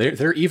betting men.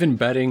 They're even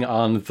betting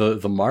on the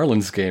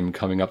Marlins game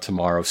coming up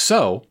tomorrow.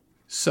 So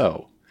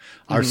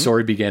our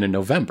story began in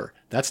November.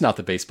 That's not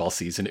the baseball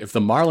season. If the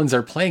Marlins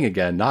are playing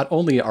again, not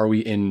only are we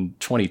in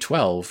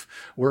 2012,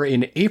 we're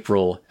in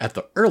April at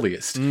the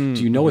earliest. Do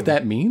you know what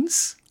that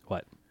means?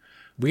 What?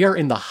 We are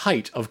in the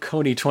height of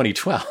Coney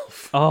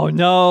 2012. Oh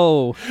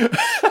no!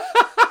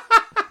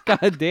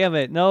 God damn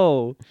it!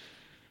 No,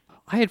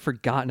 I had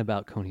forgotten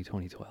about Coney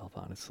 2012.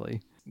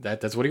 Honestly,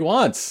 That's what he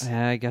wants.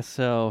 I guess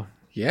so.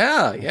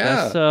 Yeah.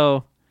 Guess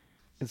so.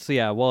 It's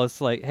well,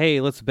 it's like, hey,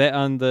 let's bet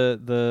on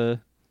the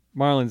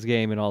Marlins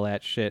game and all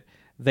that shit.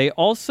 They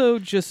also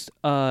just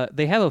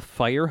they have a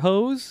fire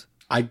hose.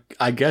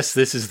 I guess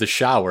this is the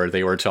shower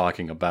they were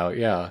talking about.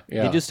 Yeah.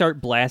 They just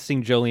start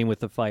blasting Jolene with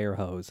the fire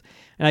hose.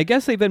 And I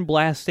guess they've been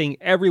blasting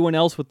everyone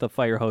else with the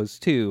fire hose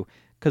too,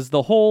 because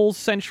the whole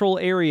central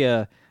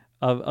area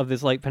of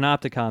this like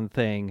panopticon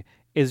thing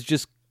is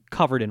just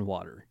covered in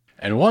water.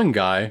 And one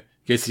guy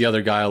gets the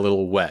other guy a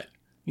little wet.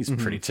 He's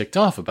pretty ticked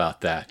off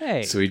about that.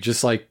 Hey. So he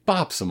just like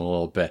bops him a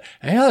little bit.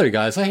 And the other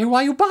guy's like, hey,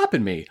 why you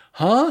bopping me?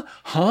 Huh?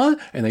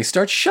 And they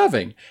start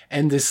shoving.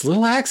 And this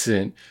little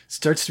accident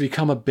starts to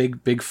become a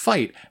big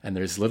fight. And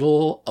there's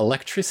little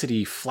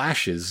electricity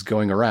flashes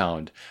going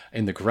around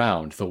in the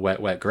ground, the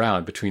wet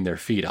ground between their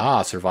feet.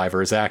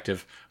 Survivor is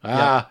active.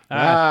 And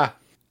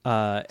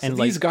So like,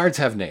 these guards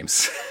have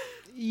names.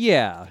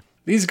 yeah.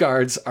 These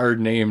guards are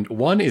named,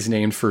 one is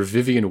named for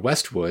Vivian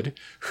Westwood,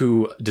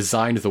 who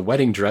designed the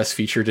wedding dress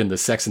featured in the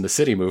Sex and the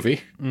City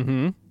movie.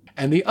 Mm-hmm.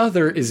 And the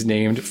other is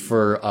named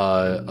for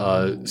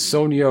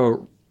Sonia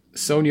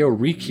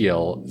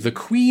Rikiel, the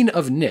Queen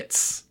of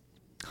Knits.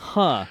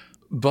 Huh.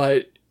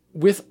 But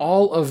with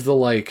all of the,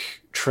 like,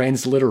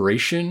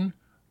 transliteration,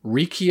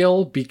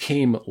 Rikiel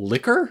became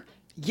liquor?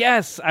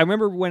 Yes, I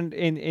remember when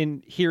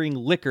in hearing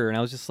liquor, and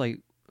I was just like,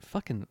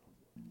 fucking,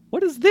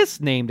 what is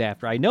this named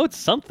after? I know it's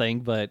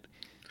something, but...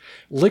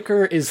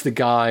 Liquor is the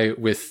guy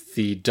with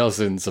the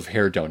dozens of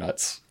hair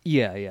donuts.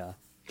 Yeah.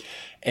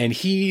 And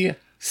he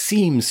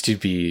seems to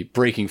be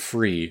breaking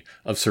free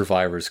of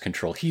Survivor's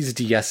control. He's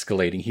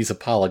de-escalating, he's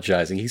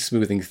apologizing, he's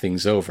smoothing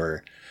things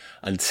over.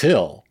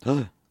 Until...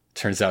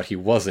 Turns out he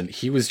wasn't.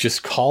 He was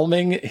just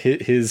calming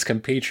his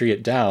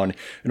compatriot down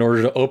in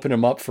order to open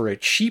him up for a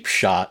cheap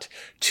shot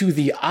to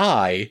the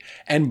eye,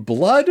 and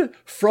blood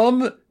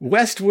from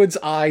Westwood's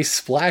eye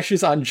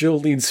splashes on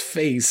Jolene's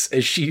face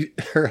as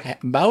her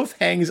mouth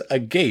hangs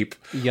agape,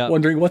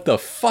 wondering what the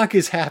fuck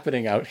is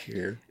happening out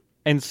here.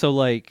 And so,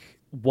 like,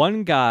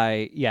 one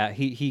guy,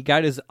 he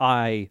got his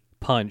eye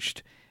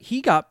punched.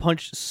 He got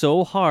punched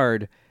so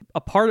hard, a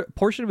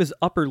portion of his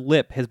upper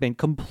lip has been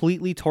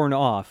completely torn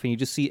off, and you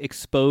just see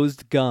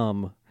exposed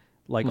gum,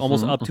 like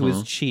almost up to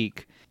his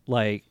cheek.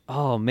 Like,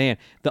 oh man.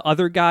 The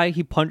other guy,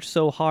 he punched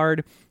so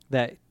hard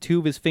that two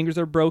of his fingers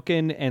are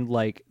broken, and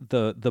like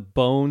the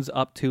bones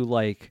up to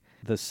like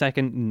the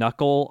second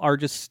knuckle are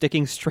just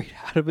sticking straight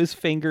out of his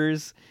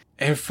fingers.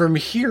 And from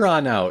here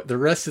on out, the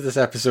rest of this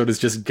episode is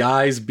just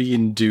guys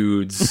being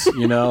dudes,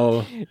 you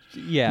know?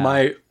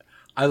 Yeah.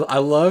 I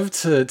love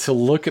to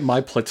look at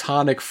my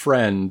platonic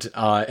friend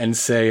and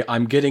say,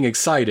 I'm getting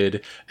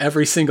excited.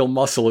 Every single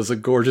muscle is a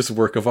gorgeous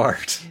work of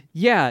art.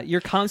 Yeah,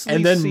 you're constantly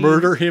And then seeing...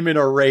 murder him in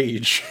a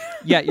rage.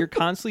 Yeah, you're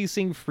constantly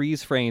seeing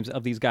freeze frames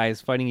of these guys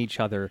fighting each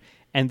other,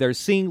 and they're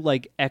seeing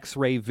like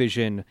X-ray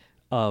vision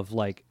of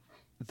like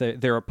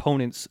their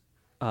opponent's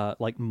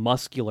like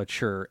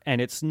musculature, and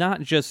it's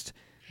not just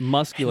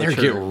musculature.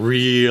 They're getting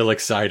real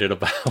excited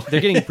about it.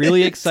 They're getting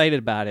really excited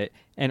about it.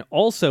 And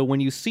also, when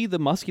you see the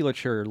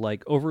musculature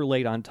like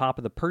overlaid on top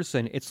of the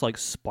person, it's like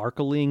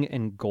sparkling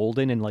and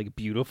golden and like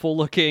beautiful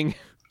looking.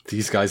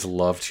 These guys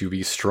love to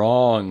be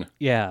strong.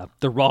 Yeah,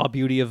 the raw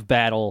beauty of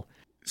battle.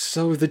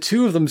 So the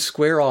two of them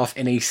square off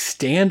in a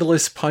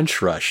standless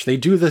punch rush. They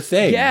do the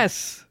thing.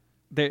 Yes,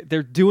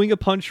 they're doing a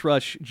punch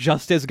rush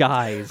just as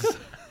guys.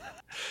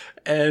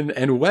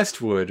 And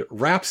Westwood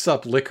wraps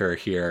up Liquor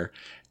here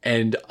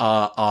and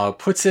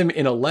puts him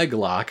in a leg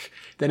lock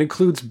that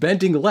includes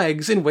bending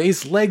legs in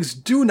ways legs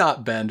do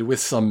not bend, with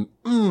some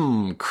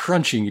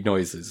crunching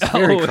noises.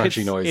 Very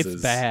crunchy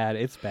noises.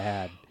 It's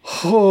bad.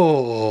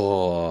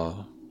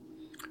 Oh.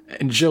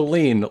 And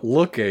Jolene,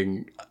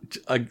 looking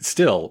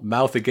still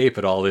mouth agape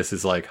at all this,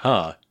 is like,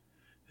 there's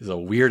a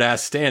weird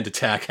ass stand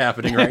attack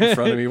happening right in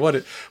front of me.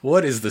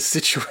 What is the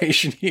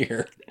situation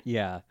here?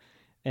 Yeah.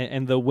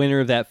 And the winner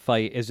of that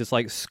fight is just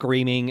like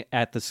screaming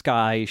at the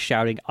sky,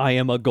 shouting, "I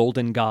am a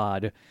golden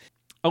god."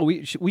 Oh,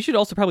 we should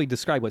also probably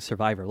describe what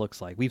Survivor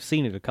looks like. We've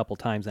seen it a couple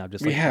times now,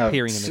 just like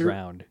appearing in the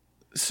ground.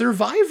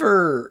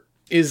 Survivor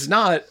is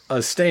not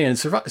a stand.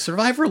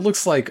 Survivor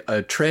looks like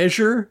a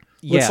treasure.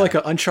 Looks like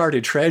an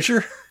uncharted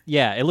treasure.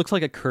 Yeah, it looks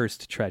like a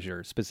cursed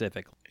treasure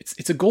specifically.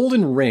 It's a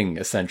golden ring,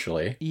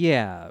 essentially.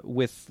 Yeah,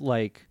 with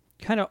like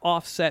kind of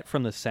offset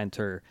from the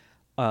center,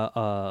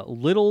 a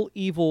little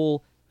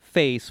evil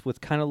face with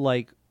kind of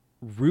like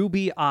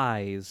ruby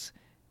eyes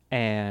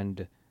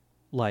and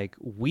like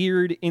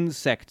weird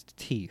insect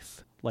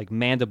teeth, like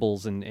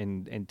mandibles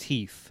and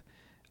teeth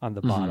on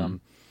the bottom.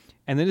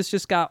 And then it's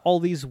just got all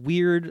these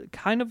weird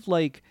kind of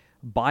like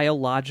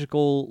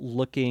biological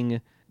looking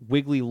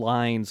wiggly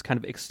lines kind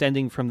of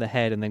extending from the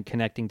head and then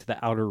connecting to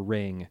the outer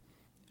ring.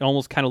 It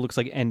almost kind of looks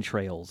like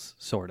entrails,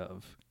 sort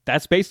of.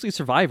 That's basically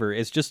Survivor.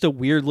 It's just a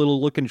weird little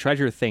looking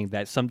treasure thing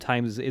that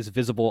sometimes is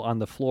visible on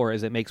the floor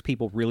as it makes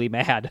people really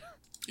mad.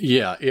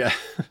 Yeah.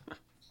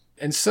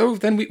 And so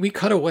then we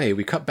cut away.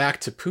 We cut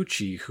back to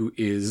Poochie, who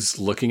is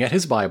looking at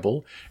his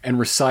Bible and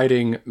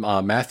reciting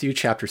Matthew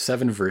chapter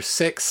 7, verse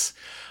 6,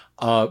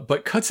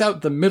 but cuts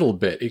out the middle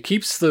bit. It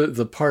keeps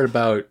the part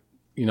about,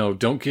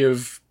 don't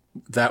give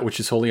that which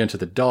is holy unto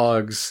the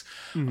dogs,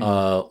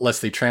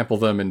 lest they trample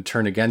them and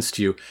turn against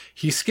you.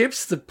 He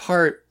skips the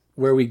part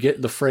where we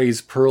get the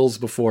phrase pearls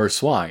before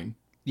swine.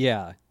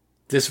 Yeah.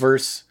 This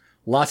verse,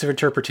 lots of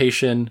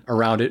interpretation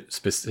around it,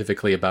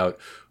 specifically about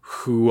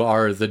who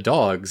are the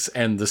dogs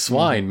and the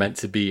swine meant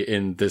to be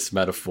in this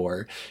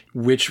metaphor.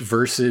 Which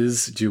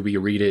verses do we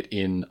read it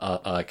in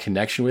a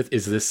connection with?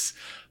 Is this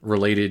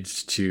related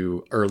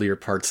to earlier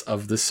parts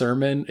of the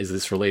sermon? Is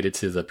this related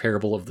to the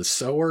parable of the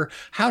sower?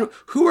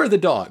 Who are the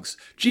dogs?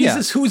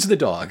 Jesus, Who's the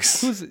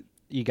dogs?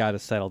 You got to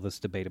settle this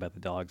debate about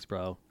the dogs,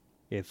 bro.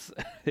 It's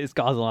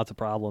causing lots of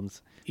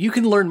problems. You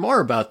can learn more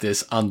about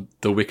this on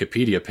the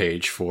Wikipedia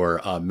page for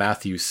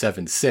Matthew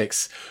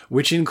 7:6,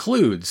 which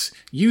includes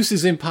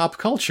uses in pop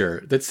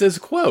culture that says,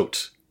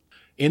 quote,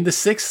 "In the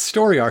 6th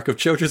story arc of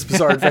JoJo's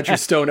Bizarre Adventure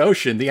Stone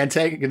Ocean, the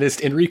antagonist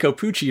Enrico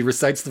Pucci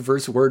recites the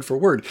verse word for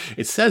word."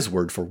 It says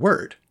word for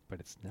word. But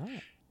it's not.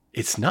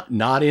 It's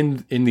not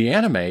in the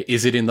anime.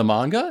 Is it in the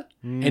manga?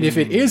 And if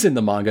it is in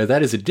the manga,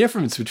 that is a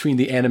difference between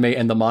the anime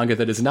and the manga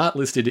that is not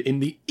listed in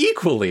the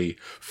equally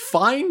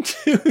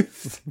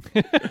fine-toothed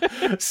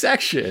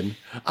section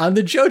on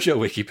the JoJo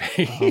wiki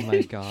page. Oh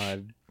my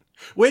god.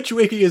 Which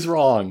wiki is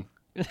wrong?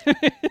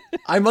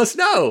 I must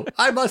know.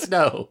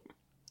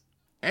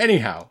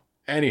 Anyhow,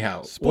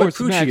 what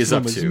Poochie is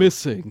up to.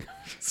 Missing.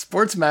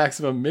 Sports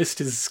Maximum missed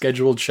his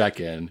scheduled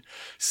check-in,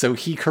 so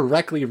he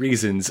correctly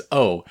reasons,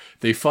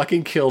 they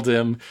fucking killed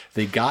him,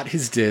 they got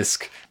his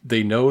disc,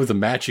 they know the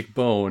magic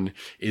bone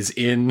is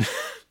in...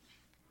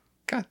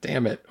 God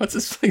damn it, what's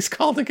this place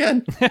called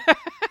again?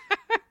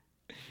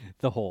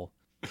 The Hole.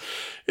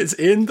 It's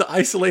in the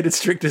isolated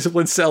strict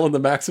discipline cell in the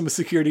maximum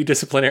security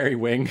disciplinary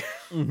wing.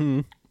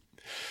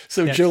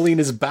 So yes. Jolene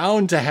is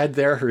bound to head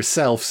there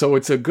herself, so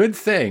it's a good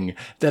thing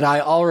that I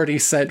already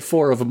sent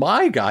 4 of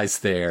my guys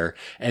there,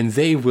 and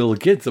they will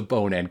get the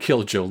bone and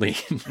kill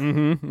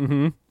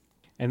Jolene.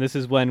 And this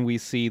is when we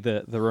see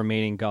the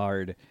remaining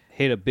guard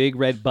hit a big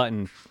red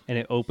button, and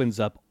it opens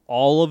up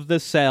all of the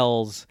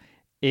cells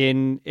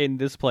in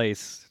this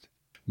place.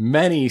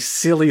 Many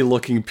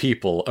silly-looking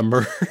people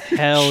emerge.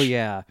 Hell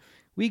yeah.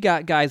 We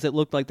got guys that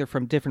look like they're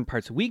from different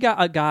parts. We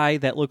got a guy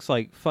that looks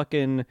like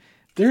fucking...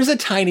 There's a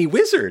tiny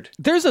wizard.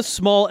 There's a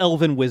small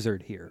elven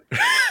wizard here.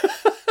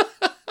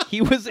 He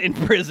was in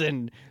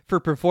prison for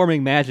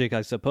performing magic,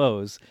 I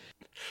suppose.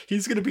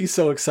 He's going to be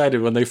so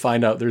excited when they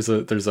find out there's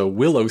a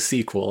Willow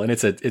sequel, and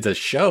it's a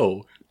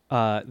show.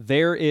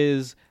 There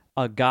is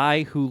a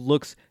guy who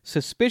looks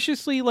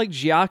suspiciously like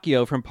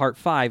Giacchio from Part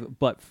 5,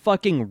 but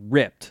fucking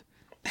ripped.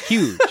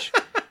 Huge.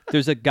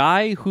 There's a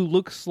guy who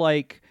looks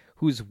like...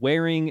 who's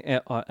wearing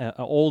an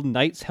old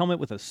knight's helmet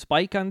with a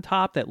spike on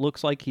top that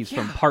looks like he's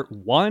from Part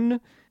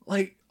 1.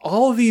 Like,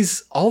 all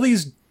these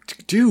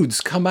dudes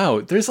come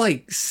out. There's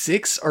like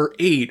 6 or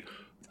 8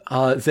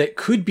 that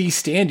could be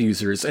stand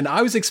users, and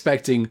I was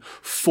expecting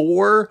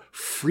 4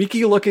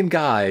 freaky-looking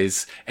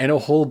guys and a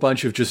whole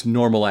bunch of just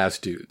normal-ass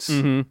dudes.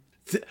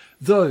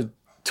 The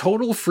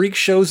Total Freak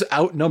shows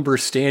outnumber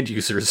stand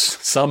users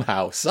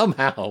somehow.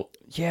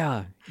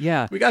 Yeah,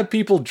 yeah. We got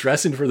people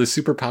dressing for the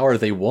superpower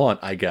they want,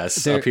 I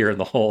guess, up here in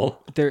the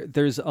hole.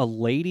 There's a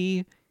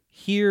lady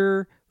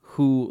here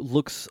who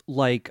looks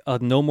like a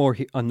No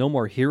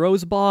More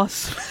Heroes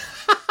boss.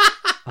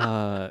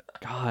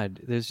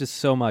 God, there's just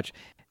so much.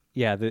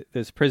 Yeah,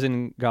 this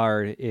prison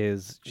guard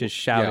is just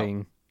shouting.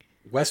 Yeah.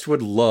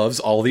 Westwood loves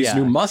all these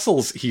new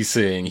muscles he's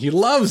seeing. He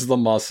loves the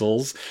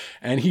muscles,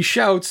 and he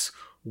shouts,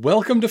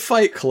 "Welcome to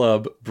Fight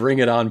Club, bring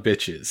it on,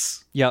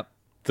 bitches." Yep.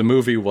 The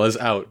movie was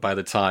out by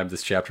the time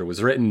this chapter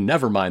was written.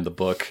 Never mind the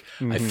book.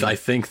 I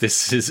think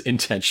this is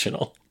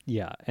intentional.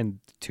 Yeah, and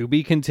to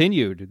be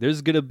continued.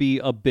 There's gonna be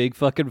a big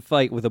fucking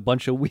fight with a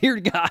bunch of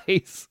weird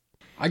guys.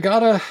 I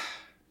gotta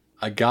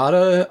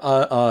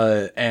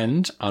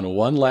end on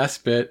one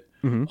last bit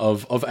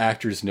of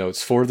actors'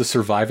 notes for the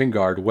surviving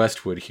guard,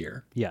 Westwood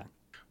here. Yeah.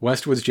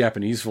 Westwood's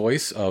Japanese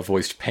voice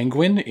voiced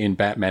Penguin in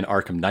Batman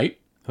Arkham Knight.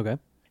 Okay.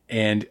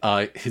 And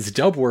his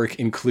dub work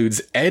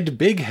includes Ed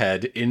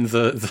Bighead in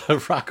the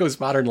Rocko's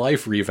Modern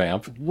Life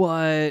revamp.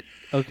 What?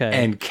 Okay.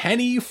 And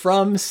Kenny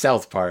from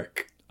South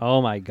Park.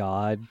 Oh my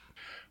god.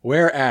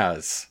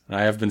 Whereas, and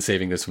I have been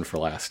saving this one for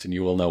last, and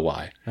you will know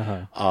why,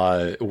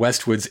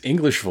 Westwood's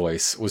English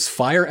voice was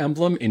Fire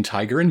Emblem in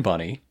Tiger and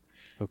Bunny.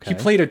 Okay. He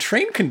played a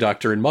train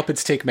conductor in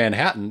Muppets Take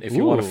Manhattan, if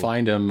you want to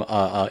find him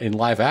in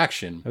live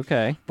action.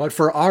 Okay. But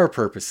for our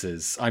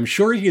purposes, I'm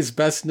sure he is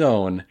best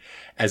known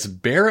as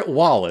Barrett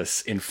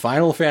Wallace in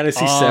Final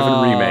Fantasy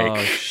VII Remake.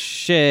 Oh,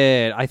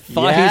 shit. I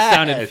thought he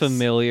sounded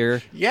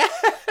familiar. Yeah.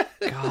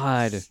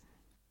 God.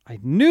 I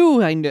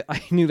knew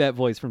that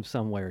voice from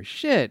somewhere.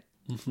 Shit.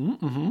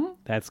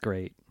 That's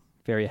great.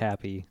 Very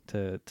happy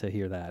to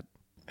hear that.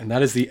 And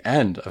that is the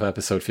end of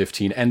episode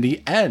 15 and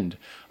the end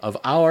of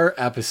our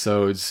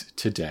episodes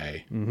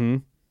today.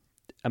 I'm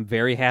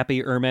very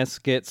happy Hermes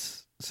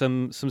gets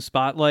some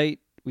spotlight.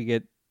 We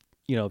get,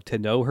 to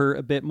know her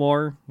a bit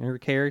more, her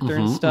character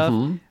and stuff.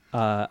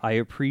 I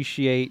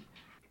appreciate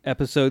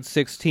episode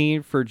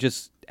 16 for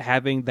just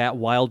having that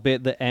wild bit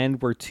at the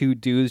end where two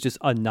dudes just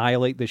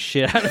annihilate the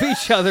shit out of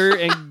each other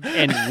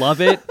and love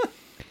it.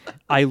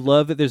 I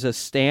love that there's a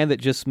stand that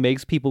just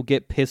makes people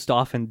get pissed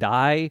off and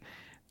die.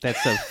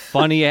 That's a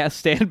funny ass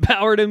stand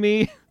power to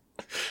me.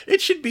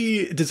 It should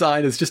be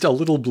designed as just a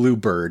little blue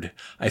bird,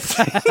 I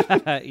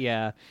think.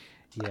 Yeah.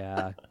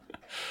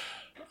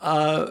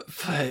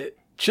 But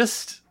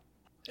just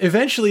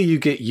eventually you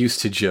get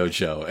used to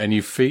JoJo and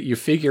you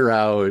figure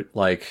out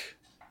like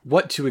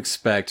what to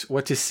expect,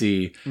 what to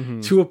see,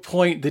 to a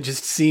point that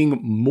just seeing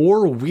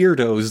more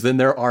weirdos than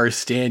there are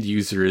stand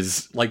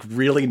users like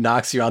really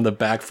knocks you on the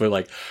back foot.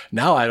 Like,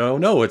 now I don't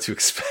know what to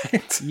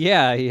expect.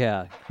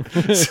 Yeah.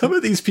 Some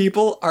of these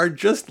people are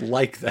just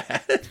like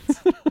that.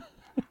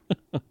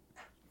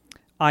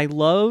 I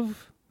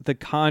love the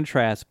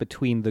contrast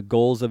between the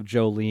goals of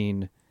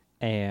Jolene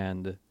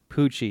and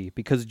Poochie,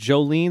 because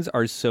Jolene's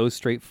are so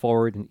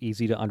straightforward and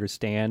easy to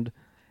understand,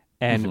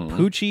 and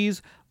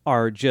Poochie's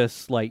are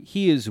just like,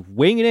 he is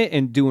winging it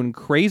and doing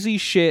crazy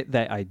shit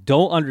that I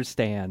don't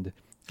understand.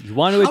 You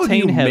want to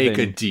attain heaven. How do you make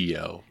a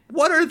Dio?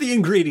 What are the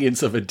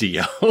ingredients of a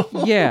Dio?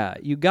 Yeah,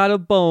 you got a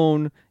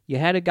bone, you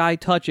had a guy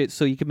touch it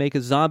so you could make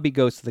a zombie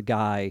ghost of the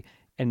guy,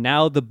 and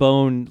now the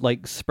bone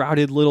like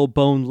sprouted little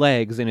bone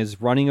legs and is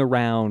running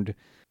around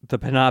the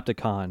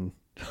Panopticon,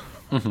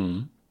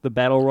 the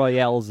Battle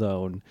Royale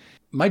zone.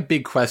 My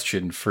big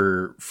question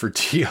for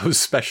Dio's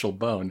special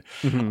bone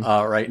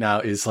right now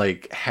is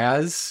like,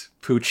 has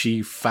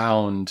Poochie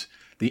found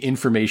the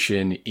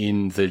information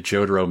in the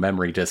Jotaro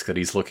memory disk that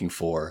he's looking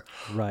for?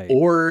 Right.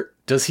 Or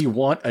does he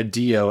want a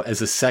Dio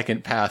as a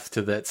second path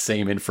to that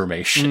same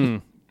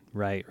information?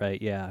 Right,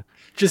 yeah.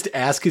 Just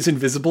ask his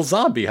invisible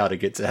zombie how to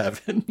get to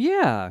heaven.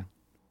 Yeah.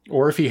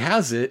 Or if he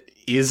has it,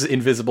 is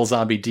invisible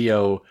zombie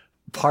Dio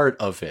part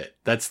of it?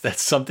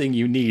 That's something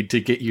you need to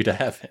get you to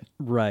heaven.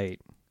 Right.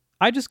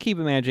 I just keep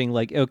imagining,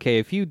 like, okay,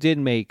 if you did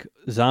make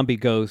Zombie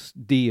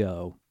Ghost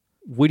Dio,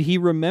 would he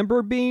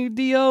remember being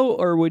Dio,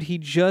 or would he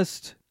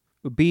just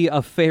be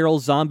a feral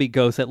zombie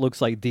ghost that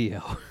looks like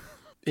Dio?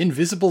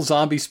 Invisible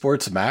Zombie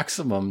Sports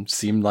Maximum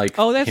seemed like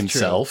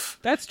himself.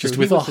 True. That's true. Just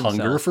with a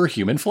hunger for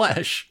human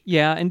flesh.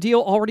 Yeah, and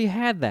Dio already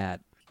had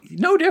that.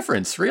 No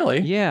difference, really.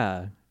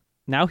 Yeah.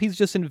 Now he's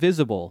just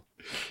invisible.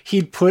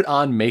 He'd put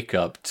on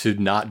makeup to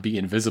not be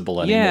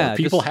invisible anymore. Yeah,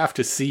 People have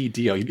to see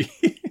Dio.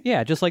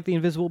 Yeah, just like the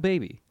Invisible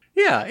Baby.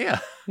 Yeah.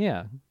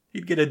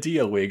 He'd get a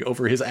Dio wig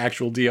over his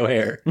actual Dio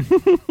hair.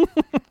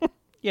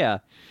 Yeah.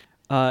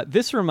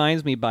 This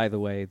reminds me, by the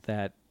way,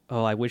 that,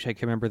 I wish I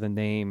could remember the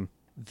name.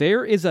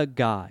 There is a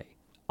guy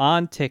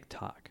on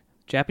TikTok,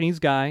 Japanese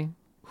guy,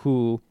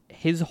 who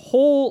his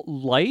whole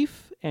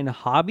life and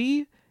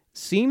hobby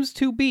seems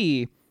to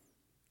be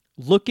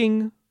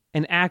looking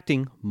and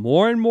acting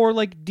more and more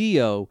like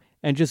Dio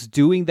and just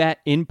doing that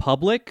in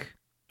public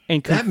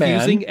and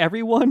confusing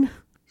everyone.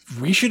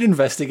 we should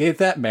investigate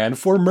that man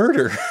for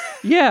murder.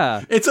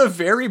 Yeah. It's a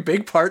very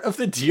big part of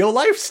the Dio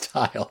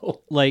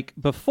lifestyle. Like,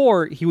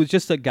 before, he was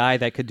just a guy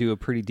that could do a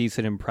pretty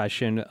decent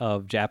impression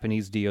of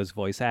Japanese Dio's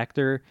voice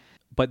actor.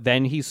 But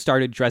then he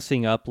started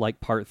dressing up like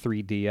Part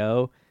 3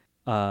 Dio.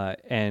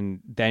 And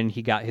then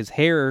he got his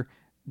hair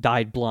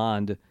dyed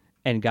blonde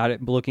and got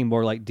it looking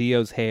more like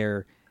Dio's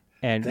hair.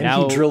 And then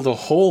now he drilled a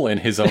hole in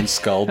his own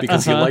skull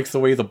because he liked the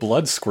way the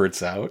blood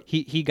squirts out.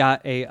 he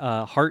got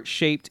a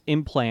heart-shaped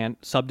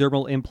implant,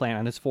 subdermal implant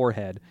on his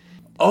forehead.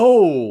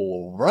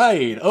 Oh,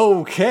 right.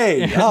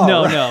 Okay.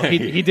 No, right.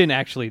 he didn't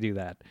actually do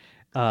that.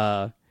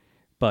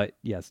 But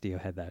yes, Dio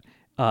had that.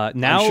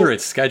 Now I'm sure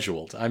it's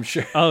scheduled. I'm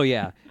sure. Oh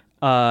yeah.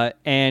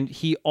 And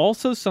he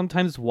also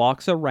sometimes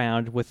walks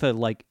around with a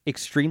like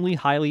extremely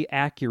highly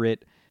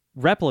accurate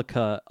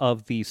replica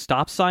of the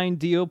stop sign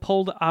Dio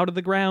pulled out of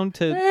the ground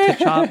to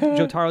chop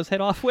Jotaro's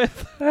head off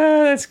with.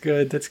 That's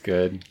good. That's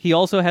good. He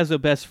also has a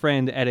best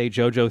friend at a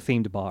JoJo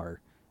themed bar,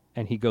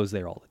 and he goes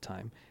there all the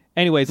time.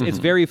 Anyways, it's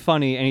very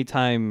funny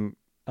anytime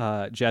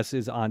Jess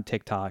is on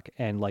TikTok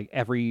and like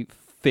every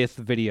fifth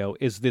video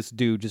is this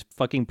dude just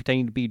fucking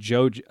pretending to be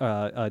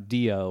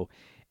Dio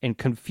and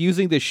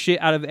confusing the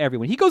shit out of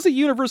everyone. He goes to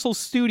Universal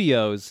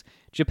Studios,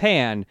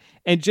 Japan,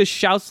 and just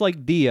shouts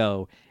like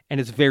Dio, and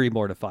it's very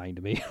mortifying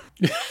to me.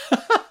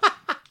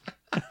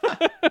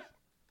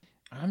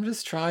 I'm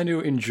just trying to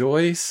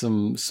enjoy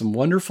some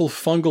wonderful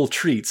fungal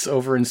treats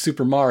over in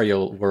Super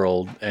Mario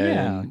World,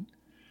 and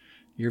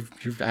you're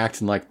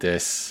acting like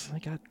this. I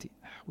got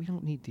we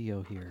don't need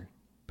Dio here.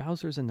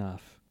 Bowser's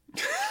enough.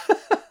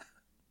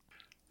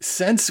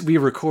 Since we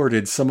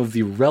recorded some of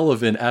the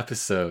relevant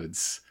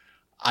episodes,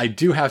 I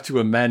do have to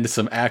amend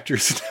some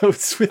actors'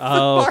 notes with the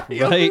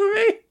Mario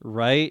movie.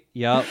 Right,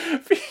 yep.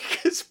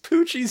 Because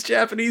Poochie's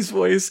Japanese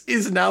voice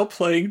is now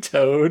playing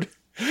Toad.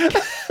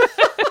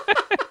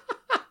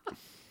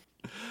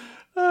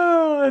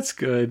 Oh, that's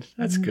good.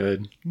 That's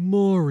good.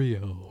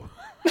 Mario.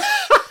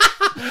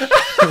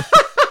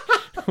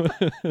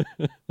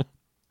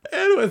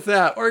 And with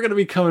that, we're going to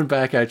be coming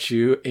back at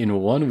you in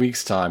 1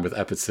 week's time with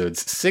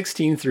episodes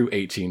 16 through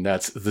 18.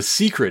 That's The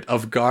Secret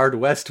of Guard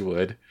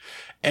Westwood,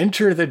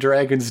 Enter the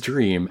Dragon's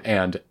Dream,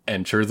 and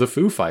Enter the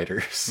Foo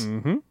Fighters.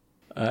 Mm-hmm.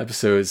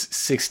 Episodes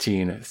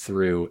 16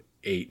 through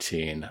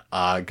 18.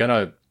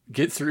 Gonna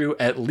get through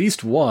at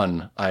least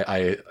one,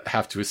 I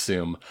have to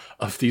assume,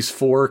 of these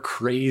four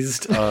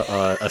crazed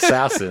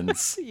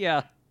assassins.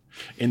 Yeah.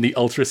 In the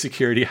Ultra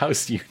Security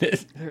House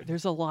unit.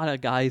 There's a lot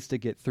of guys to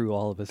get through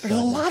all of a sudden. There's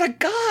a lot of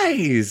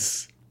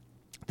guys!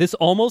 This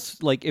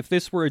almost, like, if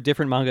this were a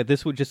different manga,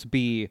 this would just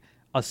be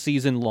a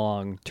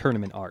season-long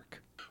tournament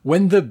arc.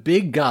 When the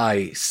big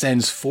guy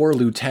sends 4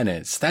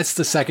 lieutenants, that's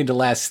the second to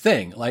last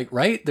thing. Like,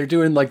 right? They're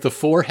doing, like, the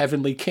 4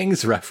 Heavenly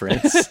Kings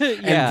reference.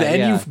 And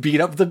then you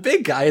beat up the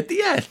big guy at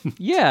the end.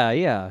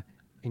 Yeah.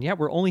 And yet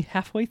we're only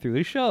halfway through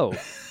the show.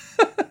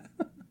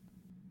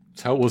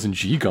 That's how it was in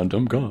G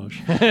Gundam,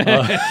 gosh.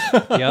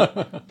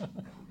 Yep.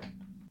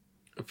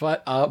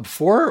 But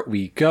before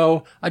we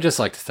go, I'd just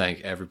like to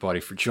thank everybody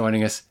for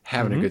joining us,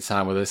 having a good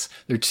time with us.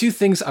 There are 2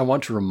 things I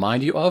want to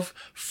remind you of.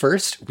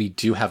 First, we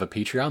do have a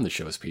Patreon. The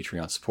show is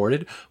Patreon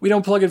supported. We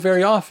don't plug it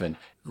very often.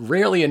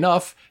 Rarely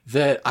enough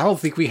that I don't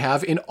think we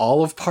have in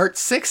all of part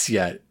 6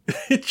 yet.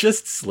 It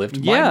just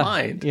slipped my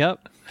mind.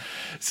 Yep.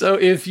 So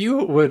if you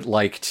would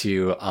like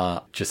to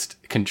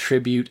just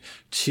contribute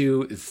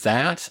to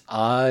that,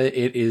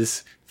 it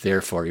is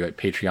there for you at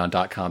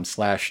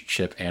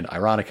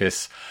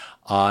patreon.com/ChipAndIronicus.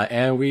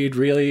 And we'd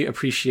really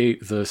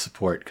appreciate the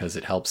support because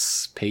it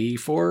helps pay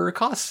for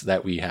costs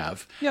that we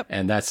have. Yep.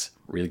 And that's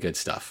really good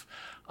stuff.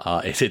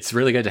 It's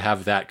really good to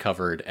have that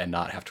covered and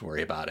not have to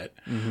worry about it.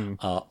 Mm-hmm.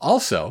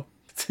 Also,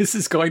 this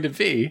is going to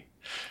be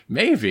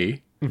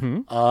maybe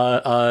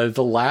the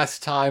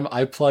last time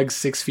I plug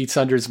 6 Feet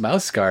Under's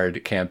Mouse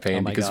Guard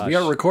campaign, because we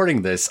are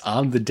recording this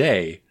on the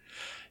day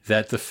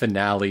that the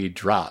finale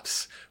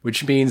drops,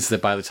 which means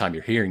that by the time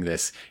you're hearing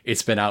this,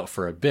 it's been out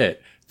for a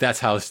bit. That's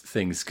how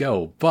things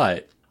go.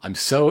 But I'm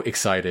so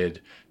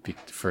excited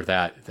for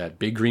that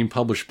big green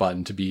publish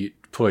button to be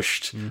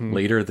pushed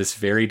later this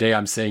very day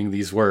I'm saying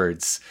these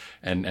words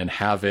and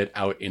have it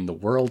out in the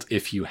world.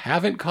 If you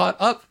haven't caught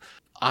up,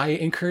 I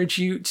encourage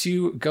you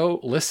to go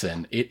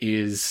listen. It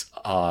is,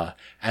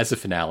 as a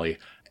finale,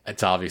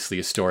 it's obviously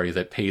a story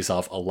that pays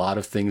off a lot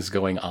of things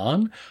going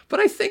on, but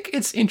I think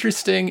it's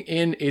interesting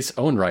in its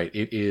own right.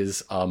 It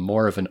is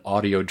more of an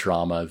audio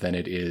drama than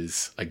it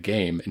is a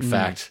game. In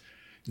fact,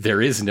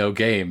 there is no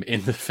game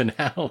in the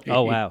finale.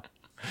 Oh, wow.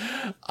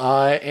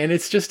 And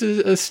it's just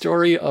a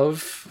story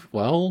of,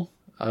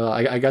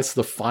 I guess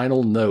the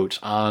final note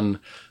on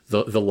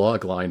the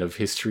log line of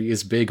history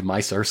is big,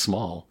 mice are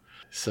small.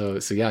 So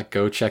yeah,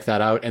 go check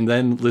that out. And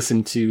then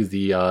listen to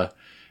the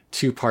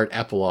 2-part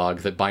epilogue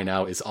that by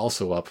now is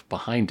also up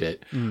behind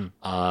it,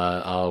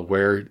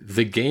 where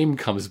the game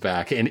comes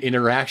back and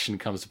interaction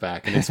comes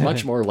back. And it's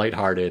much more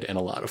lighthearted and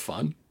a lot of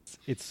fun.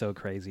 It's so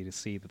crazy to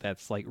see that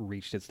that's like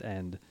reached its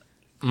end.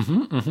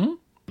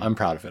 I'm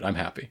proud of it. I'm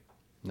happy.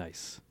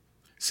 Nice.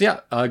 So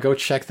yeah, go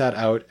check that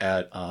out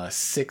at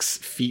 6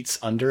 Feet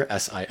Under,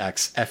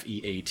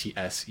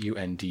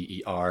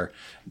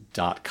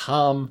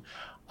 SIXFEATSUNDER.com.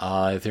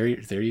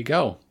 There you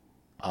go.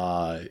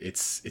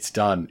 It's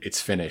done.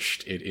 It's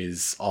finished. It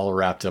is all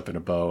wrapped up in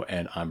a bow,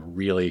 and I'm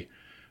really,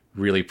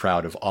 really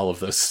proud of all of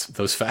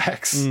those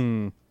facts.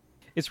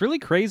 It's really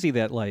crazy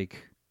that,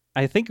 like,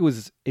 I think it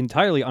was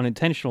entirely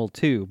unintentional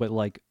too, but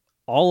like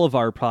all of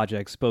our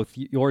projects, both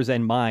yours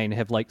and mine,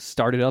 have like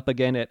started up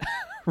again at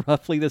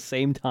roughly the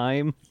same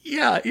time.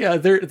 Yeah.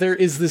 There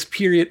is this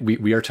period.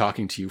 We are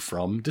talking to you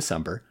from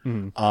December.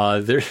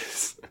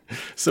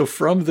 So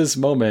from this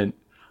moment,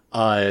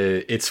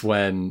 it's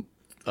when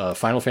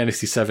Final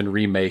Fantasy VII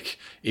Remake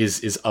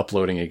is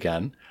uploading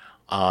again.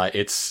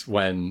 It's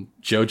when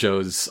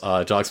JoJo's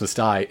Dogs Must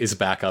Die is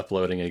back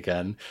uploading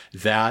again.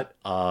 That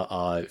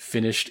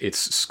finished its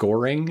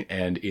scoring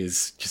and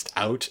is just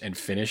out and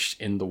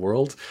finished in the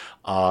world.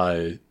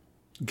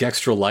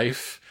 Gextra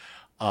Life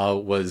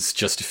was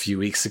just a few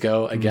weeks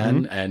ago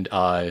again, and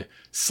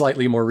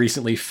slightly more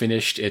recently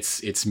finished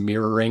its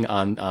mirroring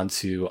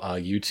onto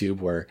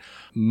YouTube, where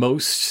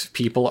most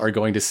people are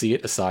going to see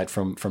it, aside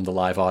from the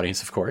live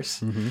audience, of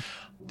course.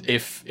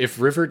 If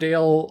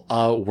Riverdale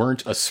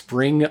weren't a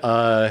spring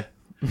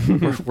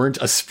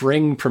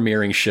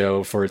premiering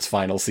show for its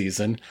final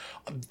season,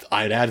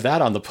 I'd add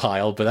that on the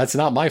pile, but that's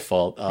not my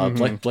fault.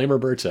 Blame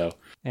Roberto.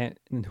 And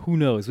who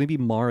knows? Maybe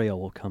Mario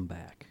will come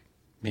back.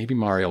 Maybe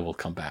Mario will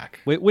come back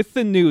with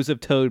the news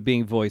of Toad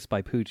being voiced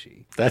by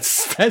Poochie.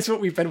 That's what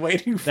we've been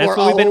waiting for. That's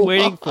what we've been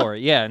waiting for.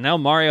 Yeah, now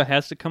Mario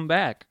has to come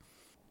back.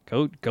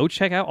 Go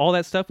check out all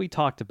that stuff we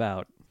talked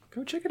about.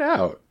 Go check it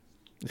out.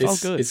 It's all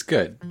good. It's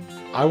good.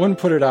 I wouldn't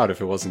put it out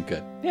if it wasn't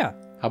good. Yeah.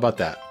 How about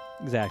that?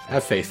 Exactly.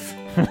 Have faith.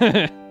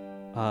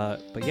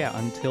 But yeah,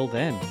 until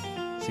then,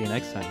 see you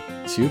next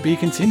time. To be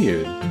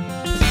continued.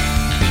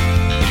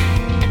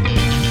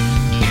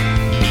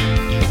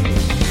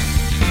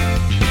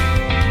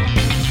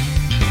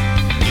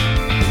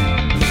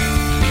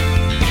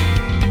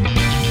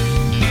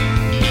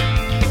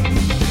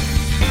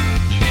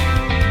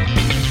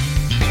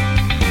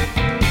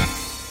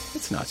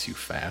 Not too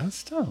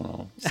fast.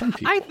 Oh, some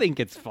people. I think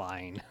it's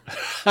fine.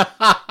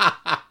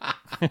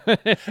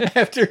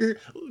 After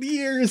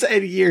years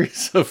and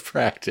years of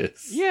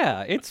practice.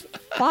 Yeah, it's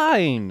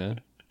fine.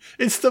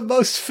 It's the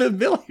most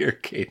familiar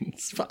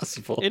cadence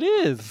possible. It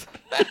is.